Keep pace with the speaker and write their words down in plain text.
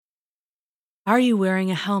Are You Wearing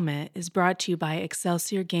a Helmet is brought to you by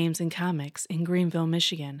Excelsior Games and Comics in Greenville,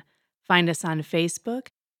 Michigan. Find us on Facebook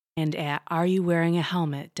and at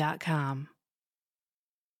areyouwearingahelmet.com.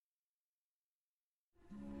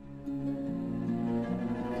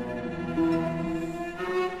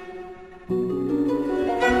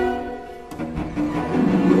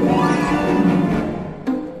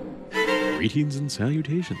 Greetings and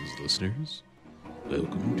salutations, listeners.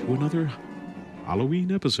 Welcome to another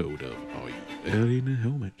Halloween episode of Are You Wearing a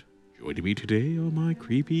Helmet? Joining me today are my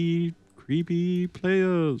creepy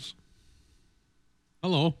players.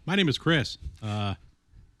 Hello, my name is Chris. I'm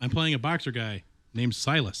playing a boxer guy named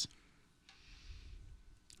Silas.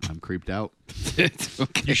 I'm creeped out.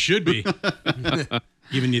 Okay. You should be.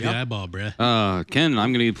 Giving you the eyeball, bruh. Ken,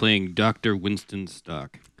 I'm going to be playing Dr. Winston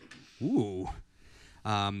Stock. Ooh.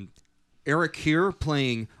 Eric here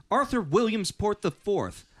playing Arthur Williamsport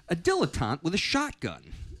IV, a dilettante with a shotgun.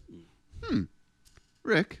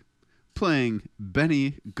 Rick, playing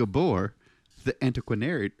Benny Gabor, the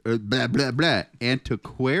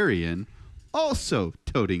antiquarian, also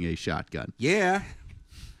toting a shotgun. Yeah.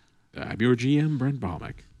 I'm your GM, Brent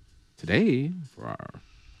Baumick. Today, for our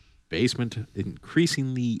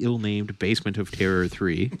increasingly ill-named Basement of Terror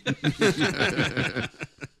 3,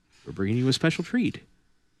 we're bringing you a special treat.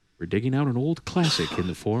 We're digging out an old classic in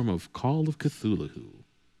the form of Call of Cthulhu.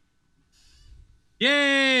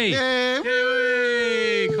 Yay!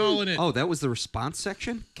 Yay! Calling it. Oh, that was the response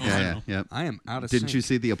section? Yeah. I am out of Didn't sync. you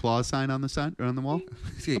see the applause sign on the sign or on the wall?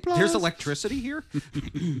 See, Applause. there's electricity here?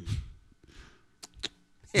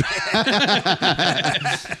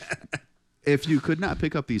 If you could not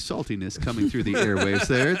pick up the saltiness coming through the airwaves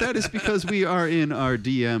there, that is because we are in our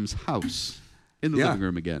DM's house in the Yeah. living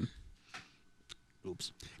room again.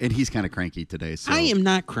 Oops. And he's kind of cranky today. So. I am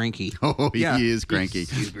not cranky. Oh, Yeah. he is cranky.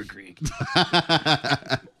 Super cranky.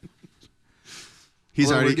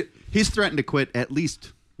 Well, He's threatened to quit at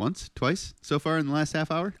least once, twice so far in the last half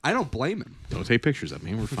hour. I don't blame him. Don't take pictures of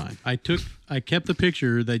me. We're fine. I kept the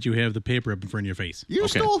picture that you have the paper up in front of your face. You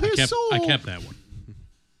Okay. stole his soul. I kept that one.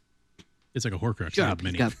 It's like a Horcrux. I have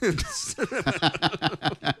many.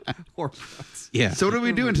 Horcrux. Yeah. So what are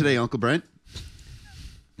we doing today, Uncle Brent?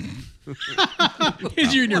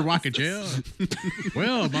 Is you in your rocking chair?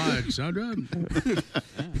 Well, my Sandra,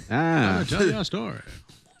 I'll tell you a story.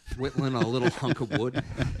 Whittling a little hunk of wood.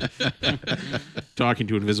 Talking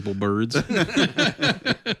to invisible birds. Who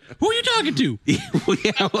are you talking to? Well,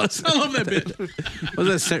 yeah, was I love that bit.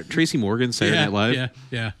 that Tracy Morgan Saturday Night Live?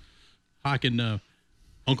 Yeah. Hawking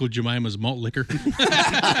Uncle Jemima's malt liquor.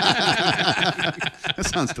 That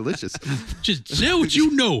sounds delicious. Just say what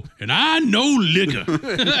you know, and I know liquor.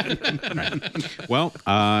 Well,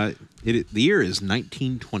 the year is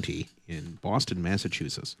 1920 in Boston,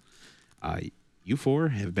 Massachusetts. You four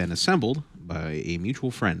have been assembled by a mutual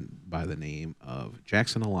friend by the name of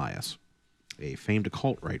Jackson Elias, a famed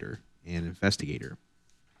occult writer and investigator.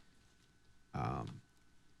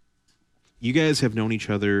 You guys have known each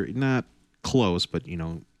other, not close, but,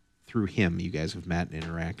 through him, you guys have met and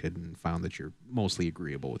interacted and found that you're mostly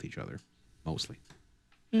agreeable with each other. Mostly.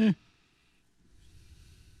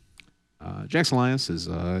 Jackson Elias is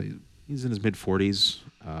he's in his mid-40s,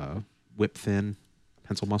 whip thin,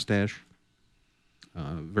 pencil mustache.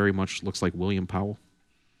 Very much looks like William Powell.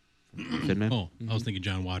 Thin Man. Oh, I was thinking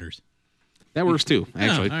John Waters. That works too,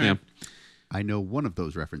 actually. all right. Yeah. I know one of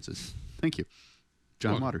those references. Thank you.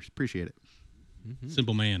 John Welcome. Waters. Appreciate it.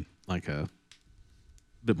 Simple man. Like a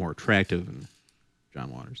bit more attractive than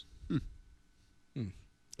John Waters.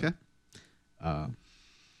 Okay.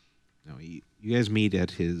 No, you guys meet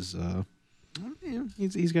at his.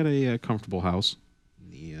 He's got a comfortable house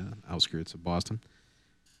in the outskirts of Boston.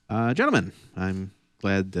 Gentlemen, I'm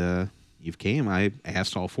glad you've came. I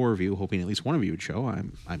asked all four of you, hoping at least one of you would show.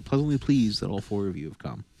 I'm pleasantly pleased that all four of you have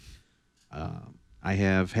come. I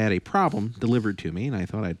have had a problem delivered to me, and I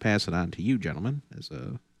thought I'd pass it on to you, gentlemen, as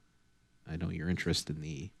I know you're interested in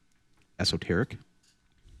the esoteric.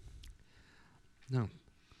 No.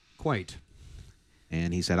 Quite.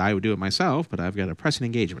 And he said I would do it myself, but I've got a pressing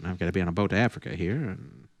engagement. I've got to be on a boat to Africa here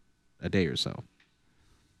in a day or so.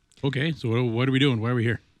 Okay, so what are we doing? Why are we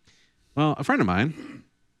here? Well, a friend of mine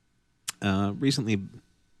recently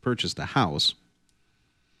purchased a house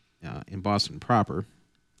in Boston proper,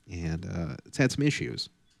 and it's had some issues.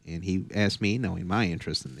 And he asked me, knowing my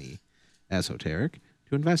interest in the esoteric,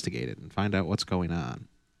 to investigate it and find out what's going on.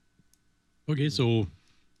 Okay, so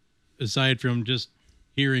aside from just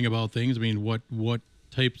hearing about things, I mean, what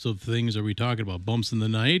types of things are we talking about? Bumps in the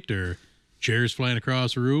night or chairs flying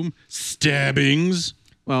across the room? Stabbings?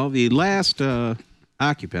 Well, the last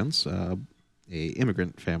occupants a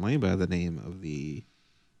immigrant family by the name of the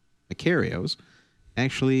Macarios.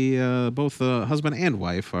 Actually, both the husband and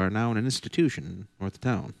wife are now in an institution north of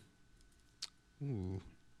town.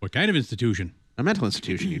 What kind of institution? A mental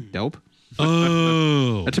institution, you dope.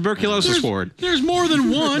 Oh. A tuberculosis ward. There's more than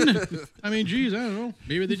one. I mean, geez, I don't know.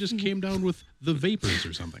 Maybe they just came down with the vapors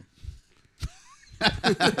or something.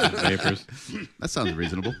 Vapors. That sounds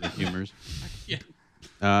reasonable. Humors. Yeah.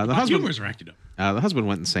 The husband, Humors are acted up. the husband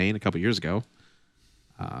went insane a couple years ago,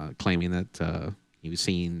 claiming that he was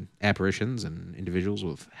seeing apparitions and individuals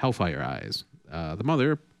with hellfire eyes. The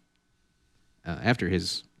mother, after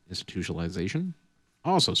his institutionalization,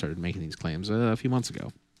 also started making these claims a few months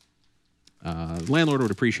ago. The landlord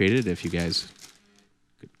would appreciate it if you guys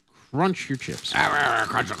could crunch your chips.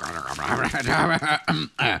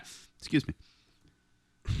 Excuse me.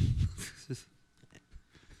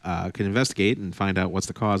 Can investigate and find out what's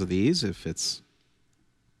the cause of these, if it's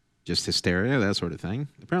just hysteria, that sort of thing.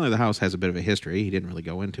 Apparently the house has a bit of a history. He didn't really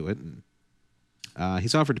go into it. And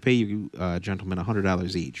he's offered to pay you gentlemen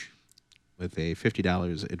 $100 each with a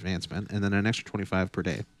 $50 advancement and then an extra $25 per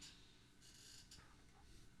day.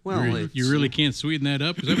 Well, You really can't sweeten that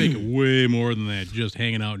up because I make way more than that just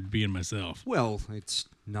hanging out and being myself. Well, it's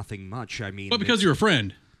nothing much. I mean, But because you're a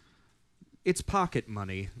friend. it's pocket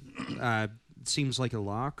money. Seems like a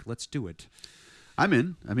lock. Let's do it. I'm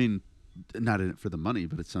in. I mean, not in it for the money,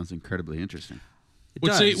 but it sounds incredibly interesting. It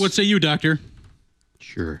What does. say you, doctor?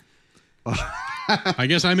 Sure. I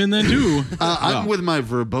guess I'm in then too. I'm with my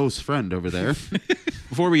verbose friend over there.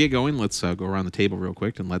 Before we get going, let's go around the table real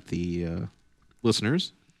quick and let the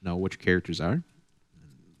listeners know what your characters are.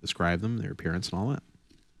 Describe them, their appearance, and all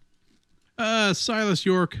that. Silas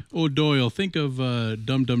York O'Doyle. Think of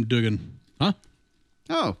Dum Dum Dugan. Huh?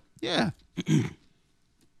 Oh, yeah.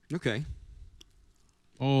 Okay.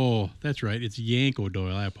 Oh, that's right. It's Yank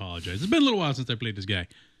O'Doyle. I apologize. It's been a little while since I played this guy.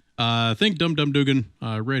 Think Dum Dum Dugan.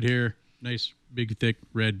 Red hair, nice, big, thick,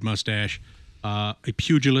 red mustache. A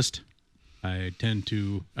pugilist. I'd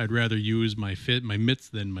rather use my mitts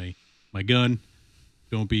than my gun.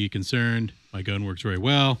 Don't be concerned. My gun works very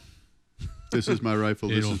well. This is my rifle.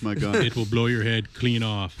 This is my gun. It will blow your head clean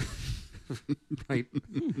off. Right.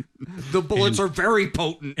 The bullets are very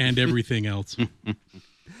potent. And everything else.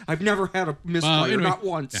 I've never had a misfire, Anyway, not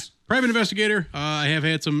once. yeah. Private investigator. I have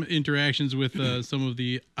had some interactions with some of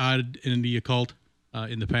the odd and the occult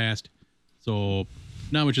in the past, so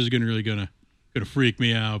not much is gonna freak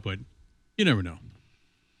me out, but you never know.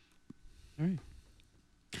 All right.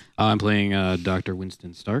 I'm playing Dr.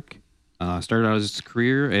 Winston Stark. Started out his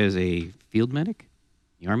career as a field medic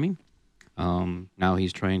in the Army. Now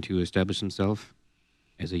he's trying to establish himself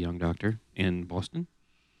as a young doctor in Boston.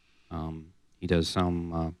 He does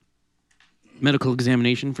some medical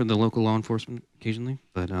examination for the local law enforcement occasionally,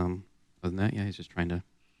 but other than that, yeah, he's just trying to.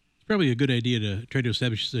 It's probably a good idea to try to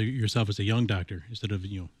establish yourself as a young doctor instead of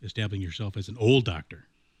establishing yourself as an old doctor.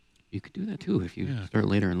 You could do that too if you Yeah. start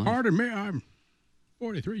later in life. Pardon me, I'm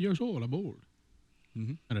 43 years old. I'm old.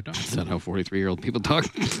 And a That's doctor. not how 43-year-old people talk.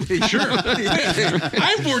 Sure.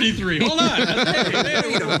 I'm 43. Hold on.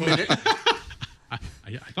 Wait a minute.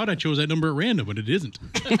 I thought I chose that number at random, but it isn't.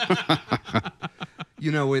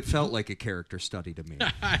 It felt like a character study to me.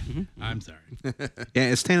 I'm sorry. Yeah,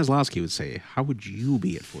 as Stanislavski would say, how would you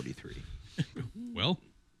be at 43? Well,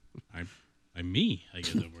 I'm me. I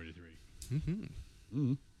guess I'm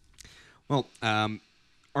 43. Well,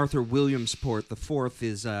 Arthur Williamsport IV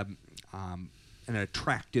is an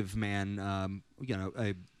attractive man, a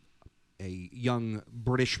young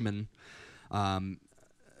Britishman.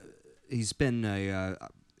 He's been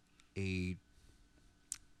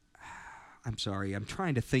I'm sorry, I'm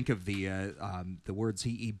trying to think of the words.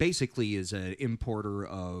 He basically is an importer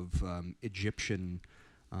of Egyptian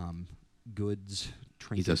goods.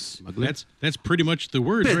 He's a Trinkets. smuggler. That's pretty much the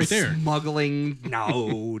words Bit right there. Smuggling,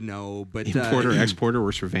 no, but Importer, exporter,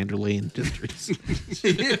 works for Vanderlei Industries.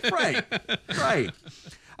 right.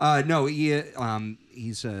 No,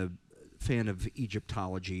 he's a fan of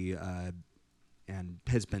Egyptology and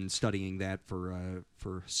has been studying that for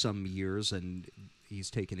some years, and he's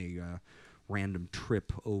taken a random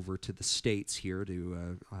trip over to the States here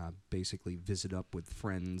to basically visit up with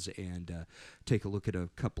friends and take a look at a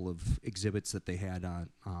couple of exhibits that they had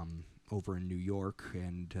over in New York,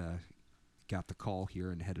 and got the call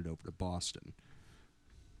here and headed over to Boston.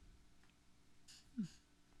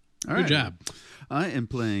 All Good right. job. I am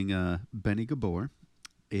playing Benny Gabor,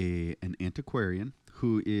 an antiquarian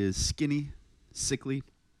who is skinny, sickly,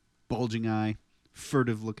 bulging eye,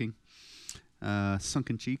 furtive looking,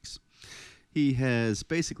 sunken cheeks. He has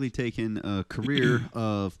basically taken a career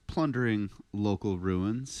of plundering local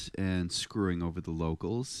ruins and screwing over the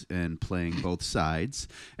locals and playing both sides,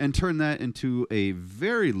 and turned that into a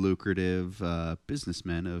very lucrative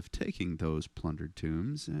businessman of taking those plundered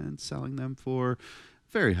tombs and selling them for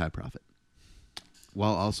very high profit,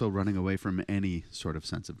 while also running away from any sort of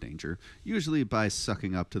sense of danger, usually by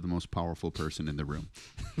sucking up to the most powerful person in the room.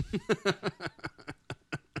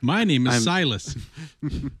 My name is Silas.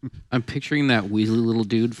 I'm picturing that weaselly little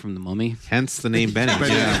dude from The Mummy. Hence the name Benny.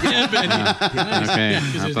 Yeah, Benny. Okay,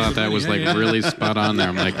 I thought that was like really spot on there.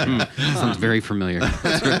 I'm like, sounds very familiar.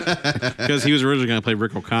 Because he was originally going to play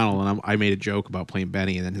Rick O'Connell, and I made a joke about playing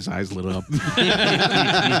Benny, and then his eyes lit up.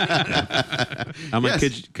 I'm like,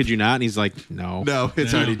 could you not? And he's like, no. No,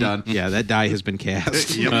 it's already done. Yeah, that die has been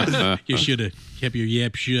cast. You should have kept your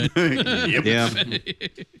yap shut. Yeah.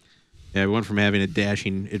 Yeah, we went from having a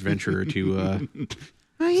dashing adventurer to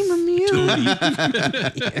I'm a mule.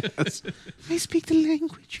 Yes. I speak the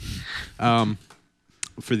language.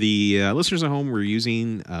 For the listeners at home, we're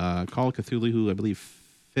using Call of Cthulhu, I believe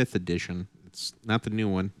 5th edition. It's not the new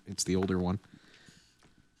one, it's the older one.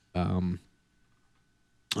 Call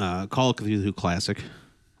of Cthulhu Classic.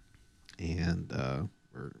 And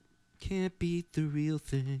we're Can't beat the real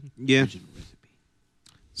thing. yeah.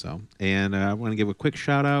 So, and I want to give a quick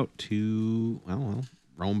shout out to, I don't know,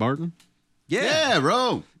 Rome Barton, Yeah,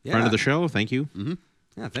 Rome. friend of the show. Thank you.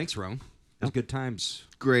 Yeah, thanks, Rome. It was good times.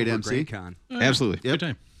 Great over MC. Grand Con. Absolutely. Good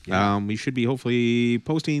time. We should be hopefully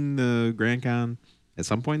posting the Grand Con at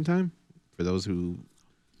some point in time for those who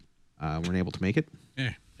weren't able to make it.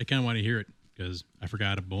 Yeah, I kind of want to hear it because I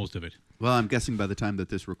forgot most of it. Well, I'm guessing by the time that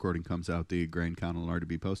this recording comes out, the Grand Con will already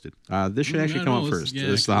be posted. This should actually come out first. This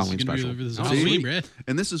is the Halloween special. This is See? Halloween, Brad.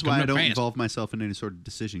 And this is why Coming I up don't fast. involve myself in any sort of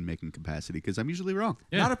decision-making capacity, because I'm usually wrong.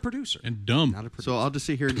 Yeah. Not a producer. And dumb. Not a producer. So I'll just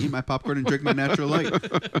sit here and eat my popcorn and drink my natural light.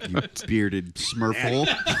 You bearded smurf hole.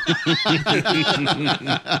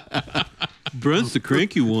 Brent's the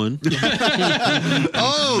cranky one.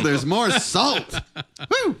 Oh, there's more salt.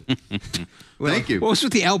 Woo! Thank you. What's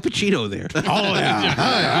with the Al Pacino there? Oh,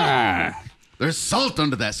 yeah. There's salt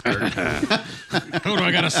under that skirt. Oh,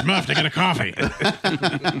 I got a smuff. I got a coffee.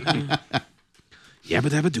 Yabba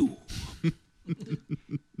dabba doo.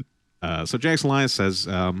 So Jackson Elias says,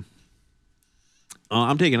 I'm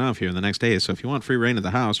taking off here in the next day, so if you want free reign of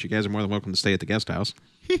the house, you guys are more than welcome to stay at the guest house.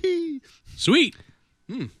 Sweet.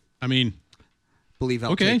 I mean, Believe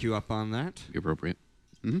I'll Okay. take you up on that. Be appropriate.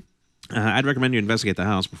 I'd recommend you investigate the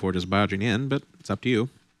house before just barging in, but it's up to you.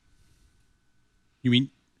 you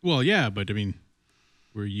mean, well, yeah, but I mean,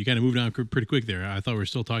 you kind of moved on pretty quick there. I thought we were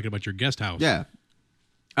still talking about your guest house. Yeah.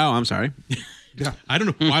 Oh, I'm sorry. I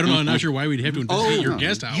don't know. I'm not sure why we'd have to investigate your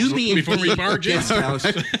guest house You mean before we the barge in. guest house?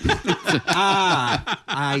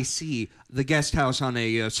 I see. The guest house on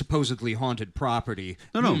a supposedly haunted property.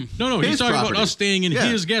 No. No, he's His talking property. about us staying in Yeah.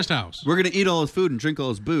 his guest house. We're going to eat all his food and drink all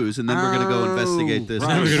his booze, and then we're going to go investigate this. right.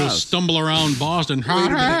 Then we're going to house. stumble around Boston.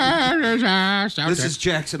 This is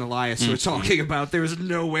Jackson Elias we're talking about. There's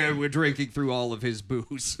no way we're drinking through all of his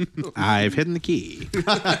booze. I've hidden the key.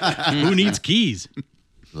 Who needs keys?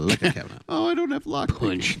 Look at Kevin. Oh, I don't have lock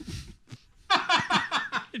Punch.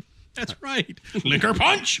 That's right. Liquor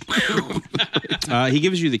punch. He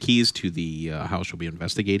gives you the keys to the house you'll be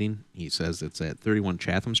investigating. He says it's at 31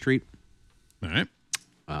 Chatham Street. All right.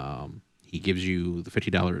 He gives you the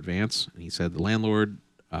 $50 advance. And he said the landlord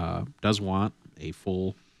does want a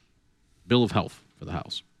full bill of health for the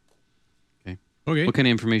house. Okay. What kind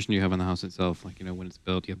of information do you have on the house itself? Like, when it's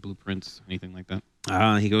built, do you have blueprints, anything like that?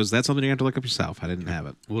 He goes, that's something you have to look up yourself. I didn't have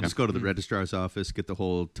it. We'll just go to the registrar's office, get the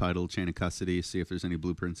whole title, chain of custody, see if there's any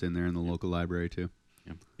blueprints in there in the local library, too.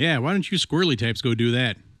 Yeah, why don't you squirrely types go do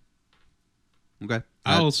that? Okay.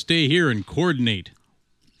 I'll stay here and coordinate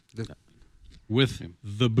with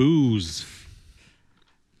the booze.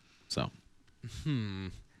 So,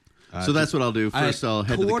 So that's what I'll do. First, I'll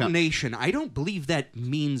head to the... Coordination. I don't believe that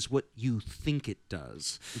means what you think it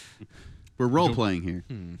does. We're role-playing here.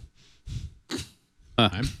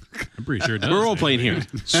 I'm pretty sure it does. we're all playing here.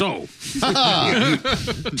 So,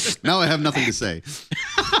 Now I have nothing to say.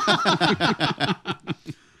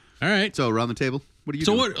 All right. So around the table, what are you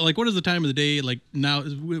So doing? what is the time of the day like now?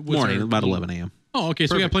 What's morning, our- about 11 a.m. Oh, okay.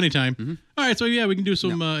 So we got plenty of time. All right. So yeah, we can do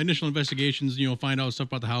some initial investigations. Find out stuff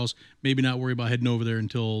about the house. Maybe not worry about heading over there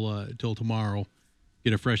until tomorrow.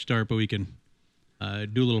 Get a fresh start, but we can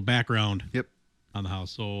do a little background Yep. on the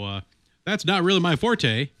house. So that's not really my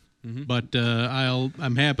forte, but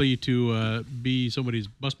I'm happy to be somebody's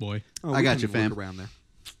busboy. Oh, I we got can you, fam. work around there.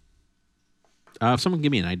 If someone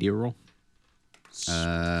give me an idea roll.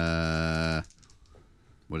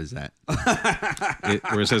 What is that?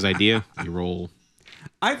 Where it says idea, you roll.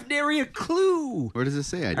 I've nary a clue. Where does it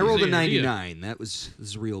say idea? I rolled a Say idea. 99. That was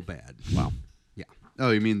real bad. Wow. Yeah.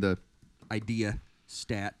 Oh, you mean the... Idea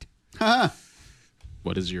stat.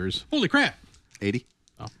 What is yours? Holy crap! 80?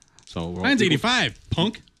 Oh, so roll. Mine's 85.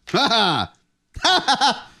 Punk. Ha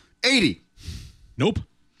ha! 80. Nope.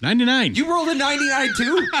 99. You rolled a 99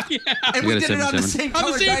 too? yeah. And I we got a did it on the 77. same On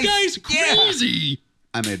color the same dice. Yeah. Crazy.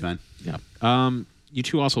 I made mine. Yeah. You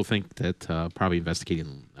two also think that probably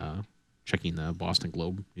investigating, checking the Boston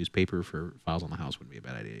Globe newspaper for files on the house wouldn't be a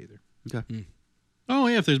bad idea either. Okay. Oh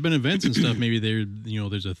yeah, if there's been events and stuff, maybe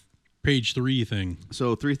there's a page 3 thing.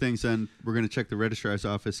 So 3 things then. We're going to check the registrar's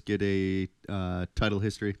office, get a title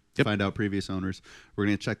history, Yep. find out previous owners. We're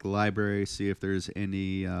going to check the library, see if there's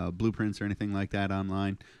any blueprints or anything like that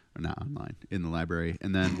online. Or not online, in the library.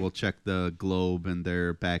 And then we'll check the Globe and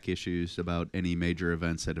their back issues about any major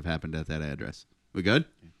events that have happened at that address. We good?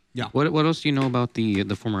 What else do you know about the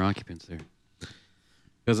former occupants there?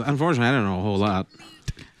 Because unfortunately, I don't know a whole lot.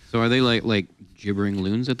 So are they like gibbering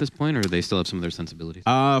loons at this point, or do they still have some of their sensibilities?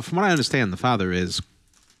 From what I understand, the father is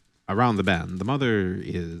around the bend. The mother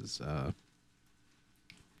is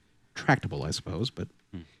tractable, I suppose, but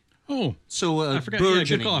Oh, So I forgot. Yeah, good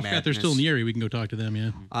burgeoning call. I forgot they're still in the madness. area. We can go talk to them.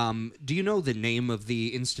 Yeah. Do you know the name of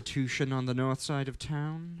the institution on the north side of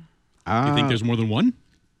town? Do you think there's more than one?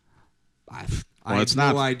 I Well, have it's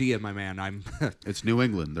no not- idea, my man. I'm It's New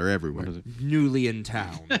England. They're everywhere. newly in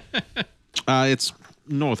town. it's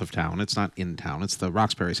north of town. It's not in town. It's the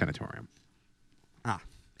Roxbury Sanatorium.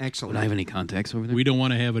 Excellent. Would I have any contacts over there? We don't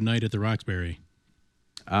want to have a night at the Roxbury.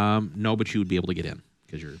 No, but you would be able to get in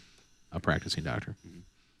because you're a practicing doctor.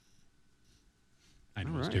 I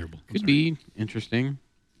know it's terrible. Could be interesting.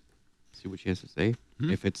 See what she has to say.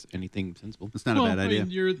 If it's anything sensible. It's not Well, a bad I idea.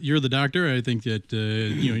 mean, you're the doctor. I think that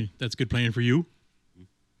that's a good plan for you.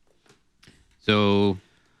 So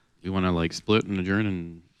we want to like split and adjourn,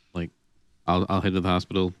 and like I'll head to the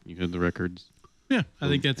hospital. You head to the records. Yeah, I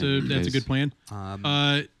think that's a good plan.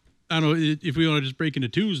 I don't know if we want to just break into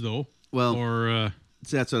twos though. Well, or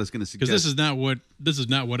So that's what I was going to suggest. because this is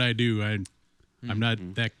not what I do. I'm not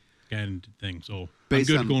that kind of thing. So Based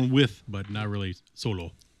I'm good on- going with, but not really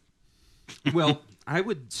solo. Well, I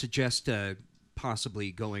would suggest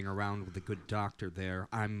possibly going around with a good doctor there.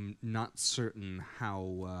 I'm not certain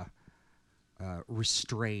how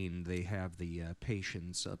restrained they have the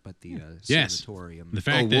patients up at the Yes. sanatorium. The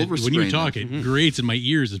fact we'll that when you restrain talk, them. it grates in my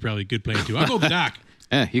ears is probably a good plan too. I'll go with the doc.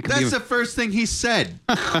 Yeah, you could That's be. the first thing he said.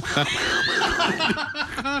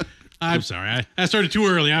 I'm sorry. I started too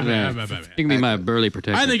early. You can be my burly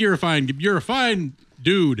protector. I think you're a fine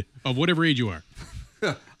dude of whatever age you are.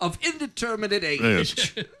 Of indeterminate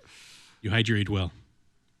age. You hide your age well.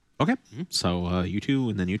 Okay. So you two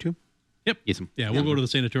and then you two? Yep. Yes, ma'am. Yeah, we'll go to the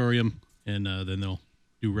sanatorium and then they'll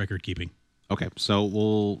do record keeping. Okay. So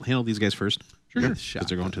we'll handle these guys first. Sure. Because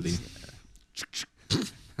they're going to the...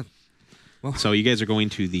 So you guys are going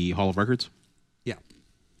to the Hall of Records? Yeah.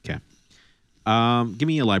 Okay. Give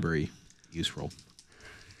me a library use roll.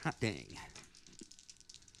 Hot dang.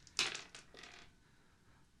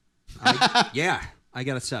 Yeah, I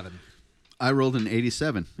got a 7. I rolled an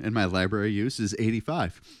 87, and my library use is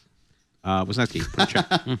 85. Wisniewski, put a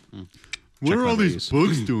check. What are all library these use.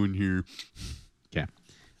 books doing here? Okay.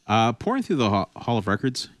 Pouring through the Hall of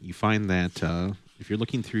Records, you find that if you're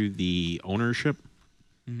looking through the ownership,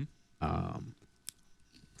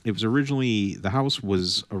 the house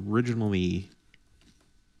was originally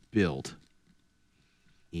built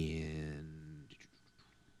in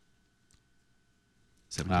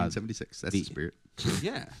 1776. That's the spirit.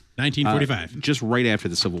 Yeah. 1945. just right after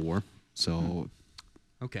the Civil War. So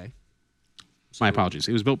Okay. my apologies.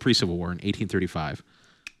 It was built pre-Civil War in 1835.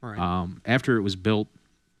 All right. After it was built,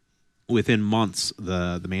 within months,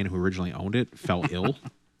 the man who originally owned it fell ill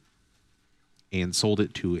and sold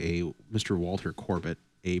it to a Mr. Walter Corbett,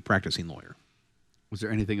 a practicing lawyer. Was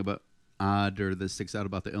there anything about odd or that sticks out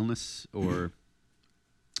about the illness? Or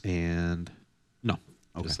And no,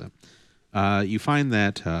 Okay. just that. You find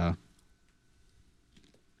that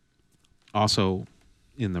also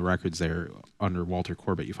in the records there under Walter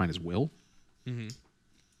Corbett, you find his will.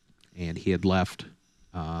 And he had left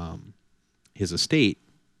his estate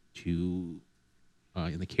to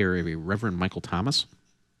in the care of a Reverend Michael Thomas,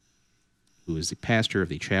 who is the pastor of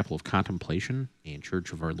the Chapel of Contemplation and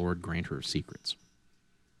Church of Our Lord Granter of Secrets.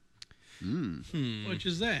 Which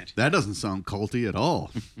is that? that doesn't sound culty at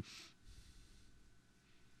all.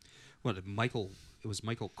 What, Michael? It was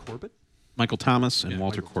Michael Corbett? Michael Thomas and Yeah,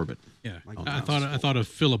 Walter Michael- Corbett. Yeah. Michael I Thomas. thought of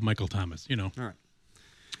Philip Michael Thomas, All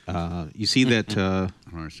right. You see that I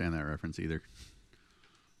don't understand that reference either.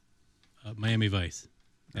 Miami Vice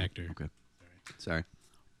actor. Okay. Sorry.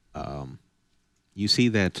 You see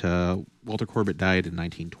that Walter Corbett died in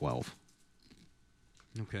 1912.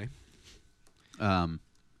 Okay.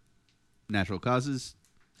 Natural causes,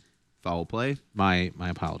 foul play. My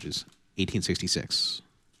apologies. 1866.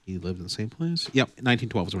 He lived in the same place. Yep,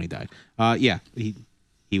 1912 is when he died. Yeah,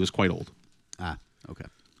 he was quite old. Ah, okay.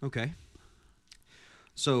 Okay.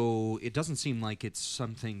 So it doesn't seem like it's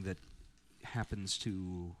something that happens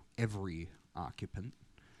to every occupant.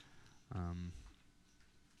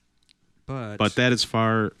 But that is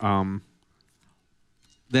far.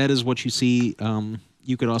 That is what you see.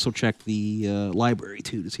 You could also check the library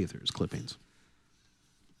too to see if there's clippings.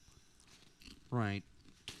 Right.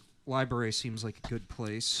 Library seems like a good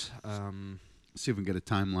place. See if we can get a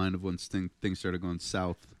timeline of when things started going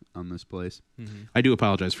south on this place. I do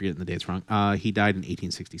apologize for getting the dates wrong. He died in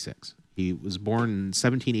 1866. He was born in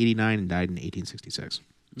 1789 and died in 1866.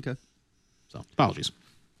 Okay. So apologies.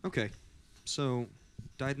 Okay. So,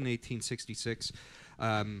 died in 1866.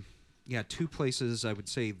 Yeah, two places. I would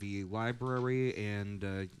say the library,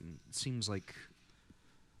 and seems like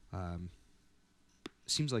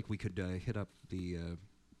we could hit up the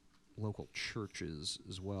local churches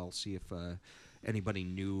as well. See if anybody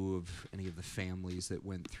knew of any of the families that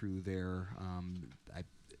went through there.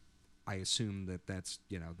 I assume that that's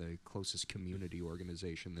the closest community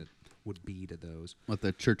organization that would be to those. What,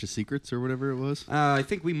 the Church of Secrets or whatever it was? I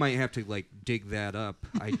think we might have to dig that up.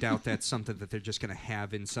 I doubt that's something that they're just going to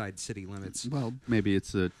have inside city limits. Well, maybe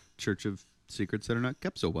it's a Church of Secrets that are not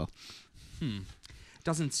kept so well.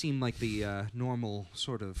 Doesn't seem like the normal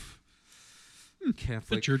sort of The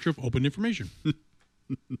Catholic. Church of Open Information.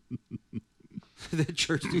 the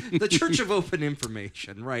Church of Open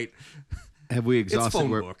Information, right? Have we It's exhausted phone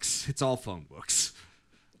where? books. It's all phone books.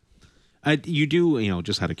 You do,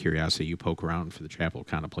 just out of curiosity, you poke around for the Chapel of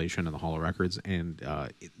Contemplation and the Hall of Records, and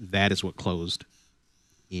that is what closed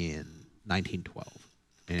in 1912.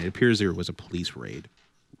 And it appears there was a police raid,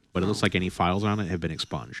 but it looks like any files on it have been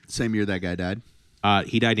expunged. Same year that guy died?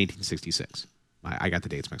 He died in 1866. I got the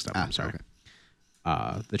dates mixed up. I'm sorry.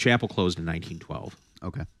 Okay. The chapel closed in 1912.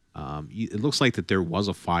 Okay. It looks like that there was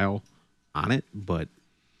a file on it, but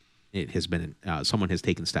it has been someone has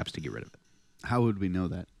taken steps to get rid of it. How would we know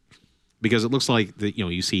that? Because it looks like that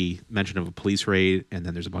you see mention of a police raid, and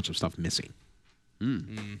then there's a bunch of stuff missing.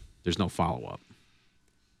 There's no follow up.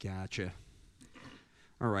 Gotcha.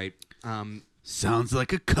 All right. Sounds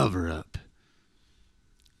like a cover-up.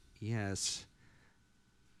 Yes.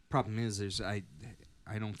 Problem is, I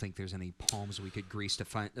don't think there's any palms we could grease to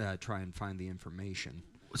try and find the information.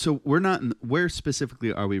 So we're not. Where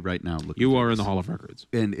specifically are we right now? Looking You for are in this? the Hall of Records.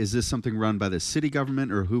 And is this something run by the city government,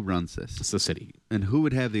 or who runs this? It's the city. And who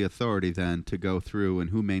would have the authority then to go through,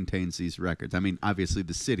 and who maintains these records? I mean, obviously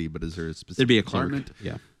the city, but is there a specific There'd be a clerk. department?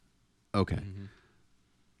 Yeah. Okay.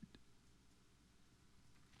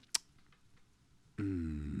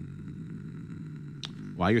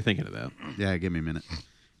 While you're thinking of that, Yeah, give me a minute.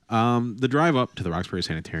 the drive up to the Roxbury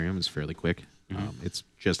Sanitarium is fairly quick. It's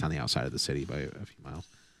just on the outside of the city by a few miles.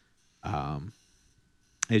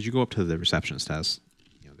 As you go up to the receptionist desk,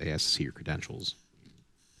 they ask to see your credentials,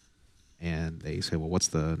 and they say, "Well, what's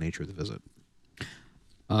the nature of the visit?"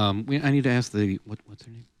 I need to ask what's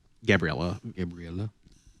her name? Gabriella Gabriella.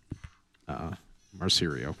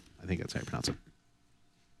 Marcirio. I think that's how you pronounce it.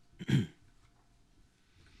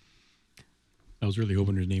 I was really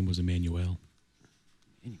hoping her name was Emmanuel.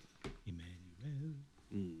 Emmanuel.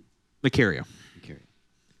 Macario. Okay.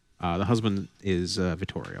 The husband is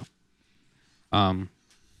Vittorio.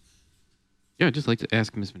 Yeah, I'd just like to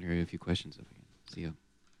ask Miss Venerio a few questions if I can. See if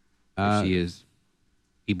she is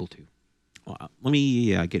able to. Well, let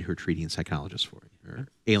me get her treating psychologist for you, or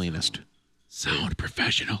alienist. Sound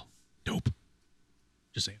professional. Dope.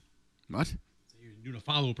 Just saying. What? You're doing a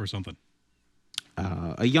follow-up or something.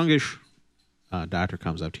 A youngish doctor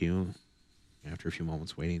comes up to you after a few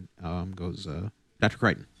moments waiting. Goes, Dr.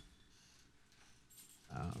 Crichton.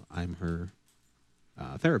 I'm her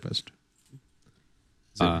therapist.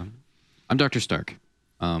 I'm Dr. Stark.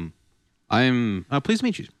 I'm Pleased to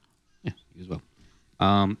meet you. Yeah, you as well.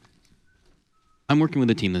 I'm working with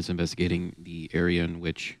a team that's investigating the area in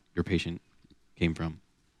which your patient came from.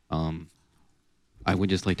 I would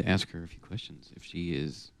just like to ask her a few questions if she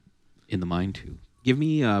is in the mind to. Give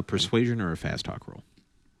me a persuasion or a fast talk roll.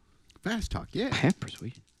 Fast talk, yeah. I have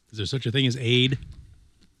persuasion. Is there such a thing as aid?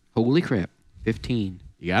 Holy crap. 15.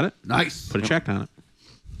 You got it? Nice. Put a check on it.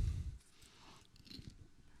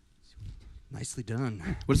 Nicely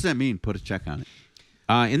done. What does that mean? Put a check on it.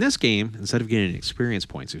 In this game, instead of getting experience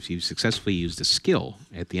points, if you successfully used a skill,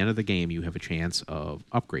 at the end of the game, you have a chance of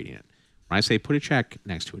upgrading it. When I say put a check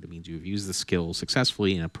next to it, it means you've used the skill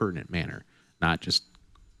successfully in a pertinent manner, not just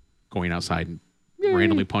going outside and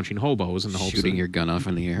randomly punching hobos in the hopes Shooting that, your gun off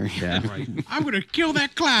in the air. yeah. I'm going to kill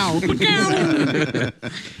that clown. Look out.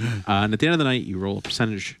 And at the end of the night, you roll a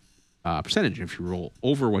percentage. If you roll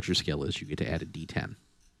over what your skill is, you get to add a D10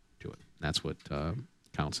 to it. That's what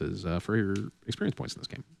counts as for your experience points in this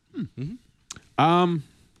game.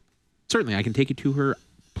 Certainly, I can take you to her.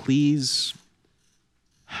 Please,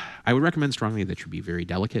 I would recommend strongly that you be very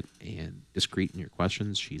delicate and discreet in your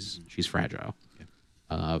questions. She's fragile.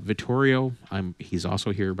 Vittorio, he's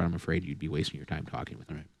also here, but I'm afraid you'd be wasting your time talking with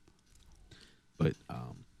him. But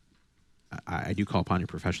I do call upon your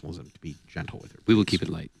professionalism to be gentle with her. We will keep it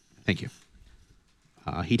light. Thank you.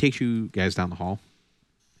 He takes you guys down the hall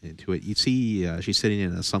into it. You see she's sitting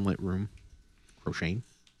in a sunlit room, crocheting.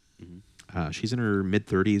 She's in her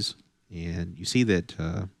mid-30s, and you see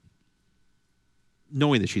that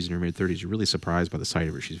knowing that she's in her mid-30s, you're really surprised by the sight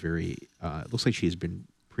of her. She's very, it looks like she's been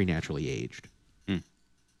preternaturally aged.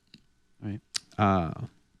 All right.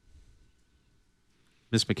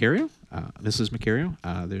 Miss Macario, Mrs. Macario,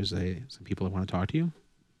 there's some people that want to talk to you.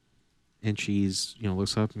 And she's,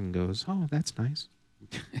 looks up and goes, "Oh, that's nice."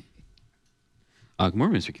 Good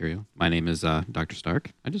morning, Mr. Curio. My name is Dr.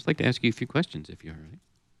 Stark. I'd just like to ask you a few questions, if you're all right.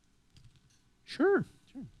 Sure.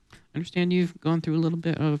 I understand you've gone through a little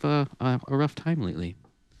bit of a rough time lately.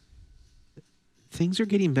 Things are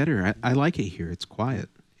getting better. I like it here. It's quiet.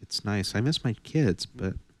 It's nice. I miss my kids,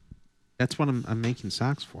 but that's what I'm making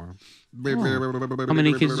socks for them. How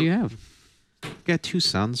many kids do you have? I've got 2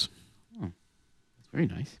 sons. That's very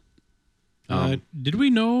nice. Did we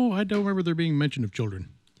know? I don't remember there being mention of children.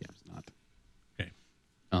 Yeah, it's not. Okay.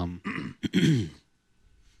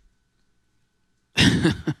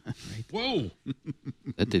 Whoa.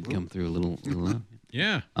 That did come through a little loud.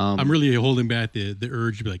 Yeah. I'm really holding back the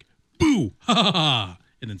urge to be like, boo, ha ha ha,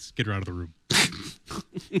 and then skitter out of the room.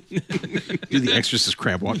 Do the Exorcist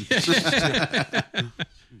crab walk.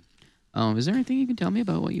 Is there anything you can tell me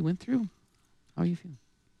about what you went through? How are you feeling?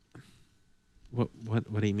 What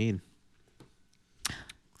do you mean?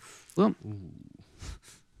 Well,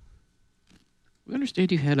 we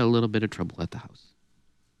understand you had a little bit of trouble at the house.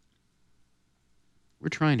 We're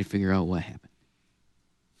trying to figure out what happened.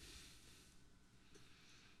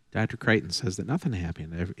 Dr. Crichton says that nothing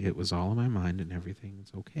happened. It was all in my mind, and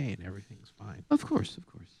everything's okay, and everything's fine. Of course.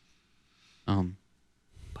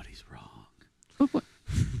 But he's wrong. But what?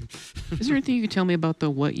 Is there anything you can tell me about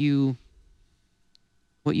what you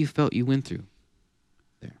felt you went through?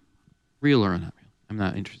 There, real or not real? I'm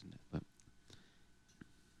not interested in that.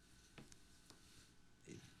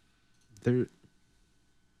 But There.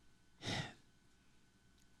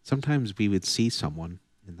 Sometimes we would see someone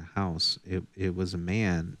in the house. It was a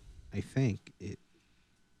man. I think it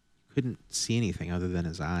couldn't see anything other than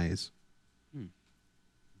his eyes.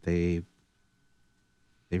 They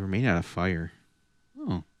were made out of fire.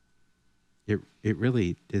 oh, It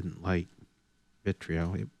really didn't like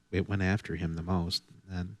Vitrio. It went after him the most.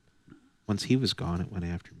 And once he was gone, it went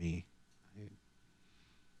after me.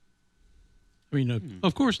 I mean,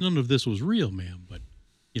 of course, none of this was real, ma'am. But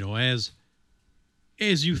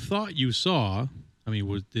as you thought you saw, I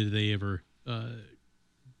mean, did they ever?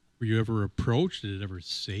 Were you ever approached? Did it ever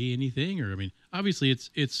say anything? Or I mean, obviously,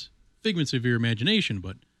 it's figments of your imagination,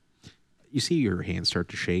 but You see your hands start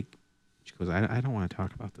to shake. She goes, I don't want to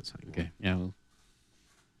talk about this anymore. okay. Yeah. Well.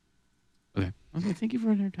 Okay. Thank you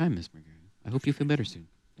for your time, Miss Margaret. I hope you feel better soon.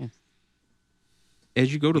 Yeah.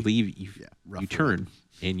 As you go to leave, you rough turn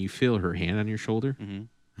and you feel her hand on your shoulder.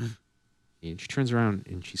 Mm-hmm. And she turns around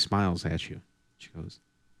and she smiles at you. She goes,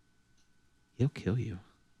 "He'll kill you."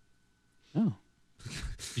 Oh.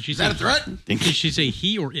 did she say a threat? Did she say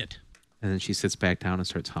he or it? And then she sits back down and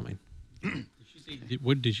starts humming.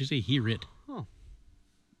 What did she say? He or it?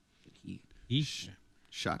 He.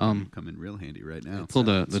 Shotgun come in real handy right now. Pull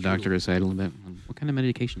the doctor aside a little bit. What kind of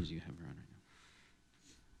medications do you have her on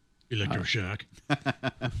right Electroshock.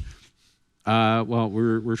 Well,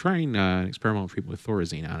 we're trying experimental treatment with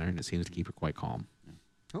Thorazine on her, and it seems to keep her quite calm.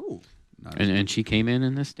 Oh, Not now? And she came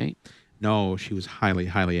in this state? No, she was highly,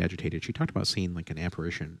 highly agitated. She talked about seeing like an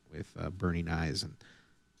apparition with burning eyes,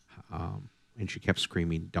 and she kept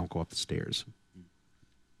screaming, "Don't go up the stairs."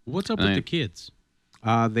 What's up with the kids?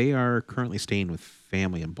 They are currently staying with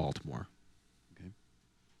family in Baltimore.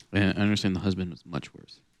 And I understand the husband was much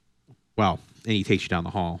worse. Well, and he takes you down the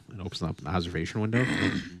hall and opens up an observation window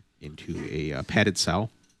into a padded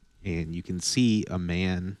cell, and you can see a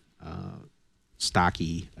man,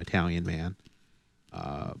 stocky Italian man,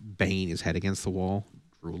 banging his head against the wall,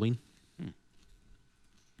 drooling.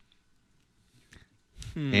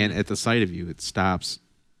 And at the sight of you, it stops.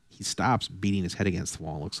 He stops beating his head against the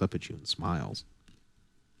wall, looks up at you, and smiles.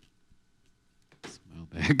 Smile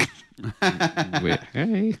back. Wait,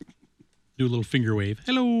 hey. Do a little finger wave.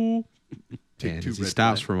 Hello. And two as he red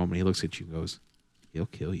stops flag. for a moment, he looks at you and goes, "He'll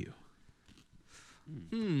kill you."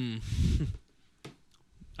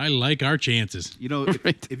 I like our chances. You know,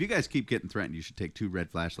 if you guys keep getting threatened, you should take 2 red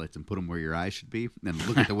flashlights and put them where your eyes should be, and then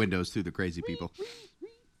look at the windows through the crazy people.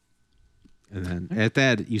 And then at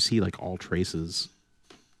that, you see like all traces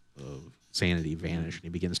of sanity vanish, and he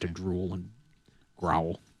begins to drool and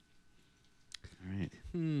growl. All right.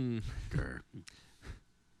 Grr.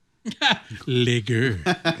 Ligger.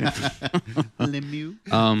 Lemieux.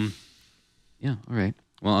 Yeah. All right.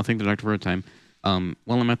 Well, I'll thank the doctor for a time. While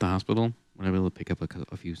I'm at the hospital, would I be able to pick up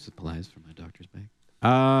a few supplies from my doctor's bag?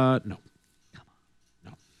 No.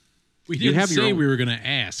 We You didn't have your say own- we were going to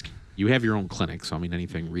ask. You have your own clinic, so I mean,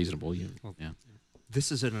 anything reasonable. Yeah.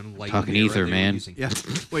 This is an enlightened Talking era ether, they were man. using. Yeah.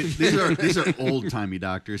 Wait, these are old timey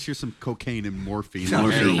doctors. Here's some cocaine and morphine. and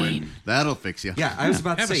Morphine. heroin. That'll fix you. Yeah, I was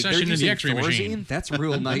about to Have a say they're session in the using X-ray machine. Thorazine. That's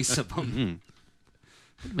real nice of them.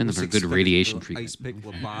 And for good radiation treatment. Ice pick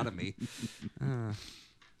lobotomy.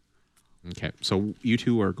 Okay, so you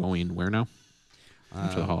two are going where now?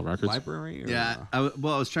 To the Hall of Records. Library? Or, Yeah. I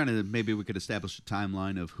was trying to maybe we could establish a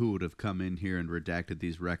timeline of who would have come in here and redacted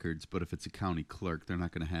these records. But if it's a county clerk, they're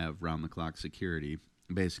not going to have round the clock security.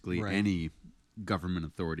 Basically, Right. any government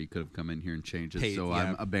authority could have come in here and changed it. Hey, so yeah.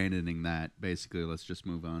 I'm abandoning that. Basically, let's just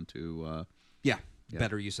move on to. yeah,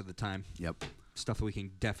 better use of the time. Yep. Stuff that we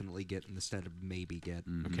can definitely get instead of maybe get.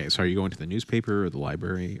 Okay, so are you going to the newspaper or the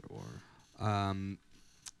library or?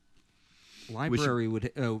 Library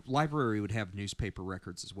would have newspaper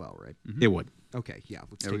records as well, right? It would. Okay, yeah,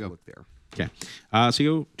 let's There we take a go. look there. Okay, so you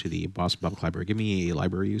go to the Boston Public Library. Give me a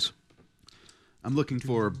library use. I'm looking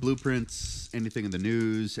for blueprints, anything in the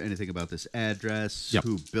news, anything about this address, Yep.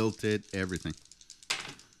 who built it, everything.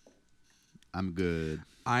 I'm good.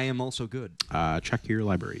 I am also good. Check your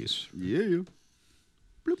libraries. Yeah.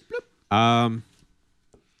 Bloop, bloop.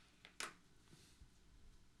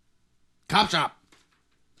 Cop shop.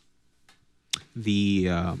 The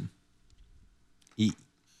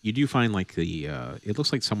you do find like the it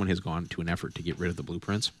looks like someone has gone to an effort to get rid of the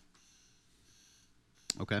blueprints.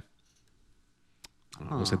 Okay.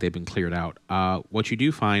 It looks like they've been cleared out. What you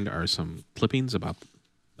do find are some clippings about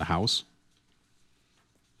the house.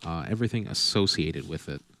 Everything associated with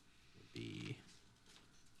it.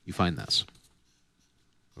 You find this.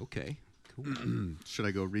 Okay, cool. Should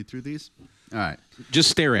I go read through these? All right. Just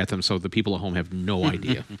stare at them so the people at home have no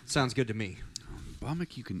idea. Sounds good to me.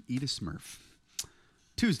 Bomick, you can eat a Smurf.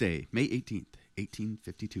 Tuesday, May 18th,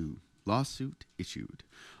 1852. Lawsuit issued.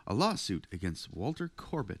 A lawsuit against Walter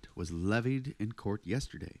Corbett was levied in court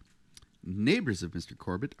yesterday. Neighbors of Mr.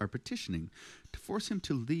 Corbett are petitioning to force him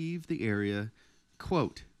to leave the area,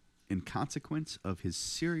 quote, in consequence of his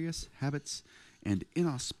serious habits and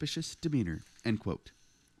inauspicious demeanor, end quote.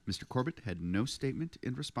 Mr. Corbett had no statement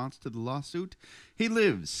in response to the lawsuit. He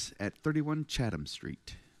lives at 31 Chatham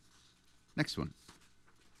Street. Next one.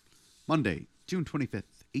 Monday, June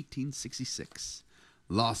 25th, 1866.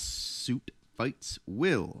 Lawsuit fights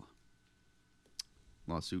Will.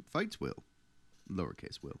 Lawsuit fights Will.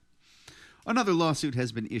 Lowercase will. Another lawsuit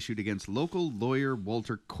has been issued against local lawyer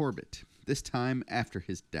Walter Corbett, this time after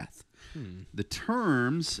his death. The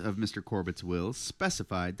terms of Mr. Corbett's will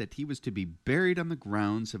specified that he was to be buried on the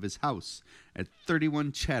grounds of his house at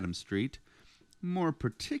 31 Chatham Street, more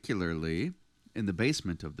particularly in the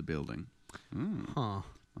basement of the building. Huh.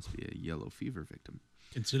 Must be a yellow fever victim.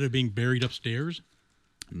 Instead of being buried upstairs.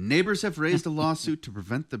 Neighbors have raised a lawsuit to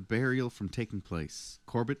prevent the burial from taking place.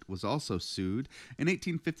 Corbett was also sued in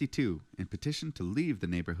 1852 and petitioned to leave the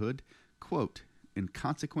neighborhood, quote, in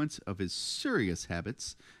consequence of his serious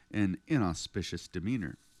habits and inauspicious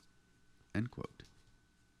demeanor, end quote.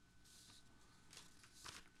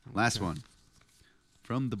 Last one.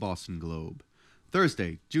 From the Boston Globe.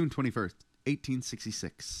 Thursday, June 21st,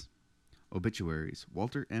 1866. Obituaries.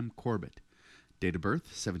 Walter M. Corbett. Date of birth,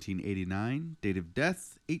 1789. Date of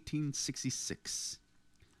death, 1866.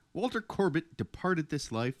 Walter Corbett departed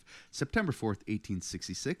this life September 4th,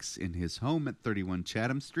 1866, in his home at 31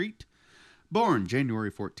 Chatham Street. Born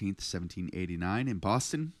January 14th, 1789, in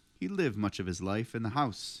Boston, he lived much of his life in the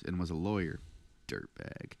house and was a lawyer.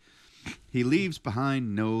 Dirtbag. He leaves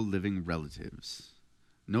behind no living relatives.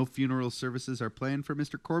 No funeral services are planned for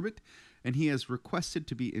Mr. Corbett, and he has requested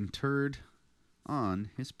to be interred on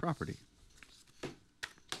his property.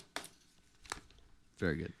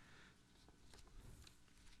 Very good.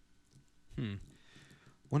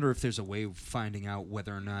 Wonder if there's a way of finding out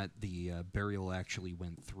whether or not the burial actually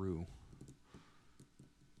went through. I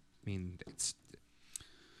mean, it's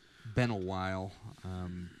been a while.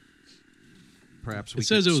 Perhaps we It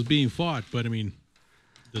says could it was being fought, but I mean,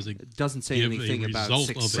 does it It doesn't say give a anything about result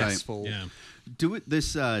of it? successful. Yeah. Do it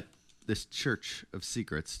this Church of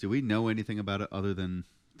Secrets. Do we know anything about it other than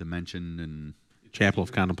the mention and Chapel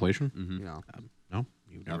of Contemplation. You know. No,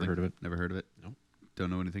 you've never nothing? heard of it. Never heard of it. No. Don't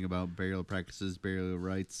know anything about burial practices, burial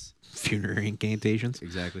rites. Funerary incantations.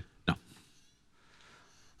 Exactly.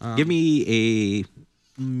 No. Give me a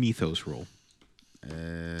mythos roll.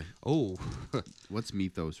 Oh, What's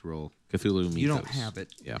mythos roll? Cthulhu mythos. you don't have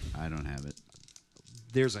it. Yeah. I don't have it.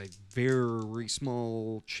 There's a very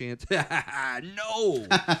small chance. No.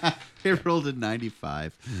 It rolled a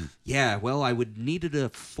 95. Yeah, well, I would needed a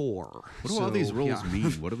 4. What do all these So, rolls yeah.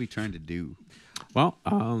 mean? What are we trying to do? Well,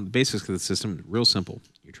 the basics of the system, real simple.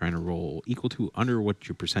 You're trying to roll equal to under what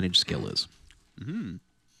your percentage skill is.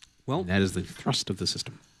 Well, And that is the thrust of the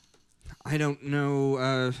system. I don't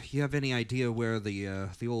know. You have any idea where the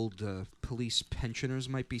old police pensioners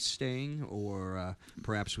might be staying, or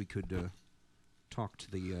perhaps we could talk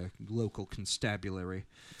to the local constabulary.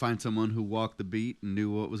 Find someone who walked the beat and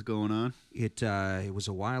knew what was going on. It was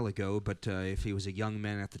a while ago, but if he was a young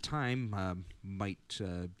man at the time, might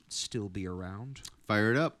still be around.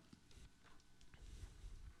 Fire it up.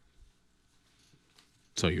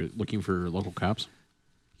 So you're looking for local cops?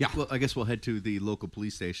 Yeah. Well, I guess we'll head to the local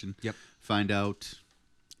police station. Yep. Find out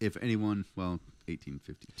if anyone,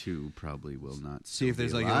 1852 probably will not See if still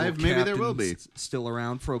there's be like alive. a Maybe there will be. still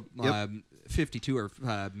around for Yep. 52, or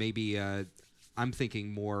maybe I'm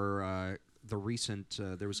thinking more the recent.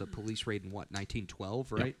 There was a police raid in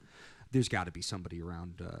 1912, right? There's got to be somebody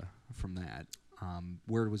around from that.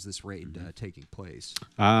 Where was this raid taking place?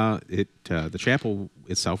 The chapel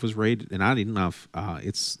itself was raided, and oddly enough,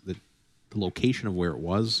 it's the location of where it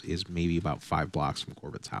was is maybe about 5 blocks from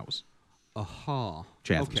Corbett's house. Aha.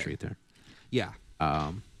 Chatham Okay. Street there. Yeah.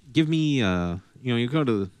 Give me, you go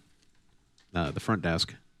to the front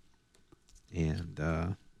desk, and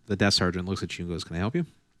the desk sergeant looks at you and goes, "Can I help you?"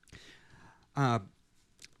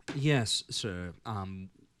 Yes, sir.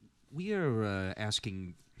 We are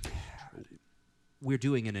asking. We're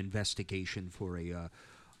doing an investigation for a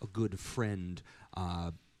good friend,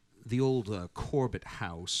 the old Corbett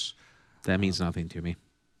house. That means nothing to me.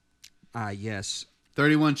 Yes.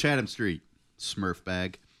 31 Chatham Street. Smurf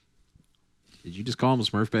bag. Did you just call him a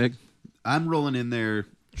Smurf bag? I'm rolling in there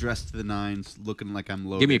dressed to the nines, looking like I'm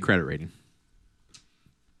loaded. Give me a credit rating.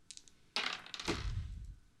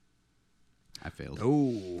 I failed.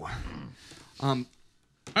 Oh.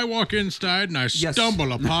 I walk inside and I Yes.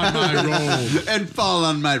 stumble upon my robe. And fall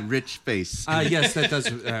on my rich face. Yes, that does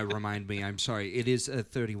remind me. I'm sorry. It is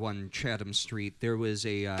 31 Chatham Street. There was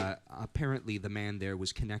apparently the man there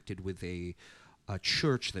was connected with a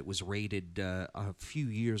church that was raided a few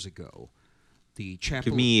years ago. The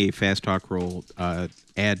chapel. Give me a fast talk roll.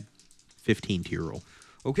 Add 15 to your roll.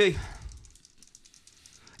 Okay.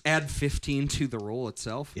 Add 15 to the roll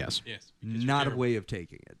itself. Yes. Yes. Not a way of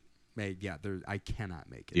taking it. I cannot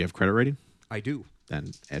make it. Do you have credit rating? I do.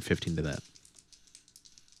 Then add 15 to that.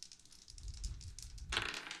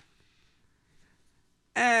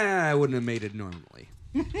 I wouldn't have made it normally.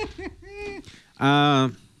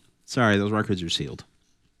 Sorry, those records are sealed.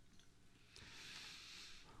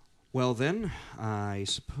 Well, then, I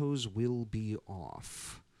suppose we'll be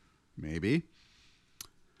off. Maybe.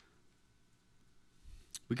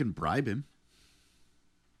 We can bribe him.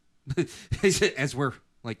 As we're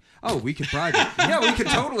like, oh, we could bribe him. Yeah, we could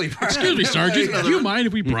totally bribe Excuse me, him. Sergeant. Do you mind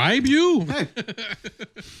if we bribe you?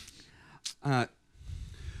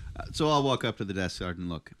 So I'll walk up to the desk sergeant.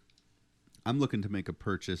 Look, I'm looking to make a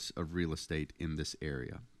purchase of real estate in this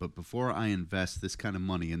area. But before I invest this kind of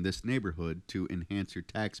money in this neighborhood to enhance your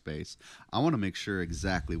tax base, I want to make sure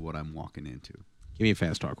exactly what I'm walking into. Give me a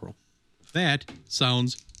fast talk roll. That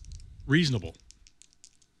sounds reasonable.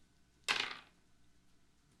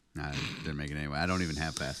 I didn't make it anyway. I don't even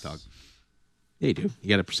have fast talk. Yeah, you do. You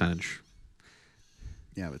got a percentage.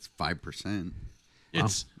 Yeah, it's 5%.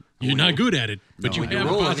 It's you're not good at it, but you When you have a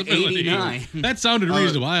roll an possibility. 89. That sounded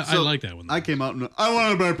reasonable. I So like that one. I came out and I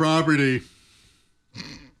want to buy property.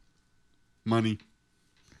 Money.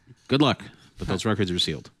 Good luck, but those records are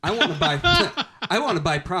sealed. I want to buy. I want to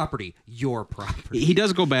buy property. Your property. He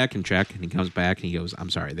does go back and check, and he comes back and he goes,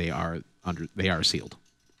 "I'm sorry, they are sealed."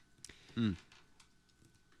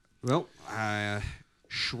 Well, I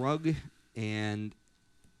shrug and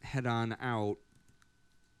head on out.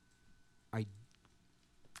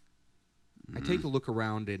 I take a look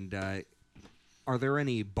around, and are there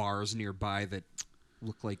any bars nearby that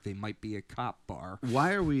look like they might be a cop bar.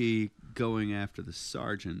 Why are we going after the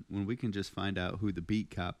sergeant when we can just find out who the beat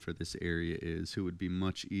cop for this area is, who would be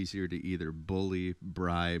much easier to either bully,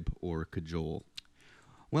 bribe, or cajole?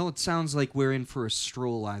 Well, it sounds like we're in for a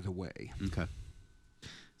stroll either way. Okay.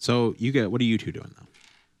 So what are you two doing now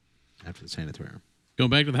after the sanatorium? Going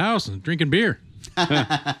back to the house and drinking beer.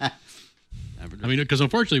 I mean, because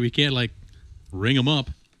unfortunately we can't like ring them up.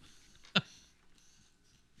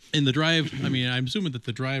 In the drive, I mean, I'm assuming that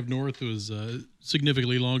the drive north was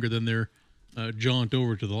significantly longer than their jaunt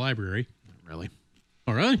over to the library. Really?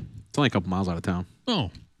 Oh, really? It's only a couple miles out of town.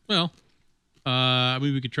 Oh, well. I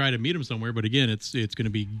mean, we could try to meet them somewhere, but again, it's going to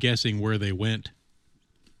be guessing where they went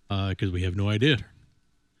because we have no idea.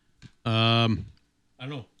 I don't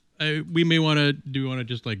know. We may want to. Do we want to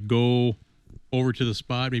just like go over to the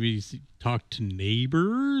spot? Maybe talk to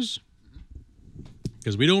neighbors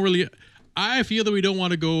because we don't really. I feel that we don't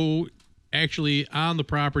want to go actually on the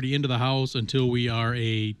property into the house until we are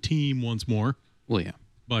a team once more. Well, yeah.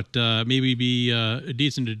 But maybe be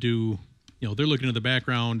decent to do. You know, they're looking at the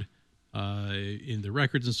background in the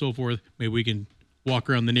records and so forth. Maybe we can walk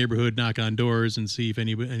around the neighborhood, knock on doors, and see if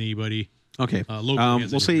anybody. Okay. Local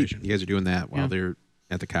has we'll say information. you guys are doing that while they're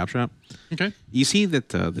at the cop shop. Okay. You see that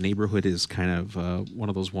the neighborhood is kind of one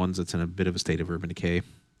of those ones that's in a bit of a state of urban decay.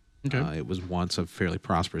 Okay. It was once a fairly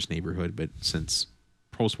prosperous neighborhood, but since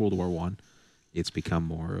post World War I, it's become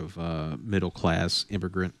more of a middle class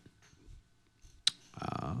immigrant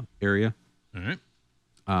area. All right.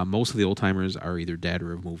 Most of the old timers are either dead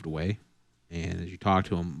or have moved away, and as you talk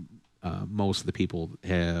to them, most of the people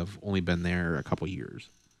have only been there a couple years.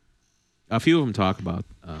 A few of them talk about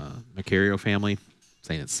Macario family,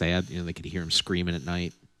 saying it's sad. You know, they could hear them screaming at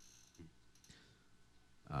night.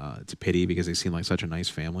 It's a pity because they seem like such a nice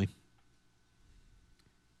family.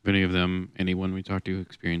 If any of them, anyone we talked to,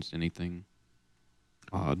 experienced anything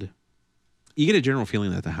odd? You get a general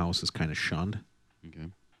feeling that the house is kind of shunned.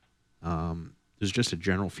 Okay. There's just a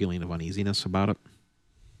general feeling of uneasiness about it.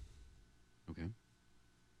 Okay.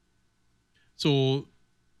 So,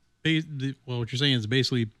 what you're saying is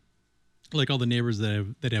basically like all the neighbors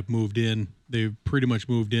that have moved in. They've pretty much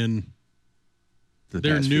moved in.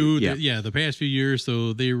 They're new. The past few years,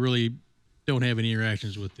 so they really don't have any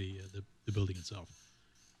interactions with the building itself.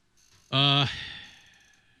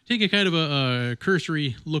 Take a kind of a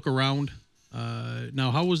cursory look around.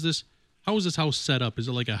 Now, how was this house set up? Is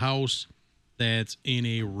it like a house that's in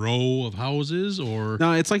a row of houses, or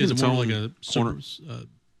No, it's like is its it more own like a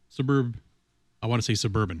suburb? I want to say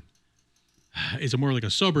suburban. Is it more like a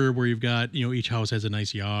suburb where you've got, each house has a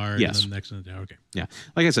nice yard? Yes. And then next one, okay. Yeah.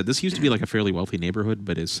 Like I said, this used to be like a fairly wealthy neighborhood,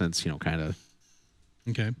 but has since, kind of,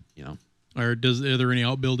 Okay. Are there any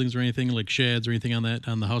outbuildings or anything like sheds or anything on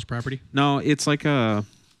the house property? No, it's like you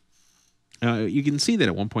can see that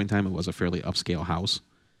at one point in time it was a fairly upscale house.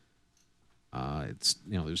 It's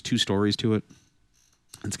there's 2 stories to it.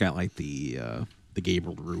 It's got like the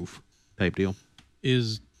gabled roof type deal.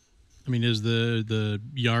 Is the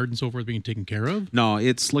yard and so forth being taken care of? No,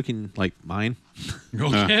 it's looking like mine.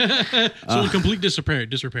 Okay. So complete disrepair.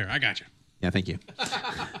 I got you. Yeah, thank you.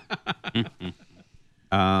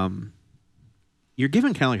 You're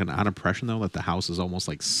given kind of like an odd impression though that the house is almost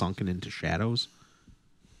like sunken into shadows.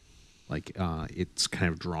 Like it's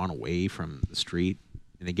kind of drawn away from the street.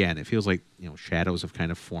 And again, it feels like, shadows have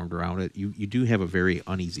kind of formed around it. You do have a very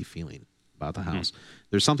uneasy feeling about the house.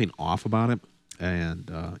 There's something off about it.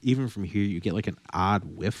 And even from here, you get like an odd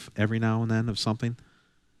whiff every now and then of something.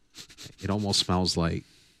 It almost smells like,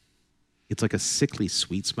 it's like a sickly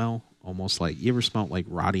sweet smell. Almost like, you ever smelled like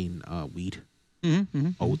rotting wheat,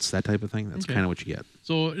 oats, that type of thing? That's Okay. kind of what you get.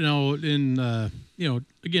 So in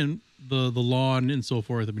again the lawn and so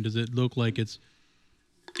forth. I mean, does it look like it's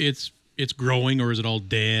growing, or is it all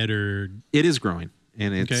dead? Or It is growing.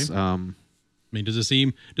 And it's, Okay. I mean,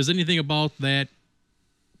 does anything about that?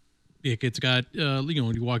 It's got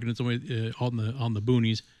you walking in somewhere on the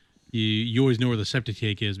boonies, you always know where the septic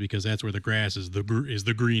tank is because that's where the grass is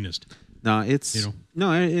the greenest. no, it's, You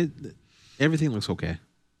know. no, everything looks okay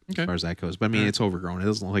Okay. as far as that goes. But I mean, it's overgrown. It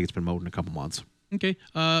doesn't look like it's been mowed in a couple months. Okay.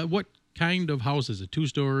 What kind of house is it?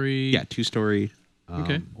 2-story? Yeah, 2-story.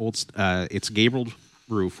 Okay. It's gabled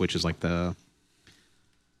roof, which is like the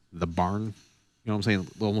barn. You know what I'm saying?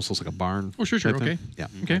 It almost looks like a barn. Oh, sure. type thing. Okay. Yeah.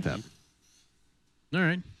 Okay. Like that. All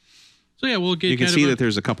right. So yeah, we'll get. You can kind see of that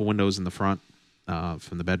there's a couple windows in the front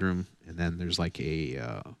from the bedroom, and then there's like a.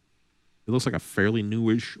 It looks like a fairly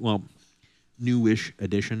newish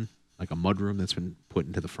addition, like a mudroom that's been put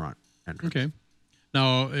into the front entrance. Okay.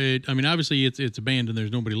 Now, I mean, obviously it's abandoned.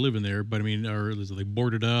 There's nobody living there, but I mean, or is it like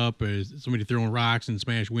boarded up? Is somebody throwing rocks and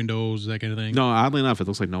smash windows, that kind of thing? No, oddly enough, it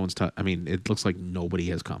looks like no one's. I mean, it looks like nobody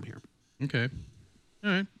has come here. Okay. All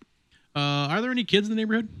right. Are there any kids in the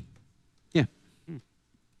neighborhood? Yeah.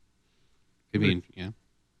 I mean, yeah.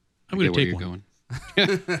 I'm going Get to where take you're one.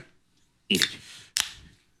 going.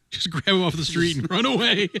 Just grab him off the street and run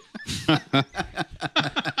away.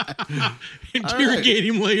 Interrogate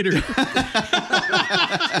him later.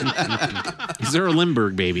 Is there a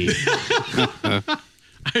Limburg baby? I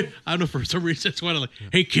don't know, for some reason, that's why I'm like,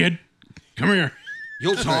 hey, kid, come here.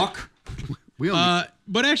 You'll talk. We only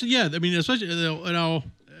But actually, yeah, I mean, especially,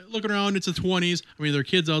 looking around, it's the 20s. I mean, there are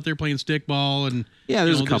kids out there playing stickball. And Yeah,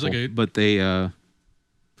 there's you a know, couple, like but they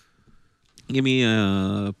give me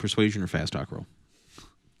a persuasion or fast talk roll.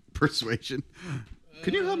 persuasion.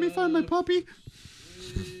 Can you help me find my puppy?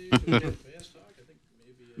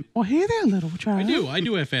 Oh, hey there, little child. I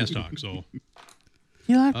do have fast talk, so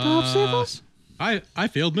You like popsicles? I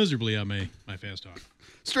failed miserably on my fast talk.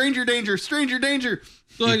 Stranger danger! Stranger danger!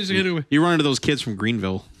 So I just hit it with, You run into those kids from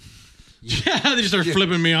Greenville. yeah, they just start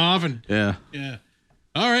flipping me off, and Yeah. yeah.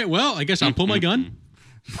 All right, well, I guess I'll pull my gun.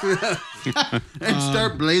 And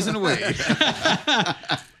start blazing away.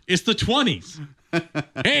 It's the 20s.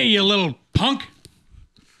 Hey, you little punk.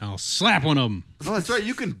 I'll slap one of them Oh, that's right.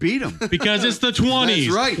 You can beat him. because it's the 20s.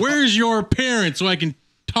 That's right. Where's your parents so I can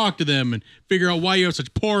talk to them and figure out why you have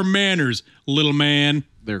such poor manners, little man?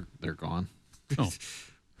 They're gone. Oh,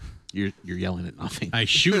 You're yelling at nothing. I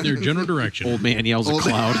shoot in their general direction. Old man yells at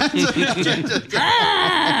cloud.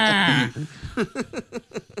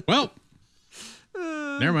 Well,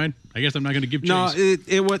 never mind. I guess I'm not going to give chase. No,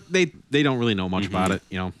 they don't really know much about it.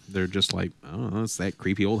 You know, they're just like, oh, it's that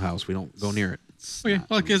creepy old house. We don't go near it. Okay,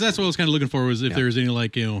 well, because that's what I was kind of looking for, was if there was any,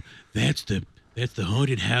 like, you know, that's the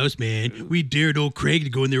haunted house, man. We dared old Craig to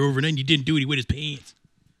go in there overnight, and he didn't do it. He wet his pants.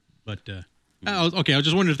 But I was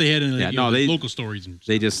just wondering if they had any local stories. And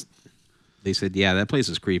They said, yeah, that place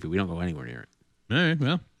is creepy. We don't go anywhere near it. all right,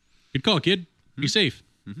 well, good call, kid. Be safe.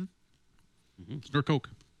 Snort coke.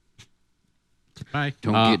 Bye.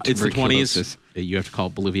 Don't get It's the tuberculosis. 20s. You have to call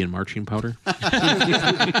it Bolivian marching powder.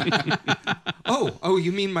 Oh,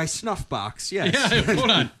 you mean my snuff box? Yes. Yeah, hold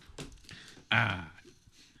on.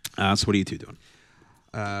 So what are you two doing?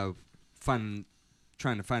 Trying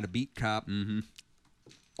to find a beat cop. In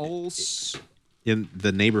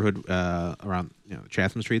the neighborhood around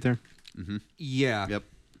Chatham Street there? Yeah. Yep.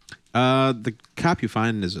 The cop you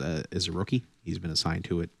find is a rookie. He's been assigned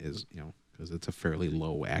to it because it's a fairly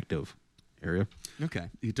low active area. Okay.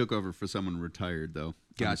 He took over for someone retired, though. I'm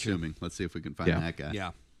Gotcha. assuming. Let's see if we can find Yeah. that guy.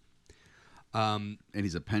 Yeah. And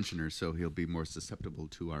he's a pensioner, so he'll be more susceptible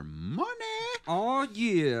to our money. Oh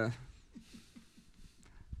yeah.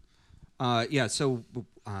 Yeah. So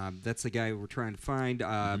that's the guy we're trying to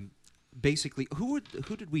find. Basically, who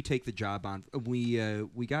did we take the job on? We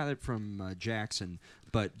got it from Jackson,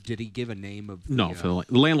 but did he give a name of? No, the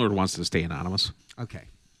landlord wants to stay anonymous Okay,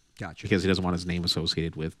 gotcha. because he doesn't want his name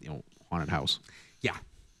associated with haunted house. Yeah,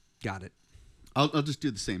 got it. I'll just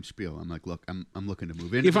do the same spiel. I'm like, look, I'm looking to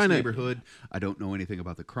move into You this find it- neighborhood. I don't know anything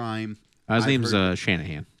about the crime. His I've name's heard-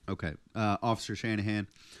 Shanahan. Okay. Officer Shanahan.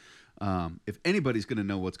 If anybody's going to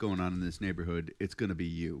know what's going on in this neighborhood, it's going to be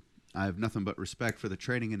you. I have nothing but respect for the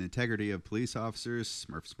training and integrity of police officers.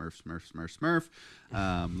 Smurf, Smurf, Smurf, Smurf,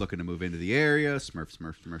 Smurf. Looking to move into the area. Smurf,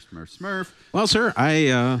 Smurf, Smurf, Smurf, Smurf. Well, sir,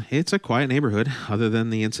 it's a quiet neighborhood other than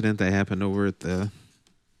the incident that happened over at the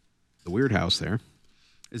weird house there.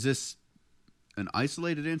 Is this an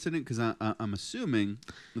isolated incident? Because I'm assuming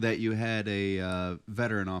that you had a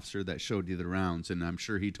veteran officer that showed you the rounds, and I'm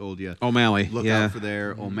sure he told you, O'Malley. look yeah. out for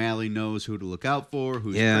there. O'Malley knows who to look out for,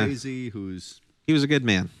 who's Yeah. crazy, who's... He was a good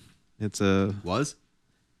man. It's Was?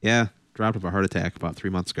 dropped of a heart attack about 3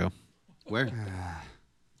 months ago Where?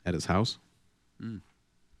 at his house. Oh,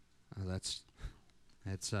 that's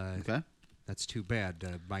Okay. that's too bad.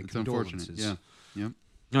 My It's unfortunate. condolences. Yeah. Yep.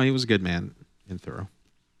 No, he was a good man and thorough.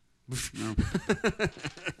 No.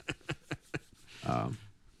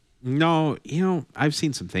 No, I've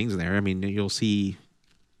seen some things there. I mean, you'll see,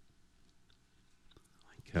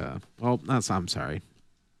 I'm sorry,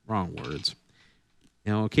 wrong words.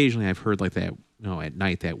 Occasionally I've heard like that. At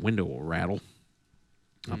night that window will rattle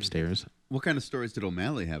upstairs. What kind of stories did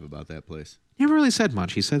O'Malley have about that place? He never really said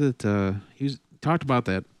much. He said that talked about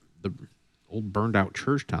the old burned out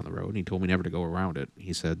church down the road, and he told me never to go around it.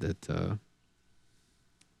 He said that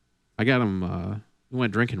I got him. We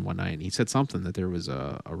went drinking one night, and he said something that there was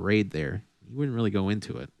a raid there. He wouldn't really go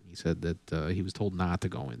into it. He said that he was told not to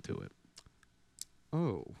go into it.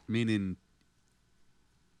 Oh. Meaning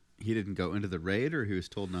He didn't go into the raid, or he was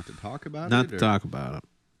told not to talk about Not it? to or- talk about it.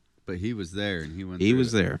 But he was there, and he went He through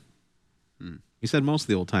was it. there. Hmm. He said most of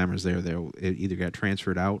the old timers there, they either got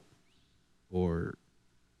transferred out or,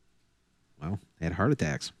 well, had heart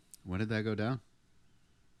attacks. When did that go down?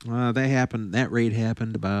 That raid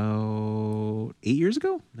happened about 8 years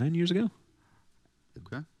ago, 9 years ago.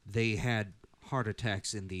 Okay. They had heart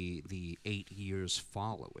attacks in the 8 years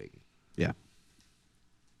following. Yeah.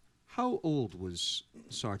 How old was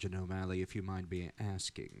Sergeant O'Malley, if you mind me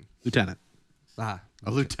asking? Lieutenant. Ah,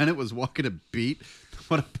 A lieutenant was walking a beat?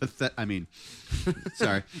 What a pathetic... I mean,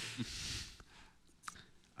 sorry.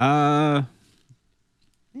 Yeah, I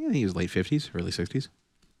think he was late 50s, early 60s.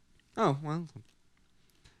 oh, well.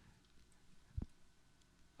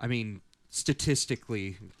 I mean,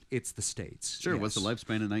 statistically, it's the States. Sure, what's the yes.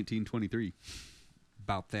 lifespan of 1923?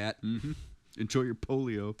 About that. Mm-hmm. Enjoy your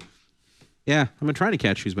polio. Yeah, I've been trying to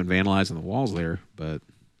catch who's been vandalizing the walls there, but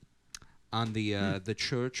On the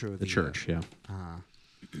church or the church, yeah.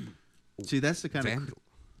 See, that's the kind of... vandal.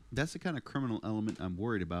 That's the kind of criminal element I'm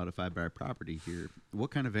worried about if I buy property here.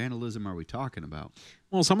 What kind of vandalism are we talking about?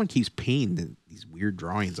 Well, someone keeps painting these weird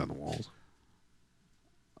drawings on the walls.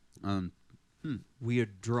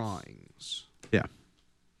 Weird drawings. Yeah.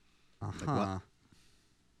 Uh-huh.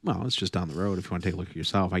 Well, it's just down the road if you want to take a look at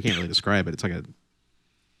yourself. I can't really describe it. It's like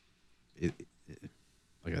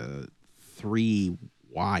a three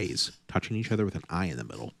Y's touching each other with an I in the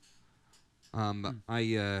middle.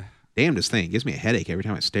 Damnedest thing. It gives me a headache every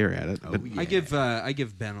time I stare at it. Oh, But- yeah. I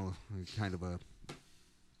give Ben a kind of a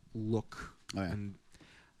look, Oh, yeah. and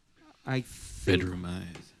I think Bedroom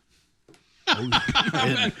eyes.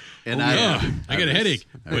 And I got a headache,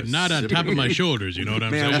 but was not on top of my shoulders. You know what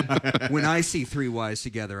I'm saying? man, when I see three Y's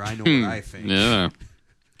together, I know what I think. Yeah.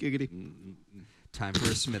 Giggity. Time for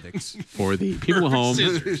a Smithix. for the people at home.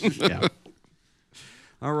 Scissors. Yeah.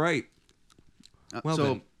 All right. Well so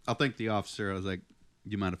then. I'll thank the officer. I was like,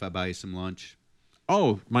 "Do you mind if I buy you some lunch?"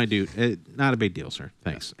 Oh, my dude. Not a big deal, sir.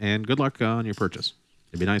 Thanks. And good luck on your purchase.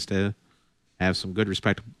 It'd be nice to have some good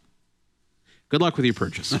respect. Good luck with your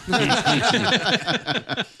purchase.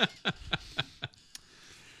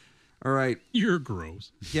 All right. You're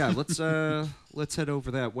gross. Yeah, let's head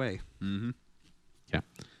over that way. Yeah.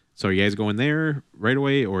 So are you guys going there right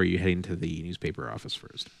away, or are you heading to the newspaper office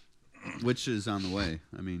first? Which is on the way.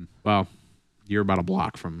 I mean, Well, you're about a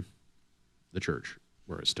block from the church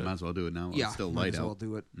where it stood. might as well do it now while Yeah, it's still might light as well out.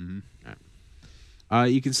 do it.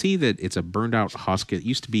 You can see that it's a burned out husk. It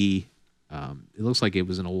used to be, it looks like it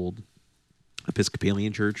was an old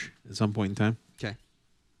Episcopalian church at some point in time. Okay.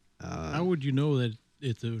 How would you know that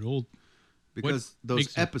it's an old? Because those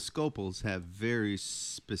makes it- Episcopals have very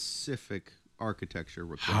specific architecture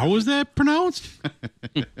requirements. How is that pronounced?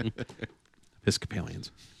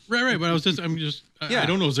 Episcopalians. Right. But I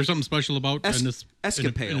don't know. Is there something special about in this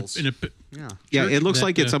Escapades. in a Yeah. Yeah, church it looks that,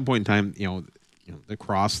 like at some point in time, the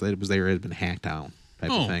cross that was there had been hacked down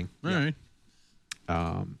type oh, of thing. all right.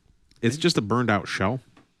 It's just a burned out shell,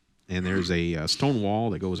 and there's a stone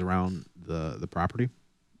wall that goes around the property.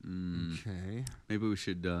 Okay. Maybe we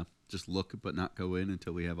should just look but not go in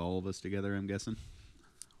until we have all of us together, I'm guessing.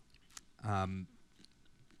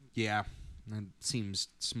 Yeah, that seems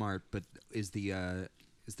smart. But is the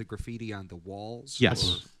graffiti on the walls?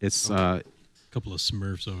 Yes, it's Couple of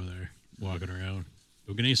Smurfs over there walking around.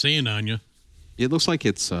 Don't get any sand on you. it looks like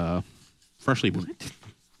it's freshly.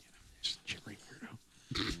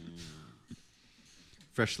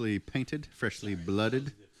 Freshly painted, freshly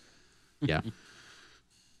blooded. Yeah,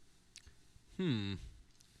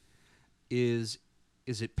 Is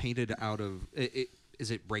it painted out of?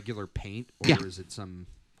 Is it regular paint or Yeah. is it some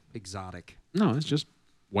exotic? no, it's just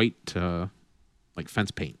white, like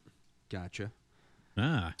fence paint, Gotcha.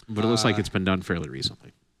 Ah, but it looks like it's been done fairly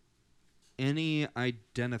recently. Any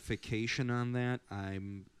identification on that?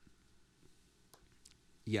 I'm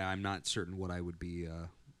not certain what I would be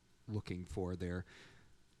looking for there.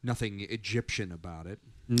 Nothing Egyptian about it.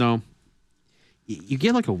 No, you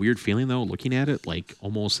get like a weird feeling though, looking at it, like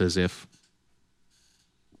almost as if.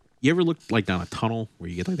 You ever look like down a tunnel where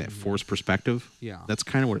you get like that forced perspective? Yeah. That's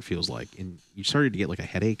kind of what it feels like, and you started to get like a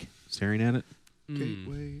headache staring at it.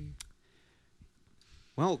 Gateway.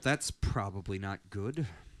 Well, that's probably not good.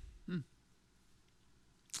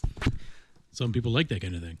 some people like that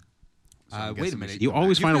kind of thing. I'm Wait a guessing we minute. should You go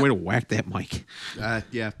always back. find a way to whack that mic.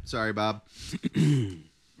 Yeah, sorry, Bob.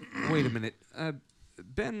 Wait a minute.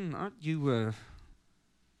 Ben, aren't you,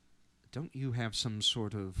 don't you have some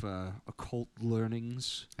sort of occult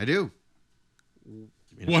learnings? I do.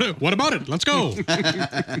 What about it? Let's go.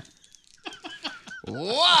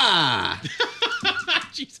 Wow!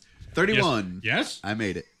 Jeez. 31. Yes. I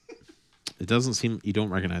made it. It doesn't seem you don't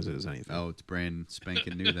recognize it as anything. Oh, it's brand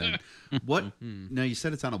spanking new then. What? Now you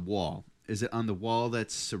said it's on a wall. Is it on the wall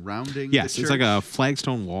that's surrounding? Yes, the it's like a church?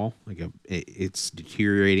 flagstone wall. It's Okay.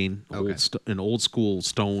 deteriorating. An old school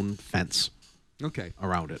stone fence Okay.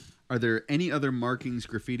 around it. Are there any other markings,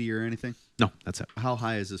 graffiti, or anything? No, that's it. How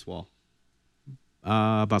high is this wall?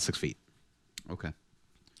 About 6 feet. Okay.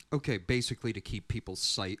 Okay, basically to keep people's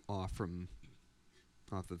sight off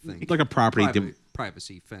the thing. Like a property.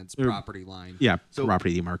 Privacy fence, Or- property line. Yeah, So-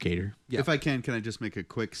 property demarcator. Yeah. If I can I just make a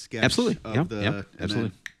quick sketch? Absolutely. Of Yep, the yep, and absolutely.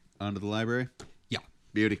 then onto the library. Yeah.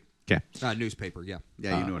 Beauty. Okay, Newspaper. Yeah.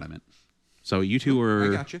 Yeah, you know what I meant. so you two I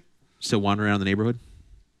are got you. still wandering around the neighborhood.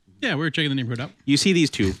 Yeah, we're checking the neighborhood out. You see these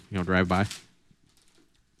two, drive by.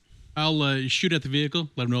 I'll shoot at the vehicle,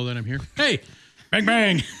 let them know that I'm here. Hey, bang,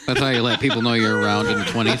 bang. That's how you let people know you're around in the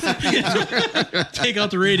 20s. Take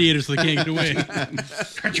out the radiator so they can't get away.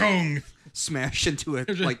 Ka-chong. Smash into it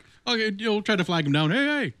like Okay, you'll try to flag them down.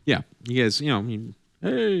 Hey, Yeah, you guys, hey,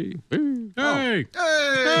 hey, hey,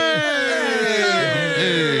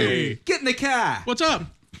 hey. get in the car. What's up?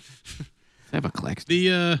 I have a Claxton.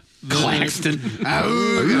 The Claxton.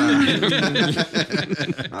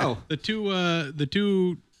 Oh, the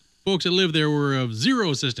two folks that live there were of zero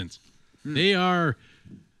assistance. They are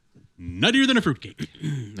nuttier than a fruitcake.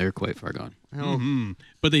 They're quite far gone.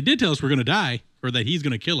 But they did tell us we're going to die, or that he's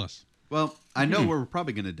going to kill us. Well, I know we're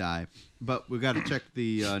probably going to die, but we got to check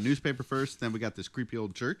the newspaper first. Then we got this creepy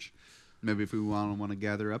old church. Maybe if we want to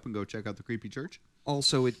gather up and go check out the creepy church.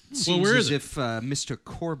 also it seems where as is it? if Mr.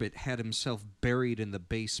 Corbett had himself buried in the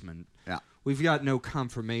basement. Yeah. We've got no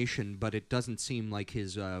confirmation, but it doesn't seem like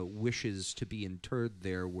his wishes to be interred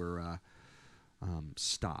there were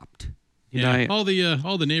stopped. Yeah, I- all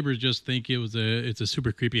the neighbors just think it's a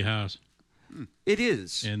super creepy house, It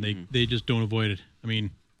is. and they just don't avoid it. I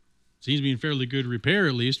mean, seems to be in fairly good repair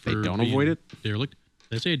at least. They For don't being avoid it? derelict.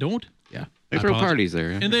 They say don't, Yeah. They I throw apologize. parties there.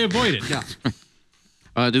 and they avoid it. Yeah.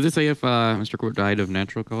 Did they say if Mr. Corbett died of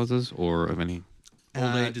natural causes or of any?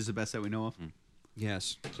 Old age is the best that we know of.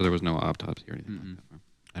 Yes. So there was no autopsy or anything like that.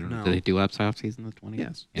 I don't know. No. Did they do autopsies in the 20s?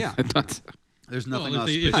 Yes. Yeah. I thought so. There's Well, nothing if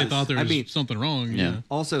they auspicious. thought there I was mean- something wrong, Yeah. yeah.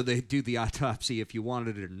 Also, they do the autopsy if you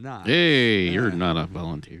wanted it or not. Hey, you're not a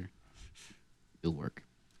volunteer. You'll work.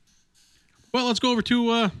 Well, let's go over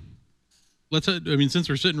to. Since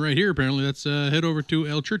we're sitting right here, apparently, let's head over to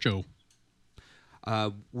El Churcho.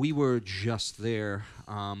 We were just there.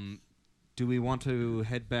 Do we want to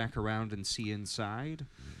head back around and see inside?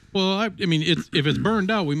 Well, I mean, if it's burned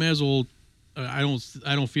out, we may as well. I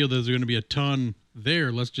don't feel there's going to be a ton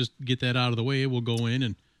there. Let's just get that out of the way. We'll go in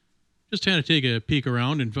and just kind of take a peek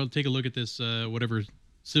around and take a look at this whatever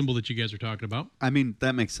symbol that you guys are talking about. I mean,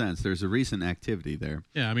 that makes sense. There's a recent activity there.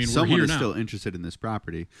 Yeah, I mean, we're someone here is now. still interested in this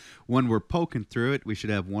property. When we're poking through it, we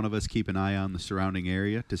should have one of us keep an eye on the surrounding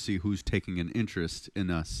area to see who's taking an interest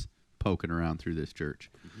in us poking around through this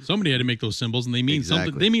church. Somebody had to make those symbols, and they mean something.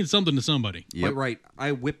 Exactly. They mean something to somebody. Yep. Quite right.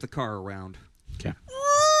 I whip the car around. Okay.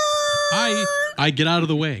 I get out of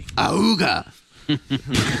the way. Auga!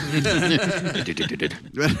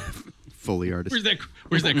 Fully artist.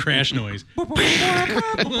 Where's that crash noise?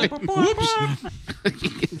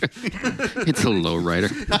 It's a low rider.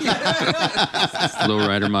 Low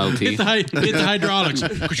rider Model T. It's the hydraulics.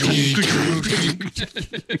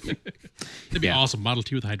 That'd be awesome. Model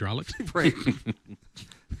T with hydraulics. Right.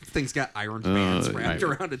 Thing's got iron bands wrapped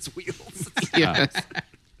around its wheels. Yes.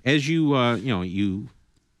 As you you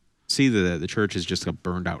see the church is just a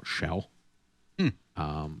burned out shell.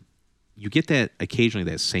 You get that occasionally,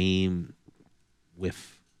 that same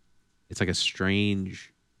whiff. It's like a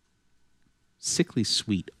strange, sickly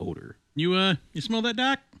sweet odor. You smell that,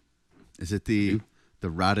 Doc? Is it the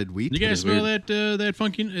rotted wheat? You guys smell that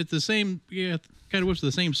funky? It's the same. Yeah, kind of whiffs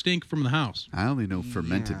the same stink from the house, I only know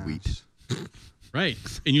fermented wheat. right?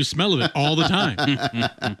 And you smell of it all the time.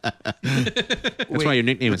 That's why your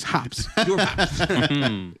nickname is Hops.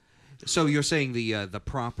 So you're saying the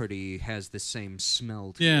property has the same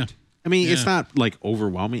smell to Yeah. it? I mean, it's Yeah. not like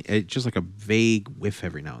overwhelming. It's just like a vague whiff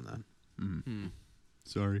every now and then.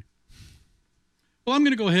 Sorry. Well, I'm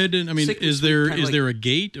gonna go ahead and Sickly is sweet, there kinda like- there a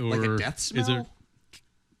gate or Like a death smell? is there?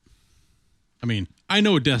 I mean, I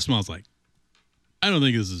know what death smells like. I don't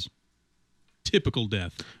think this is typical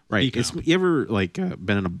death. Right. Decomp. You ever like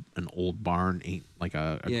been in an old barn, like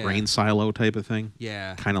a Yeah. grain silo type of thing?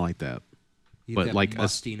 Yeah. Kind of like that. You but that like a-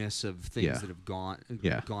 mustiness of things yeah. that have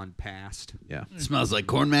Yeah. gone past. Yeah. Smells like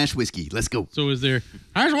corn mash whiskey. Let's go. So is there?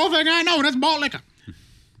 There's one thing I know. That's malt liquor.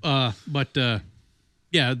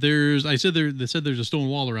 Yeah. They said there's a stone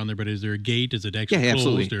wall around there, but is there a gate? Is it actually Yeah, closed?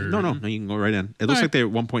 absolutely. Or, No, you can go right in. It looks right. like there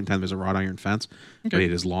at one point in time there's a wrought iron fence, but Okay.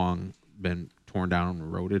 it is long been torn down and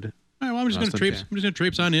eroded. All right, well, I'm just gonna Rustin, traipse. yeah. I'm just gonna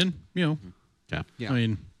traipse on in. You know, Yeah. Yeah. I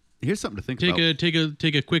mean, Here's something to think take about.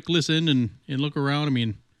 take a quick listen and look around. I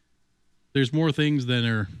mean, there's more things than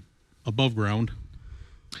are above ground.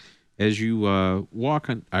 As you walk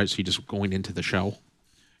on, so you're just going into the shell.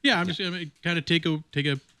 Yeah, I'm just gonna kind of take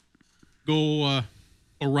a go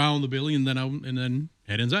around the building and then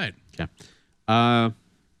head inside. Okay.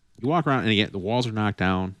 You walk around, and again, the walls are knocked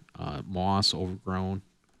down, moss overgrown.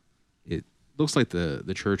 It looks like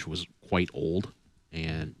the church was quite old,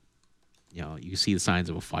 and you know you see the signs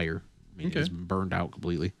of a fire. I mean, it's been burned out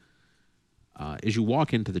completely. As you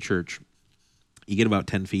walk into the church, you get about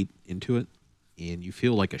 10 feet into it, and you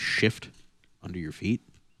feel like a shift under your feet.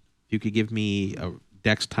 If you could give me a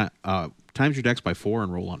dex times your dex by 4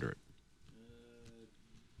 and roll under it.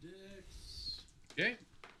 Okay.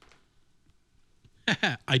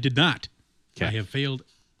 I did not. Okay. I have failed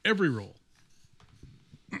every roll.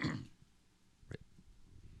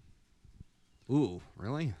 Ooh,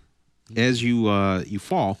 really? As you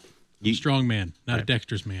fall, You strong man, not a Right.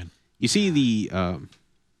 dexterous man. you see the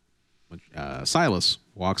Silas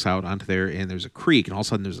walks out onto there, and there's a creak, and all of a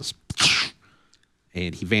sudden there's this,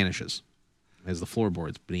 and he vanishes as the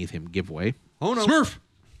floorboards beneath him give way. Oh no. Smurf.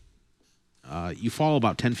 You fall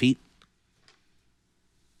about 10 feet,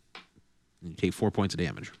 and you take 4 points of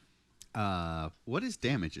damage. What is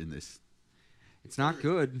damage in this? It's not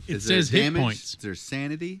good. It Is there says hit damage? points. Is there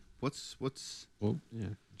sanity? What's? Well, yeah,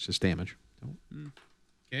 it's just damage.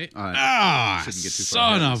 Okay. Shouldn't get too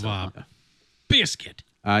far son ahead of of a biscuit.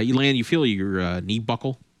 You land. You feel your knee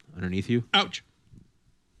buckle underneath you. Ouch.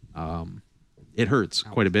 It hurts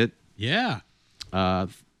quite a bit. Yeah.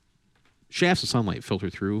 Shafts of sunlight filter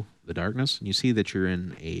through the darkness, and you see that you're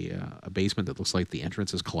in a basement that looks like the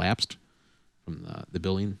entrance has collapsed from the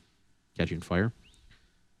building catching fire.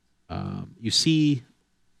 You see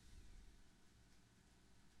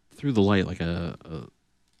through the light, like a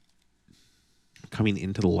coming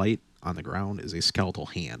into the light on the ground is a skeletal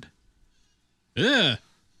hand. Yeah.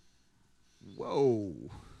 Whoa.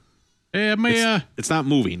 Hey, may It's not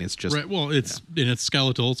moving. It's just. right. Well, it's and it's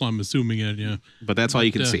skeletal, so I'm assuming it. Yeah. But that's all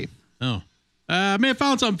you can see. Oh. May have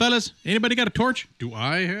found something, fellas. Anybody got a torch? Do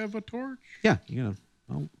I have a torch? Yeah, you gotta.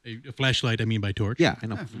 Well, A flashlight, I mean by torch. yeah, I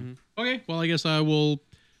know. Okay. Well, I guess I will.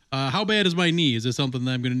 How bad is my knee? Is this something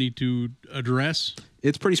that I'm going to need to address?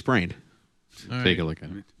 It's pretty sprained. All right. Take a look at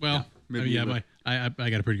it. Well, maybe yeah, you I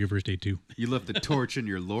got a pretty good first aid too. You left the torch in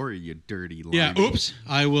your lorry, you dirty line. Yeah. Oops.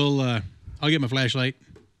 I will. I'll get my flashlight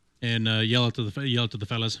and yell it to the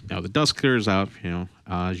fellas. Now the dust clears out. You know,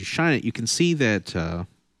 as you shine it, you can see that the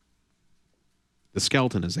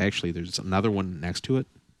skeleton is actually there's another one next to it.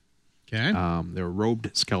 Okay. They're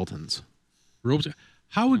robed skeletons. Ropes.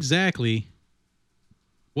 How exactly?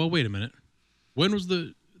 Well, wait a minute. When was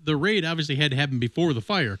the raid? Obviously, had to happen before the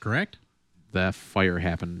fire, correct? The fire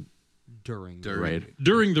happened During. right.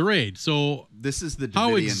 During the raid. So, This is the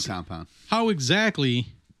How Davidian compound. how exactly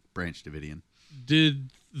Branch Davidian.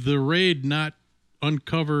 did the raid not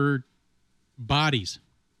uncover bodies?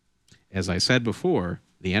 As I said before,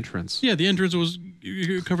 the entrance. Yeah, the entrance was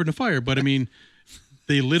covered in fire, but I mean,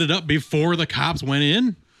 they lit it up before the cops went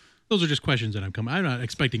in. Those are just questions that I'm not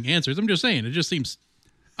expecting answers. I'm just saying it just seems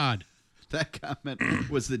odd. That comment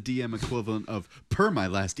was the DM equivalent of per my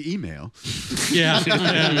last email. Yeah.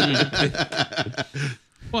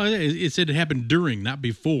 Well, it said it happened during, not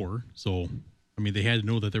before. So, I mean, they had to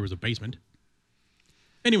know that there was a basement.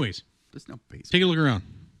 Anyways, There's no basement. take a look around.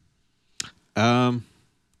 Um,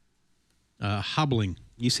 Hobbling.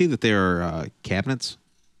 you see that there are cabinets,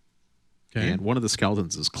 Okay. and one of the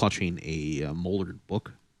skeletons is clutching a moldered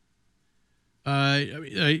book.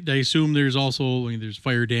 I assume there's also there's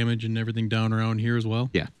fire damage and everything down around here as well.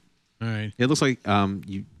 Yeah, All right. it looks like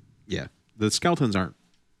the skeletons aren't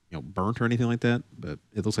burnt or anything like that, but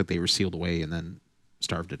it looks like they were sealed away and then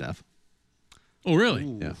starved to death. Oh, really?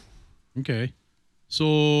 Yeah. Okay.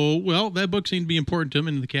 So, well, that book seemed to be important to him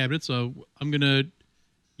in the cabinet, so I'm going to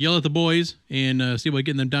yell at the boys and see about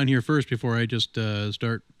getting them down here first before I just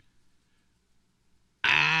start.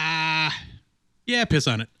 Yeah, piss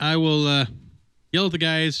on it. I will yell at the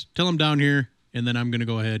guys, tell them down here, and then I'm going to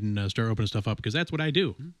go ahead and start opening stuff up because that's what I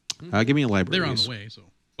do. Give me a library. They're on use. the way, so.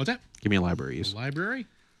 What's that? Give me a library use. Library?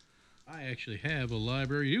 I actually have a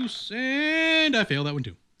library use, and I failed that one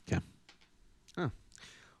too. Okay.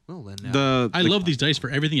 Well, then. I love these dice for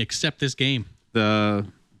everything except this game. the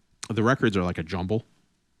records are like a jumble.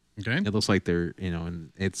 Okay. It looks like they're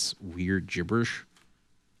and it's weird gibberish.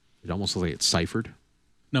 It almost looks like it's ciphered.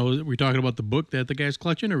 Now, are we talking about the book that the guy's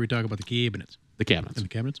clutching, or are we talking about the cabinets? The cabinets. And the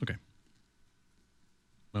cabinets? Okay.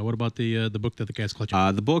 What about the book that the guy's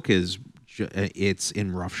clutching? The book is it's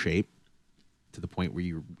in rough shape to the point where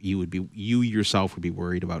you yourself would be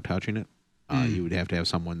worried about touching it. You would have to have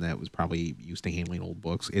someone that was probably used to handling old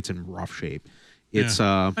books. It's in rough shape. It's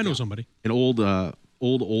I know somebody. an old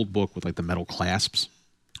book with like the metal clasps.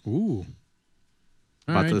 Ooh.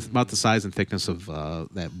 All right. About the size and thickness of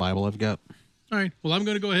that Bible I've got. All right. Well, I'm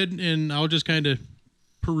going to go ahead and I'll just kind of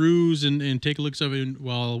peruse and take a look at it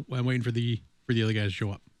while I'm waiting for the other guys to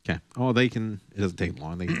show up. Okay. Oh, they can. It doesn't take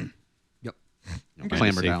long. They can Yep.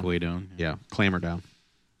 clamber down. Way down. Yeah, clamber down.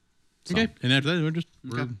 So, Okay. And after that,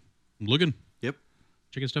 we're looking, Yep.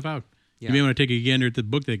 checking stuff out. Yeah. You may want to take a gander at the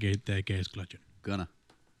book that guy's clutching. Gonna.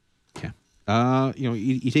 Okay.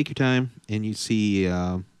 You take your time and you see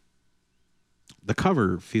the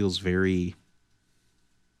cover feels very.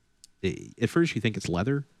 At first, you think it's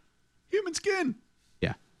leather. Human skin.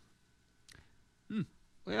 Yeah.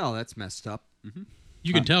 Well, that's messed up.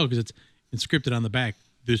 You can tell because it's inscripted on the back.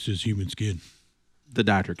 This is human skin. The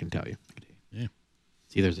doctor can tell you. Yeah.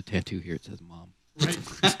 See, there's a tattoo here. It says "Mom."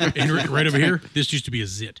 Right. And right over here, this used to be a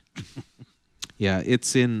zit. Yeah,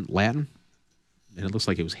 it's in Latin, and it looks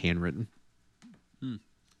like it was handwritten.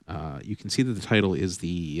 You can see that the title is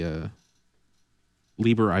the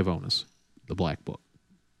Liber Ivonis, the Black Book.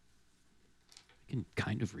 I can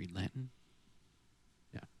kind of read Latin.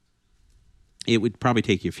 It would probably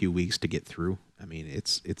take you a few weeks to get through. I mean,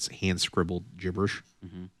 it's hand scribbled gibberish,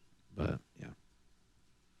 but yeah.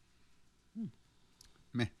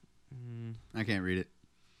 Meh. I can't read it.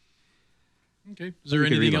 Okay. Is there You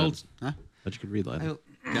can read anything Latin. else? Huh? But you could read Latin.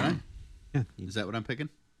 Can I? Yeah, Is that what I'm picking?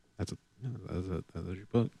 that's your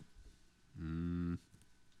book.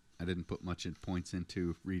 I didn't put much points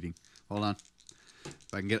into reading. Hold on.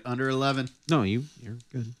 If I can get under 11. No, you're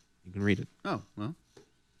good. You can read it. Oh, well.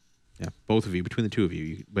 Yeah, both of you, between the two of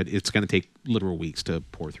you. But it's going to take literal weeks to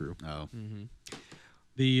pour through. Oh.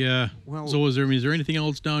 So is there anything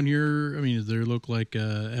else down here? I mean, does there look like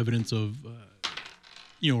evidence of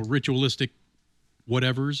ritualistic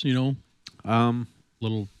whatevers,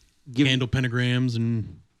 little candle pentagrams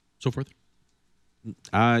and so forth?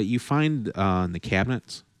 You find in the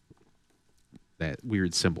cabinets that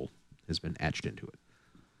weird symbol has been etched into it.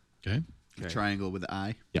 Okay. A triangle with the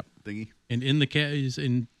eye Yep. thingy. And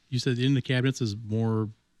you said in the cabinets is more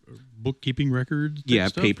bookkeeping records? type Yeah,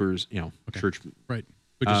 stuff? papers, church. Right.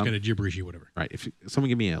 But just kind of gibberishy, whatever. Right. If someone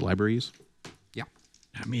give me a libraries.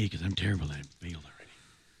 Not me, because I'm terrible. I failed already.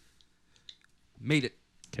 Made it.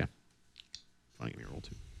 Okay. Fine, give me a roll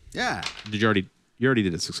too. Yeah. You already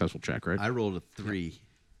did a successful check, right? I rolled a 3.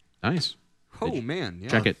 Nice. Oh, man. Yeah.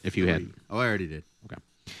 Check it if you had. Oh, I already did.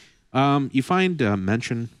 Okay. You find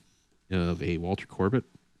mention of a Walter Corbett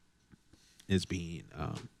as being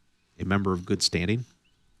a member of good standing,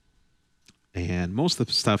 and most of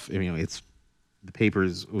the stuff, it's the paper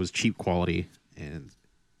was cheap quality, and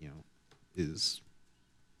is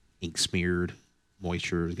ink smeared,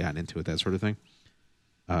 moisture has gotten into it, that sort of thing.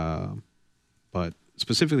 But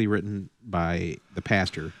specifically written by the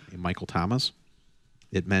pastor, Michael Thomas,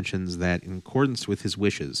 it mentions that in accordance with his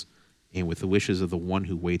wishes and with the wishes of the one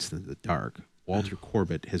who waits in the dark, Walter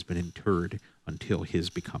Corbett has been interred until his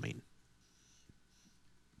becoming.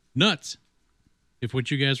 Nuts. If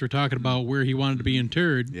what you guys were talking about where he wanted to be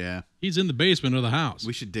interred, Yeah. he's in the basement of the house.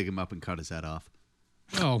 We should dig him up and cut his head off.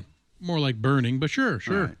 Well, more like burning, but sure.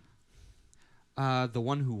 All right. The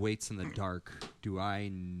one who waits in the dark. Do I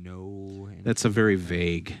know? That's a very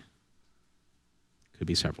vague. Could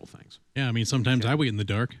be several things. Yeah, I mean, sometimes I wait in the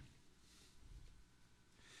dark.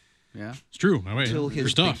 Yeah. It's true. I wait Till for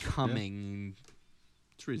his stuff. becoming.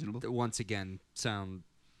 It's reasonable. Once again, sound.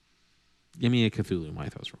 Give me a Cthulhu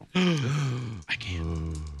Mythos roll. I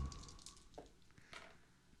can't.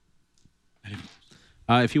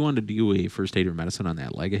 If you wanted to do a first aid or medicine on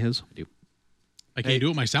that leg of his, I do. I can't do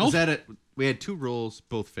it myself. Was that it? We had 2 rolls,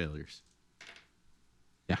 both failures.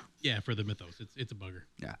 Yeah. Yeah, for the mythos, it's a bugger.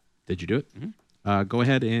 Yeah. Did you do it? Go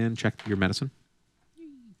ahead and check your medicine.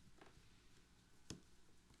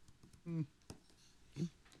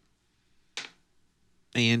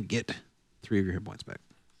 And get 3 of your hit points back.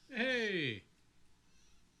 Hey.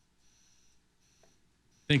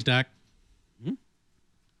 Thanks, Doc.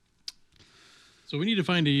 So we need to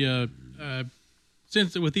find a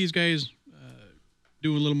since with these guys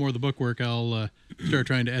doing a little more of the book work, I'll start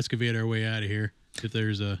trying to excavate our way out of here. If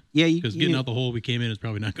there's a because getting out the hole we came in is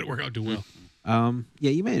probably not going to work out too well.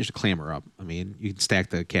 You managed to clamber up. I mean, you can stack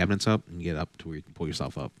the cabinets up and get up to where you can pull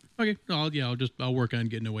yourself up. Okay, I'll work on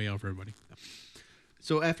getting a way out for everybody.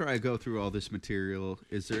 So after I go through all this material,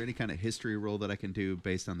 is there any kind of history roll that I can do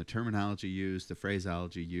based on the terminology used, the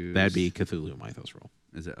phraseology used? That'd be Cthulhu Mythos roll.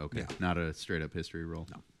 Is it okay? Yeah. Not a straight up history roll.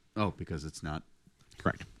 No. Oh, because it's not.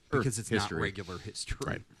 Correct. Because it's not history. regular history.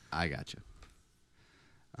 Right. I got you.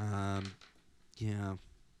 Yeah.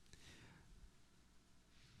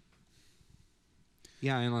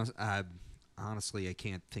 Yeah, honestly, I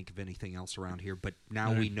can't think of anything else around here. But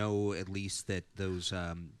now we know at least that those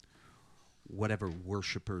whatever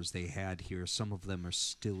worshippers they had here, some of them are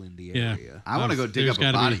still in the Yeah. area. I want to go dig There's up a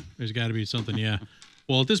gotta body. Be, there's got to be something, yeah.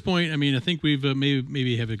 Well, at this point, I mean, I think we've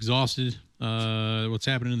maybe have exhausted what's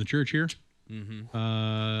happening in the church here. Mm-hmm.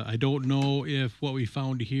 I don't know if what we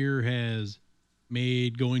found here has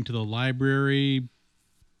made going to the library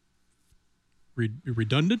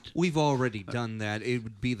redundant. We've already done that. It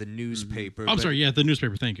would be the newspaper. I'm but sorry, yeah, the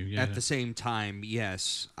newspaper. Thank you. Yeah. At the same time,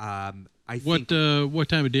 yes. I what think what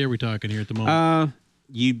time of day are we talking here at the moment?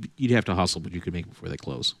 You'd have to hustle, but you could make it before they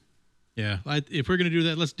close. Yeah, if we're gonna do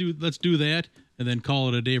that, let's do that, and then call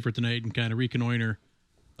it a day for tonight, and kind of reconnoiter.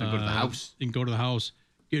 And go to the house. And go to the house,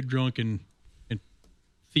 get drunk, and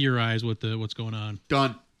theorize what's going on.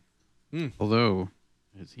 Done. Although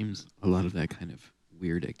it seems a lot of that kind of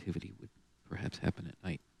weird activity would perhaps happen at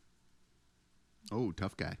night. Oh,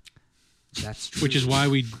 tough guy. that's true. Which is why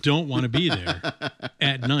we don't want to be there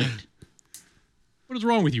at night. What is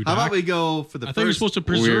wrong with you, Doc? How about we go for the I first? thought you're supposed to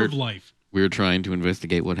preserve Weird. life. We're trying to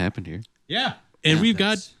investigate what happened here. Yeah, and Yeah, we've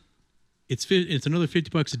got that's- it's another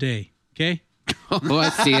 $50 a day. Okay, Oh, I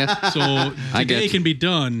see ya. so I today get can be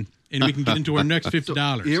done, and we can get into our next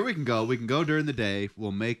 $50. Here we can go. We can go during the day.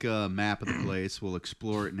 We'll make a map of the place. We'll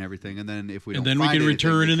explore it and everything. And then if we And don't then we find can anything,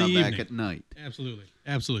 return we in the come back evening. at night.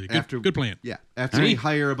 Absolutely. Good plan. Yeah. After we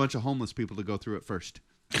hire a bunch of homeless people to go through it first.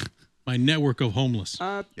 My network of homeless.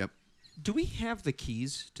 Yep. Do we have the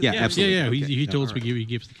keys to Yeah, the absolutely. Yeah. Okay. He told us All right. he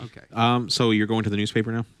gives the key. Okay. So you're going to the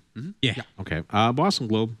newspaper now? Yeah. Okay. Boston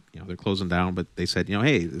Globe, they're closing down, but they said,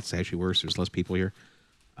 hey, it's actually worse. There's less people here.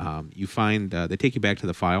 You find they take you back to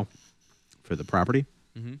the file for the property,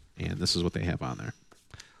 and this is what they have on there.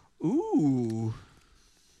 Ooh.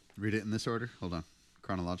 Read it in this order. Hold on.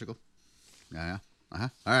 Chronological. Yeah. All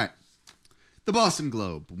right. The Boston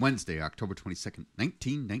Globe, Wednesday, October 22nd,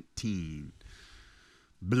 1919.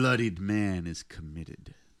 Bloodied man is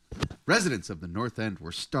committed. Residents of the North End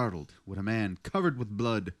were startled when a man covered with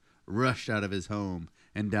blood rushed out of his home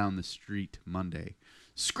and down the street Monday,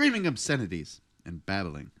 screaming obscenities and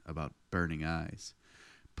babbling about burning eyes.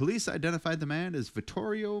 Police identified the man as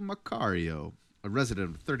Vittorio Macario, a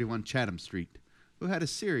resident of 31 Chatham Street, who had a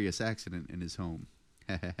serious accident in his home.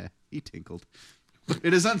 He tinkled.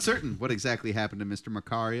 It is uncertain what exactly happened to Mr.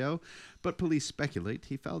 Macario, but police speculate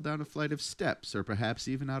he fell down a flight of steps or perhaps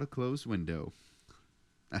even out a closed window.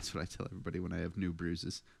 That's what I tell everybody when I have new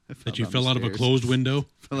bruises. That you fell out of a closed window.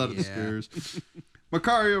 Fell out of the Yeah. stairs.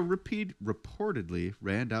 Macario reportedly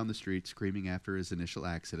ran down the street screaming after his initial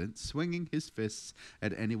accident, swinging his fists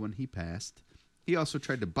at anyone he passed. He also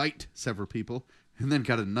tried to bite several people and then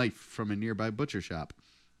got a knife from a nearby butcher shop.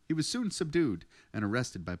 He was soon subdued and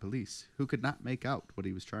arrested by police, who could not make out what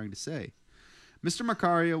he was trying to say. Mr.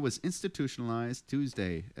 Macario was institutionalized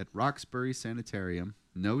Tuesday at Roxbury Sanitarium.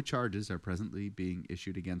 No charges are presently being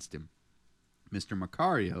issued against him. Mr.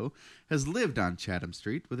 Macario has lived on Chatham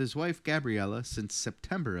Street with his wife Gabriella since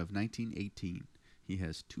September of 1918. He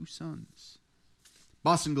has 2 sons.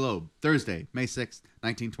 Boston Globe, Thursday, May 6th,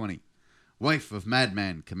 1920. Wife of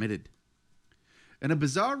madman committed. In a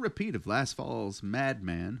bizarre repeat of last fall's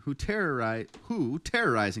madman who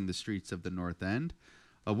terrorizing the streets of the North End,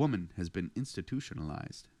 a woman has been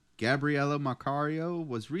institutionalized. Gabriella Macario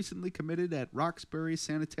was recently committed at Roxbury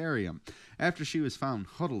Sanitarium after she was found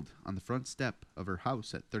huddled on the front step of her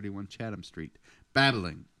house at 31 Chatham Street,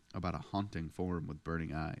 babbling about a haunting form with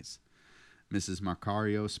burning eyes. Mrs.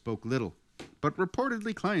 Macario spoke little, but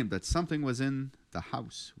reportedly claimed that something was in the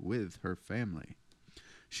house with her family.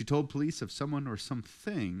 She told police of someone or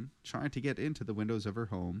something trying to get into the windows of her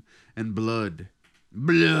home, and blood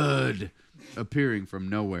appearing from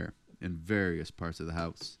nowhere in various parts of the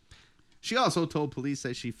house. She also told police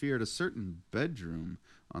that she feared a certain bedroom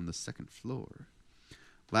on the 2nd floor.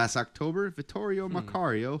 Last October, Vittorio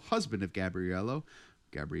Macario, husband of Gabriella,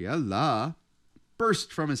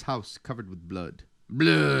 burst from his house covered with blood.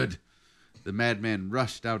 Blood! The madman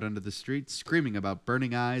rushed out onto the street, screaming about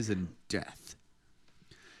burning eyes and death.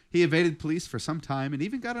 He evaded police for some time and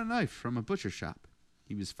even got a knife from a butcher shop.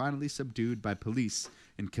 He was finally subdued by police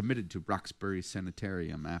and committed to Roxbury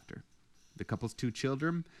Sanitarium after. The couple's 2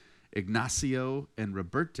 children, Ignacio and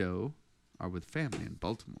Roberto, are with family in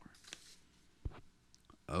Baltimore.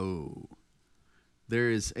 Oh. There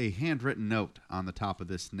is a handwritten note on the top of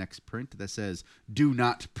this next print that says, "Do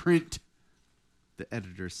not print." The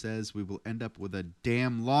editor says we will end up with a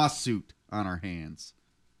damn lawsuit on our hands.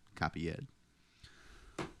 Copy Ed.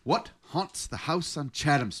 What haunts the house on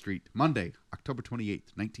Chatham Street, Monday, October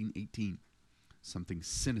 28th, 1918? Something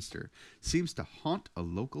sinister seems to haunt a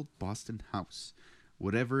local Boston house.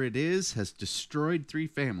 Whatever it is has destroyed 3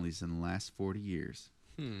 families in the last 40 years.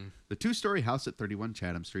 The 2-story house at 31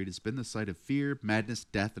 Chatham Street has been the site of fear, madness,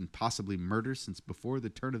 death, and possibly murder since before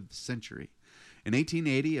the turn of the century. In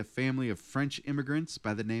 1880, a family of French immigrants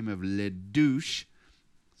by the name of Ledoux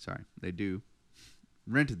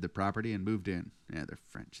rented the property and moved in. Yeah, they're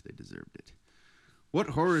French. They deserved it. What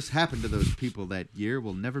horrors happened to those people that year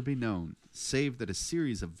will never be known, save that a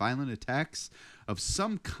series of violent attacks of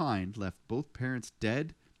some kind left both parents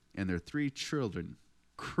dead and their 3 children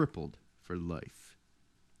crippled for life.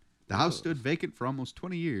 The house stood vacant for almost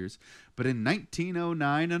 20 years, but in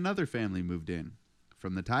 1909, another family moved in.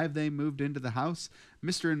 From the time they moved into the house,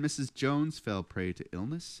 Mr. and Mrs. Jones fell prey to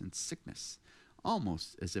illness and sickness,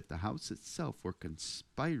 almost as if the house itself were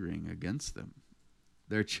conspiring against them.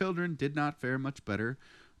 Their children did not fare much better,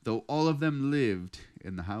 though all of them lived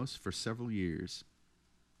in the house for several years.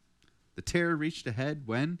 The terror reached a head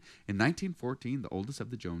when, in 1914, the oldest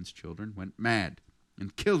of the Jones children went mad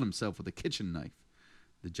and killed himself with a kitchen knife.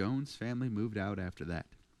 The Jones family moved out after that,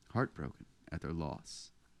 heartbroken at their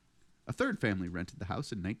loss. A third family rented the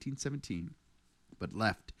house in 1917, but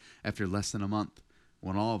left after less than a month,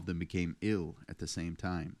 when all of them became ill at the same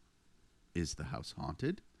time. Is the house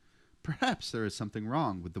haunted? Perhaps there is something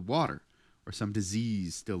wrong with the water, or some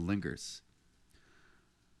disease still lingers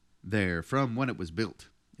there from when it was built.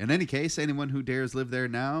 In any case, anyone who dares live there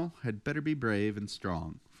now had better be brave and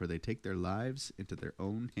strong, for they take their lives into their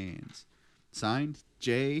own hands. Signed,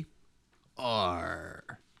 J.R.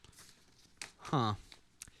 Huh.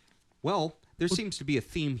 Well, there seems to be a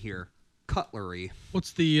theme here. Cutlery.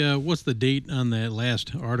 What's the date on that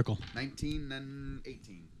last article?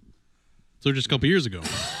 1918. So just a couple years ago.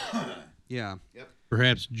 Yeah. Yep.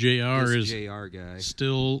 Perhaps JR This is JR guy.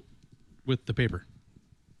 still with the paper.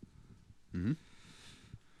 Mm-hmm.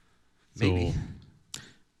 So, Maybe.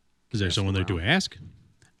 is there Ask someone there to around. ask?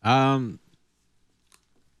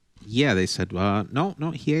 Yeah, they said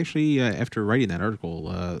no. He actually, after writing that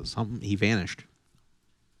article, he vanished.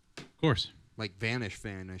 Of course. Like vanished,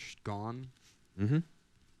 gone.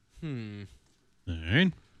 Mm-hmm. All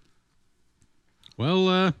right.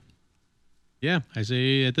 Well, yeah, I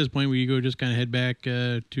say at this point we go just kind of head back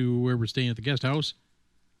to where we're staying at the guest house.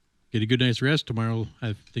 Get a good night's rest. Tomorrow,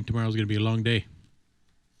 I think tomorrow's going to be a long day.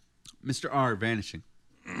 Mr. R vanishing.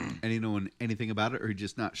 Anything about it, or he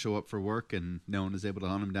just not show up for work and no one is able to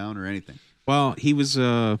hunt him down or anything? Well, he was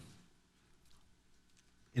in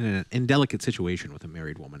an indelicate situation with a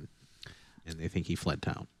married woman, and they think he fled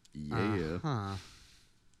town. Yeah. Huh.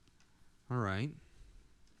 All right.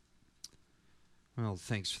 Well,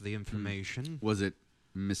 thanks for the information. Was it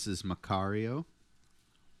Mrs. Macario?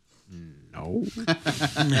 No.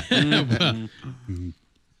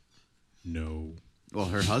 No. Well,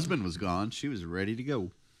 her husband was gone. She was ready to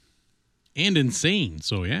go. And insane.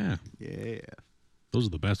 So, yeah, Yeah. those are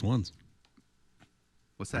the best ones.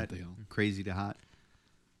 What's that? they all? Crazy to hot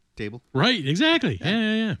table? Right, exactly.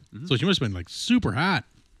 Yeah. Mm-hmm. So she must have been like super hot.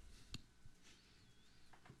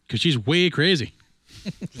 Because she's way crazy.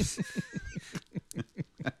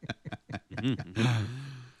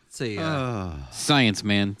 It's a Science,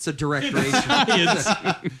 man. it's a direct ratio.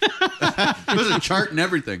 There's a chart and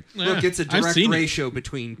everything. Look, it's a I've direct seen it. ratio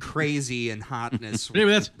between crazy and hotness.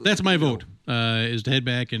 Anyway, that's my vote. Is to head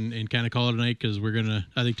back and kind of call it a night because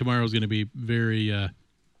I think tomorrow's gonna be very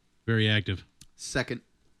very active. Second.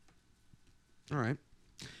 All right.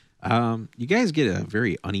 You guys get a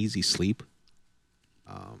very uneasy sleep.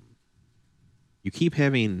 You keep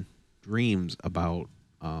having dreams about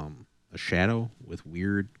a shadow with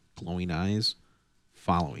weird glowing eyes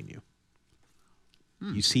following you.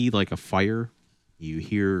 You see like a fire. You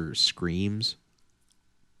hear screams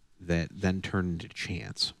that then turn into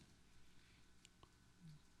chants.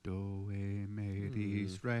 Do e me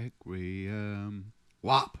dis requiem.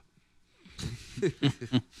 WAP.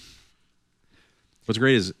 What's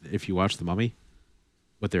great is if you watch The Mummy,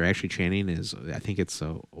 what they're actually chanting is, I think it's,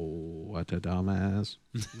 oh, what a dumbass.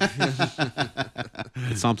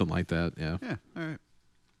 It's something like that, yeah. Yeah, all right.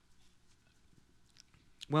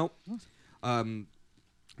 Well,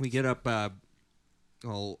 we get up,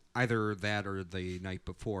 well, either that or the night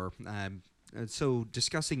before. So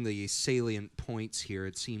discussing the salient points here,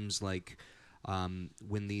 it seems like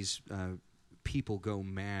when these people go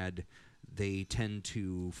mad, they tend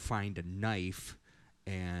to find a knife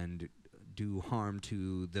and do harm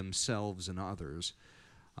to themselves and others.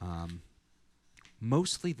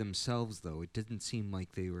 Mostly themselves, though. It didn't seem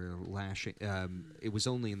like they were lashing. It was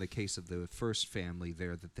only in the case of the first family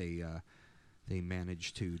there that they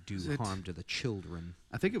managed to do harm to the children.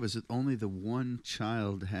 I think it was only the one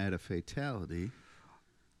child had a fatality.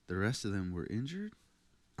 The rest of them were injured.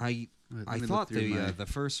 I thought the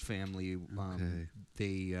first family Okay.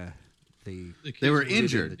 they were did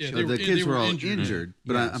injured. the The kids were all injured.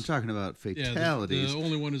 But Yes. I'm talking about Yeah, fatalities. the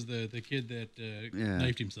only one is the kid that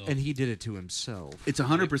knifed himself. and he did it to himself. It's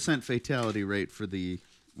 100% fatality rate for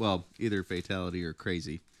either fatality or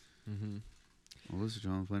crazy. Mm-hmm. What was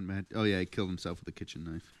John went mad? Oh yeah, he killed himself with a kitchen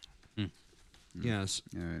knife. Yes.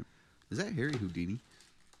 All right. Is that Harry Houdini?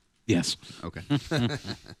 Yes. Okay.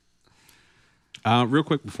 Real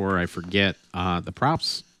quick before I forget, the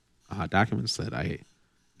props documents that I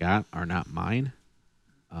got are not mine.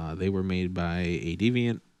 They were made by a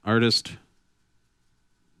deviant artist.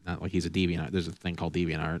 Not like he's a deviant. There's a thing called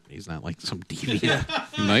deviant art. He's not like some deviant.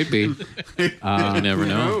 He might be. You never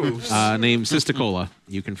know. Named Sisticola.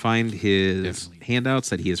 You can find his Definitely. handouts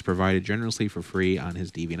that he has provided generously for free on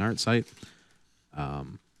his DeviantArt site.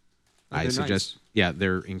 I they're suggest, nice. yeah,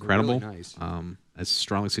 they're incredible. really nice. I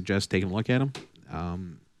strongly suggest taking a look at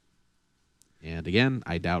them. And again,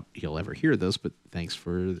 I doubt he'll ever hear this, but thanks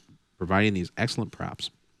for providing these excellent props.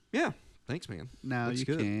 Yeah. Thanks, man. Now Looks you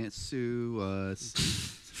good. can't sue us.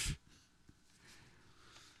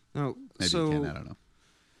 No, Maybe so you can. I don't know.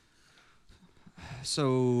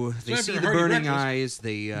 so they after see a the hearty burning breakfast- eyes.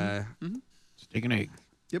 They Steak and egg.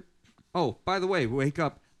 Oh, by the way, wake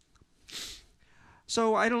up.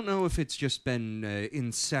 So I don't know if it's just been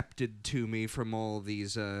incepted to me from all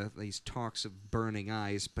these talks of burning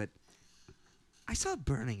eyes, but I saw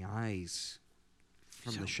burning eyes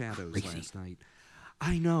from the shadows crazy. last night.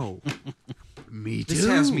 I know. Me too. This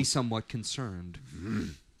has me somewhat concerned.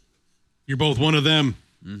 You're both one of them.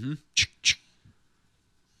 Do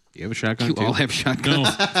you have a shotgun You too? all have shotguns.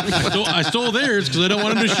 No, I stole theirs because I don't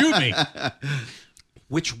want them to shoot me.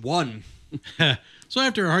 Which one? So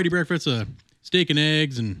after a hearty breakfast, steak and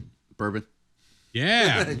eggs, and Bourbon.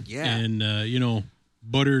 yeah, Yeah. and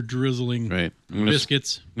butter drizzling Right. I'm gonna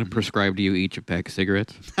biscuits I'm gonna prescribe to you each a pack of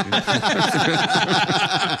cigarettes. for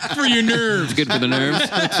your nerves. It's good for the nerves.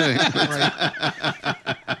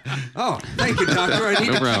 Oh, thank you, doctor. I need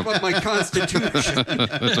No to problem. keep up my constitution.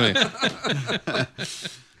 That's right.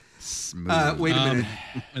 Smooth. Wait a minute.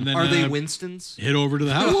 And then Are they Winstons? head over to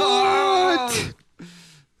the house. What?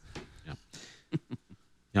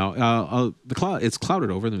 Now, it's clouded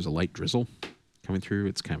over. There's a light drizzle coming through.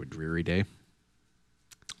 It's kind of a dreary day.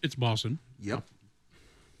 It's Boston. Yep.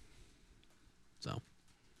 So,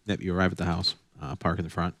 yep, you arrive at the house, park in the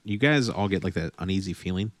front. You guys all get like that uneasy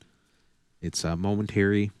feeling. It's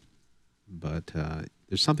momentary, but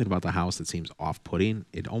there's something about the house that seems off-putting.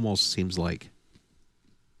 It almost seems like,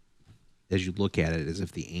 as you look at it, as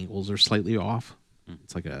if the angles are slightly off.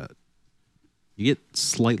 It's like you get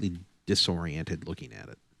slightly disoriented looking at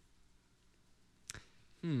it.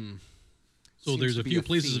 So Seems there's to a be few a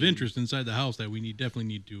places of theme. interest inside the house that we definitely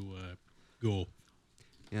need to go.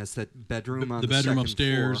 Yes, that bedroom on The the bedroom second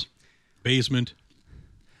upstairs, floor. basement.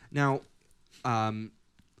 Now,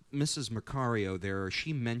 Mrs. Macario there,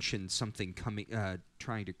 she mentioned something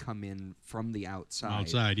trying to come in from the outside.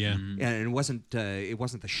 Outside, yeah. And it wasn't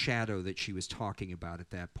the shadow that she was talking about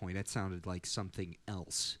at that point. It sounded like something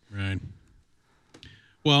else. Right.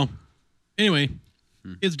 Well, anyway,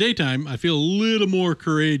 it's daytime. I feel a little more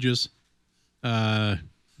courageous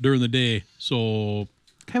during the day. So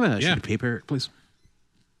Can I have a Yeah. sheet of paper, please?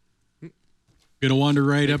 gonna wander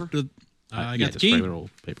right up to. I got the just key. regular old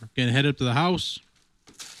paper. Gonna head up to the house.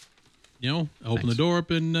 Open the door up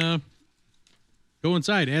and go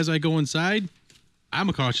inside. As I go inside, I'm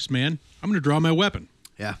a cautious man. I'm gonna draw my weapon.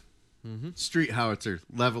 Yeah. Street howitzer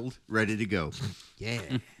leveled, ready to go.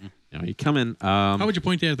 Yeah. You come in. How would you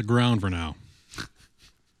point that at the ground for now?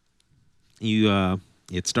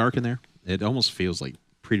 It's dark in there. It almost feels like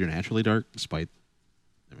preternaturally dark, despite.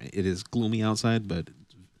 I mean, it is gloomy outside, but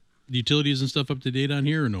The utilities and stuff up to date on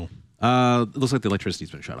here or no? it looks like the electricity's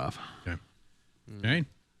been shut off. Okay. All right.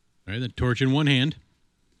 All right. The torch in one hand,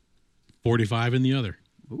 45 in the other.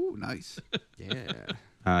 Ooh, nice.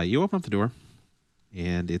 Yeah. You open up the door,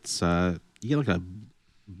 and it's you get like a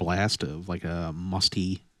blast of like a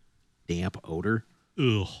musty, damp odor.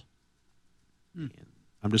 Ugh.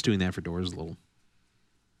 I'm just doing that for doors a little.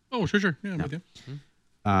 Oh, sure. Yeah, I'm with you.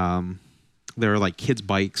 There are like kids'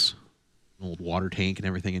 bikes, an old water tank, and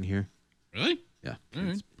everything in here. Really? Yeah, All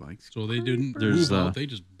right. Bikes. So they didn't There's, move out. They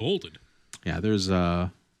just bolted. yeah. There's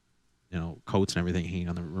coats and everything hanging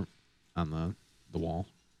on the wall.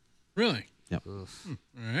 Really? Yep. All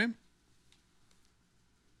right.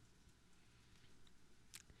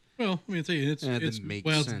 Well, I mean, it's that makes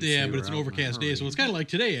well, sense. yeah, They but it's were an out in a overcast day, so hurry. it's kind of like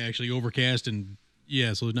today, actually, overcast, and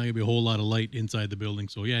yeah, so there's not gonna be a whole lot of light inside the building.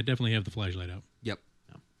 So yeah, definitely have the flashlight out. Yep.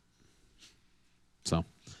 So,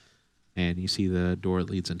 and you see the door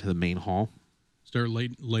that leads into the main hall. Start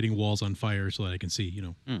lighting walls on fire so that I can see.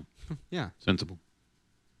 Yeah. Sensible.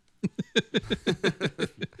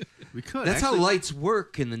 We could. That's actually, how lights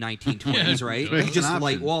work in the 1920s, right? That's You just an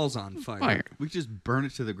light option. walls on fire. Fire. We could just burn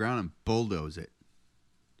it to the ground and bulldoze it.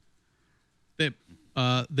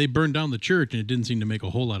 They burned down the church, and it didn't seem to make a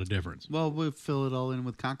whole lot of difference. Well, we'll fill it all in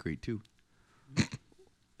with concrete too.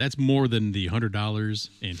 That's more than the $100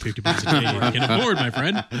 and 50 bucks a day you can afford, my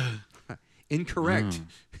friend. Incorrect.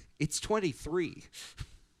 It's 23.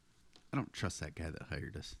 I don't trust that guy that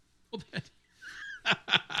hired us. Well,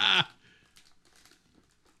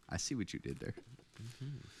 I see what you did there.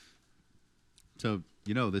 So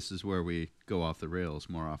this is where we go off the rails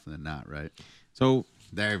more often than not, right? So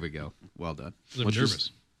There we go. Well done. I'm What you-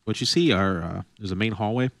 nervous. what you see are there's a main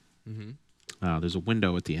hallway. Mm-hmm. There's a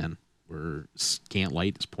window at the end where scant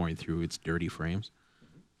light is pouring through its dirty frames.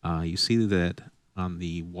 You see that on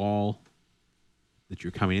the wall that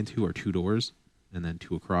you're coming into are two doors, and then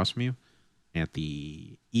two across from you. At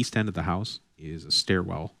the east end of the house is a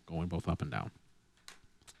stairwell going both up and down.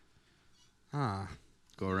 Ah.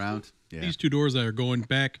 Go around. Yeah. These two doors that are going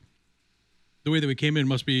back, the way that we came in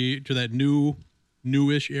must be to that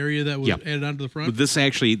newish area that was Yep. added onto the front. But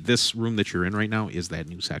this room that you're in right now is that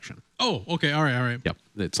new section. Oh, okay. All right. Yep,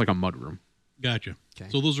 it's like a mud room. Gotcha. Okay.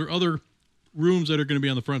 So those are other rooms that are going to be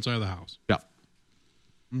on the front side of the house. Yep.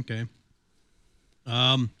 Okay.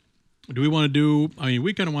 Do we want to do? I mean,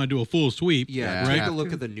 we kind of want to do a full sweep. Yeah, Yeah. take Have a look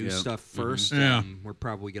to. at the new Yep. stuff first. Yeah. We're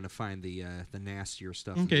probably going to find the nastier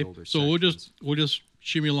stuff in Okay. the older So we'll just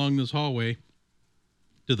shimmy along this hallway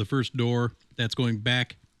to the first door that's going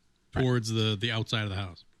back towards the outside of the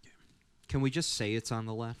house. Can we just say it's on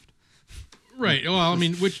the left? Right. Well, I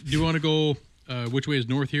mean, do you want to go? Which way is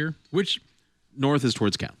north here? North is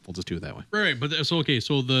towards Kent. We'll just do it that way. Right. But so okay.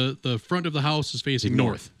 So the front of the house is facing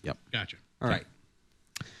north. Yep. Gotcha. All right.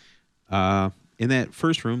 In that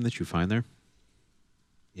first room that you find there,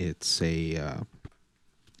 it's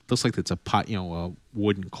looks like it's a pot, a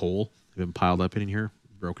wooden coal been piled up in here,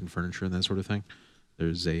 broken furniture and that sort of thing.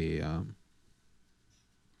 There's at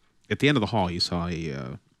the end of the hall, you saw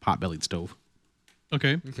a pot-bellied stove.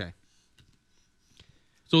 Okay. Okay.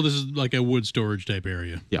 So this is like a wood storage type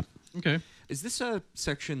area. Yep, Okay. Is this a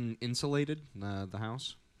section insulated, the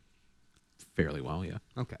house? fairly well, yeah.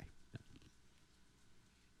 Okay.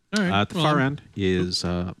 All right. At the far end is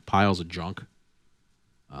piles of junk,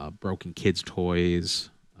 broken kids' toys,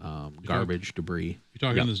 garbage, debris. You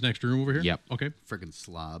talking Yep. in this next room over here? Yep. Okay. Freaking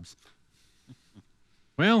slobs.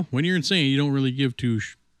 Well, when you're insane, you don't really give two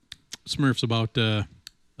smurfs about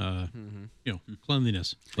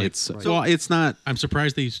cleanliness. It's so it's not. I'm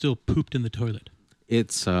surprised they still pooped in the toilet.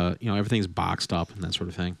 It's everything's boxed up and that sort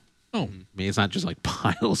of thing. Oh, I mean, it's not just like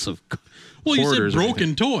piles of. well, you said hoarders or broken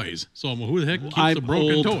anything. toys. So I'm, who the heck keeps a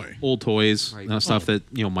broken old, toy? Old toys, Right. stuff that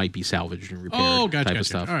might be salvaged and repaired. Oh, gotcha, type gotcha. of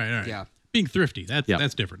stuff. All right, all right. Yeah. Being thrifty, that's Yep.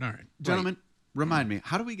 that's different. All right. Gentlemen, remind me,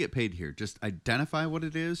 how do we get paid here? Just identify what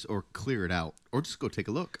it is or clear it out? Or just go take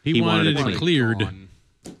a look? He, He wanted, wanted it it cleared. Gone.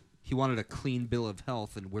 He wanted a clean bill of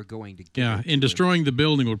health, and we're going to get Yeah, it to and him. destroying the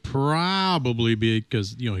building would probably be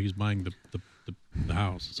because he's buying the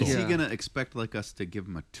house. So Is he Yeah. going to expect like us to give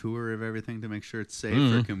him a tour of everything to make sure it's safe?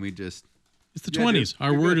 Mm-hmm. Or can we just... it's the Yeah, 20s. dude,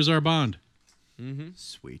 Our you're word good. is our bond.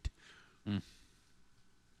 Sweet.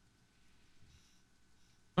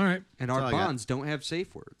 All right. And That's all our I got. bonds don't have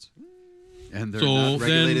safe words. And they're So not then-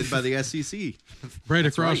 regulated by the SEC. Right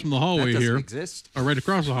That's across right. from the hallway that doesn't here, exist. or right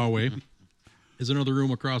across the hallway, is another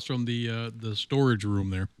room across from the storage room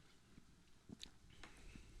there.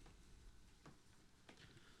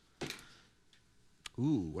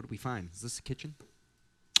 Ooh, what do we find? Is this a kitchen?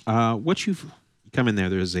 What you come in there?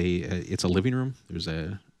 There's it's a living room. There's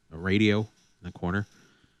a radio in the corner.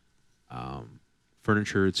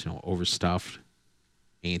 Furniture. It's overstuffed,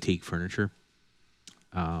 antique furniture.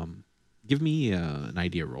 Give me an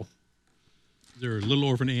idea roll. Is there a little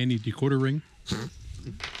orphan Annie decoder ring?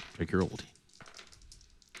 Take your old.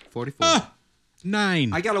 44.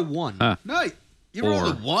 9. I got a 1. No, you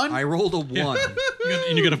rolled a 1? I rolled a 1.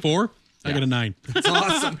 And you got a 4? I got a 9. It's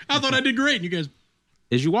awesome. I thought I did great. And you guys,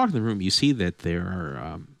 As you walk in the room, you see that there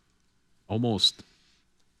are almost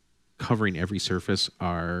covering every surface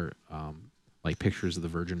are like pictures of the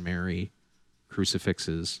Virgin Mary,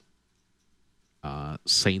 crucifixes,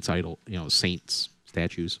 saints idol, saints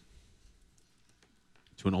statues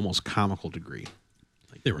to an almost comical degree.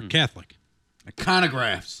 They were Catholic.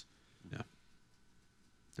 Iconographs. Yeah.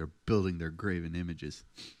 They're building their graven images.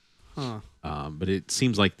 But it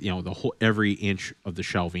seems like the whole every inch of the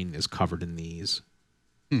shelving is covered in these.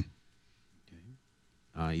 You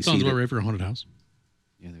Sounds see about that, right for a haunted house.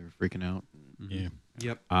 Yeah, they were freaking out. Yeah.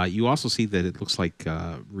 Yep. you also see that it looks like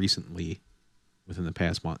recently, within the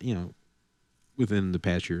past month, within the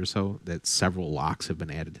past year or so, that several locks have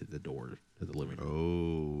been added to the door to the living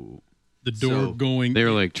room. Oh. The door So, going. They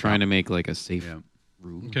were like trying to make like a safe Yeah.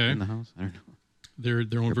 room Okay. in the house. I don't know.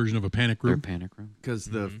 Their own version of a panic Their room. panic room. Because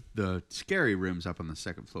the scary room's up on the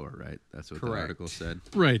second floor, right? That's what the Correct. article said.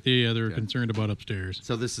 Right. They're Okay. concerned about upstairs.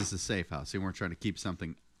 So this is a safe house. They weren't trying to keep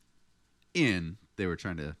something in. They were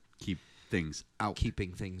trying to keep things out.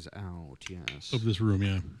 Keeping things out. Yes. Of this room,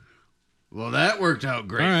 yeah. Well, that worked out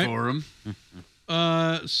great All right. for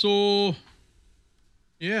them. So,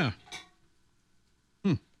 yeah.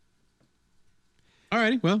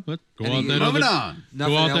 Alrighty, well, let's go Any- out that Moving other, on. go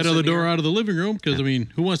Nothing out that else other in door here? out of the living room because I mean,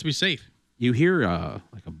 who wants to be safe? You hear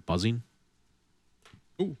like a buzzing.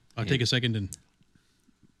 Ooh, I'll take a second and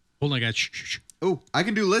hold on, guys. Shh, shh, shh, Oh, I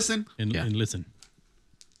can do listen. and Yeah. listen.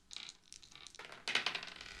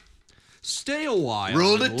 Stay a while.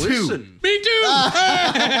 Rolled and a 2. listen. Me too.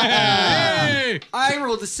 Hey! I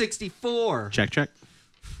rolled a 64. Check.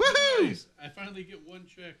 Nice. I finally get one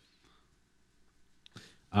check.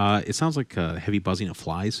 It sounds like a heavy buzzing of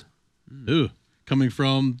flies. Ooh, coming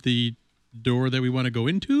from the door that we want to go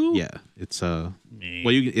into. Yeah, it's well,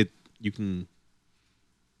 you can.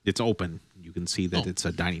 It's open. You can see that Oh. it's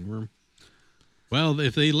a dining room. Well,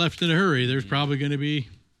 if they left in a hurry, there's probably going to be.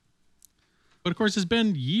 But of course, it's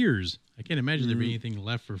been years. I can't imagine there be anything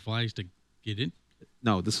left for flies to get in.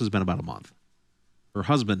 No, this has been about a month. Her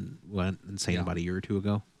husband went insane Yeah. about a year or two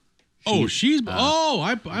ago. I'm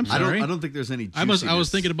sorry. I don't think there's any I was juiciness.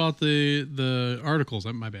 thinking about the articles.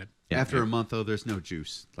 My bad. Yeah, After a month, though, there's no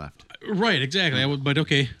juice left. Right, exactly. But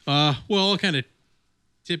okay. Well, I'll kind of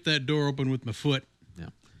tip that door open with my foot.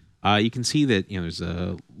 Yeah. You can see that there's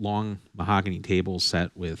a long mahogany table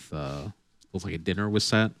set with looks like a dinner was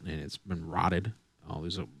set and it's been rotted.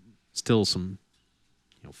 There's still some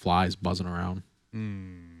flies buzzing around.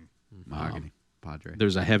 Mahogany. Padre.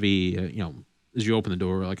 There's a heavy as you open the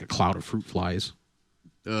door like a cloud of fruit flies.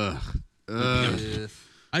 Ugh.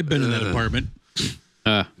 I've been in that apartment.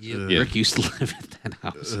 Rick used to live at that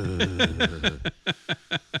house.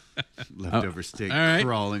 Leftover steak all right.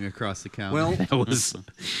 crawling across the counter. Well, That was.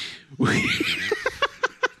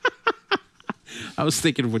 I was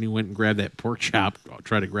thinking when he went and grabbed that pork chop,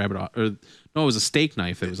 try to grab it off. No, it was a steak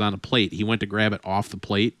knife that was on a plate. He went to grab it off the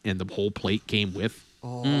plate, and the whole plate came with.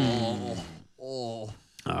 oh.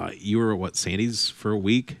 You were at what, Sandy's for a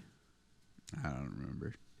week? I don't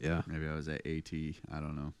remember. Yeah. Maybe I was at AT. I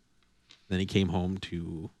don't know. Then he came home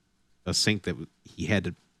to a sink that he had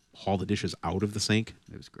to haul the dishes out of the sink.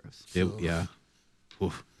 It was gross. Yeah.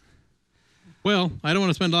 Oof. Well, I don't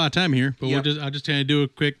want to spend a lot of time here, but Yep. I'll just kind of do a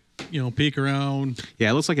quick, peek around.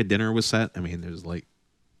 Yeah, it looks like a dinner was set. I mean, there's like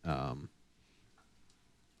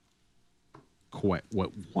quite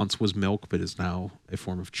what once was milk, but is now a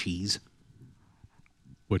form of cheese.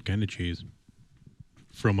 What kind of cheese?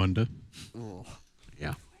 From under.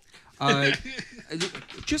 Yeah.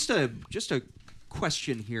 Just a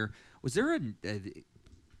question here. Was there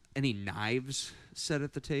any knives set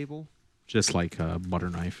at the table? Just like a butter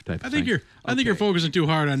knife type I of think thing. I think you're Okay. focusing too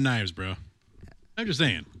hard on knives, bro. I'm just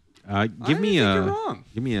saying. Give me think you're wrong.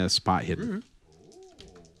 give me a spot hidden.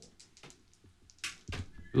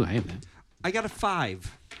 Ooh, I have that. I got a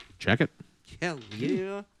 5. Check it. Hell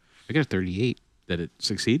yeah. I got a 38. Did it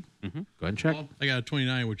succeed? Mhm. Go ahead and check. Well, I got a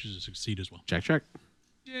 29, which is a succeed as well. Check.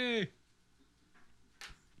 Yay.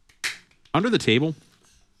 Under the table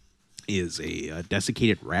is a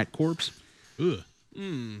desiccated rat corpse, Ugh.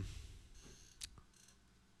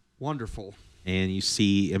 Wonderful. and you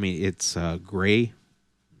see, I mean, it's gray,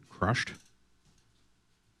 crushed,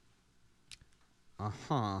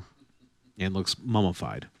 Uh-huh. and looks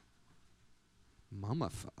mummified.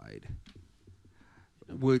 Mummified.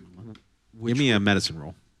 Would Give me a medicine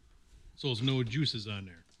roll. So there's no juices on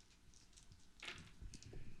there.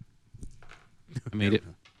 I made it.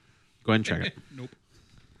 Go ahead and check it. Nope.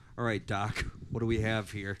 All right, Doc. What do we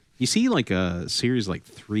have here? You see like a series like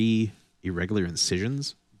 3 irregular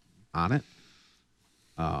incisions on it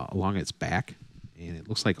along its back, and it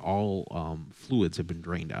looks like all fluids have been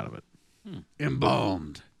drained out of it.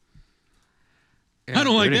 Embalmed. I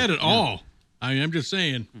don't like that at all. I mean, I'm just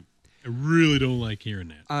saying. I really don't like hearing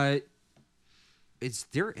that. Is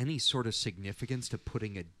there any sort of significance to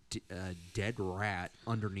putting a dead rat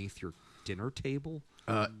underneath your dinner table?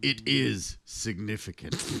 It is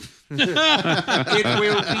significant. It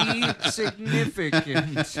will be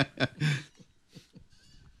significant.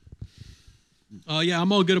 Yeah,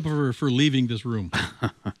 I'm all good for leaving this room.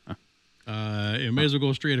 It may as well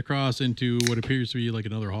go straight across into what appears to be like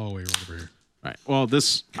another hallway right over here, Right. Well,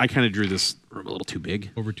 I kind of drew this room a little too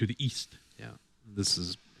big. over to the east. Yeah. This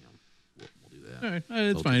is. We'll do that. All right,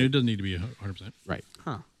 it's fine. It doesn't need to be 100%. Right.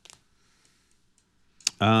 Huh.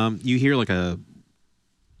 You hear like a.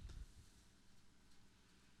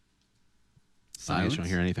 I Silence? just don't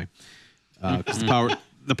hear anything because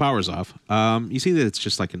the power's off. You see that it's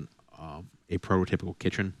just like a prototypical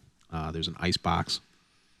kitchen. There's an ice box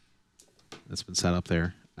that's been set up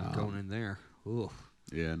there. Going in there. Ooh.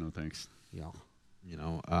 Yeah, no thanks. Yeah. You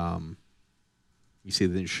know, you see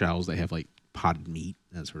the shelves. They have like potted meat,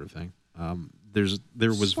 that sort of thing. There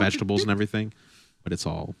was vegetables and everything, but it's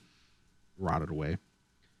all rotted away.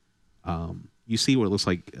 You see what it looks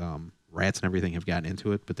like rats and everything have gotten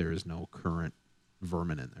into it, but there is no current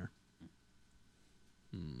vermin in there.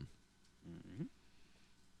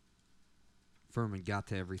 Vermin got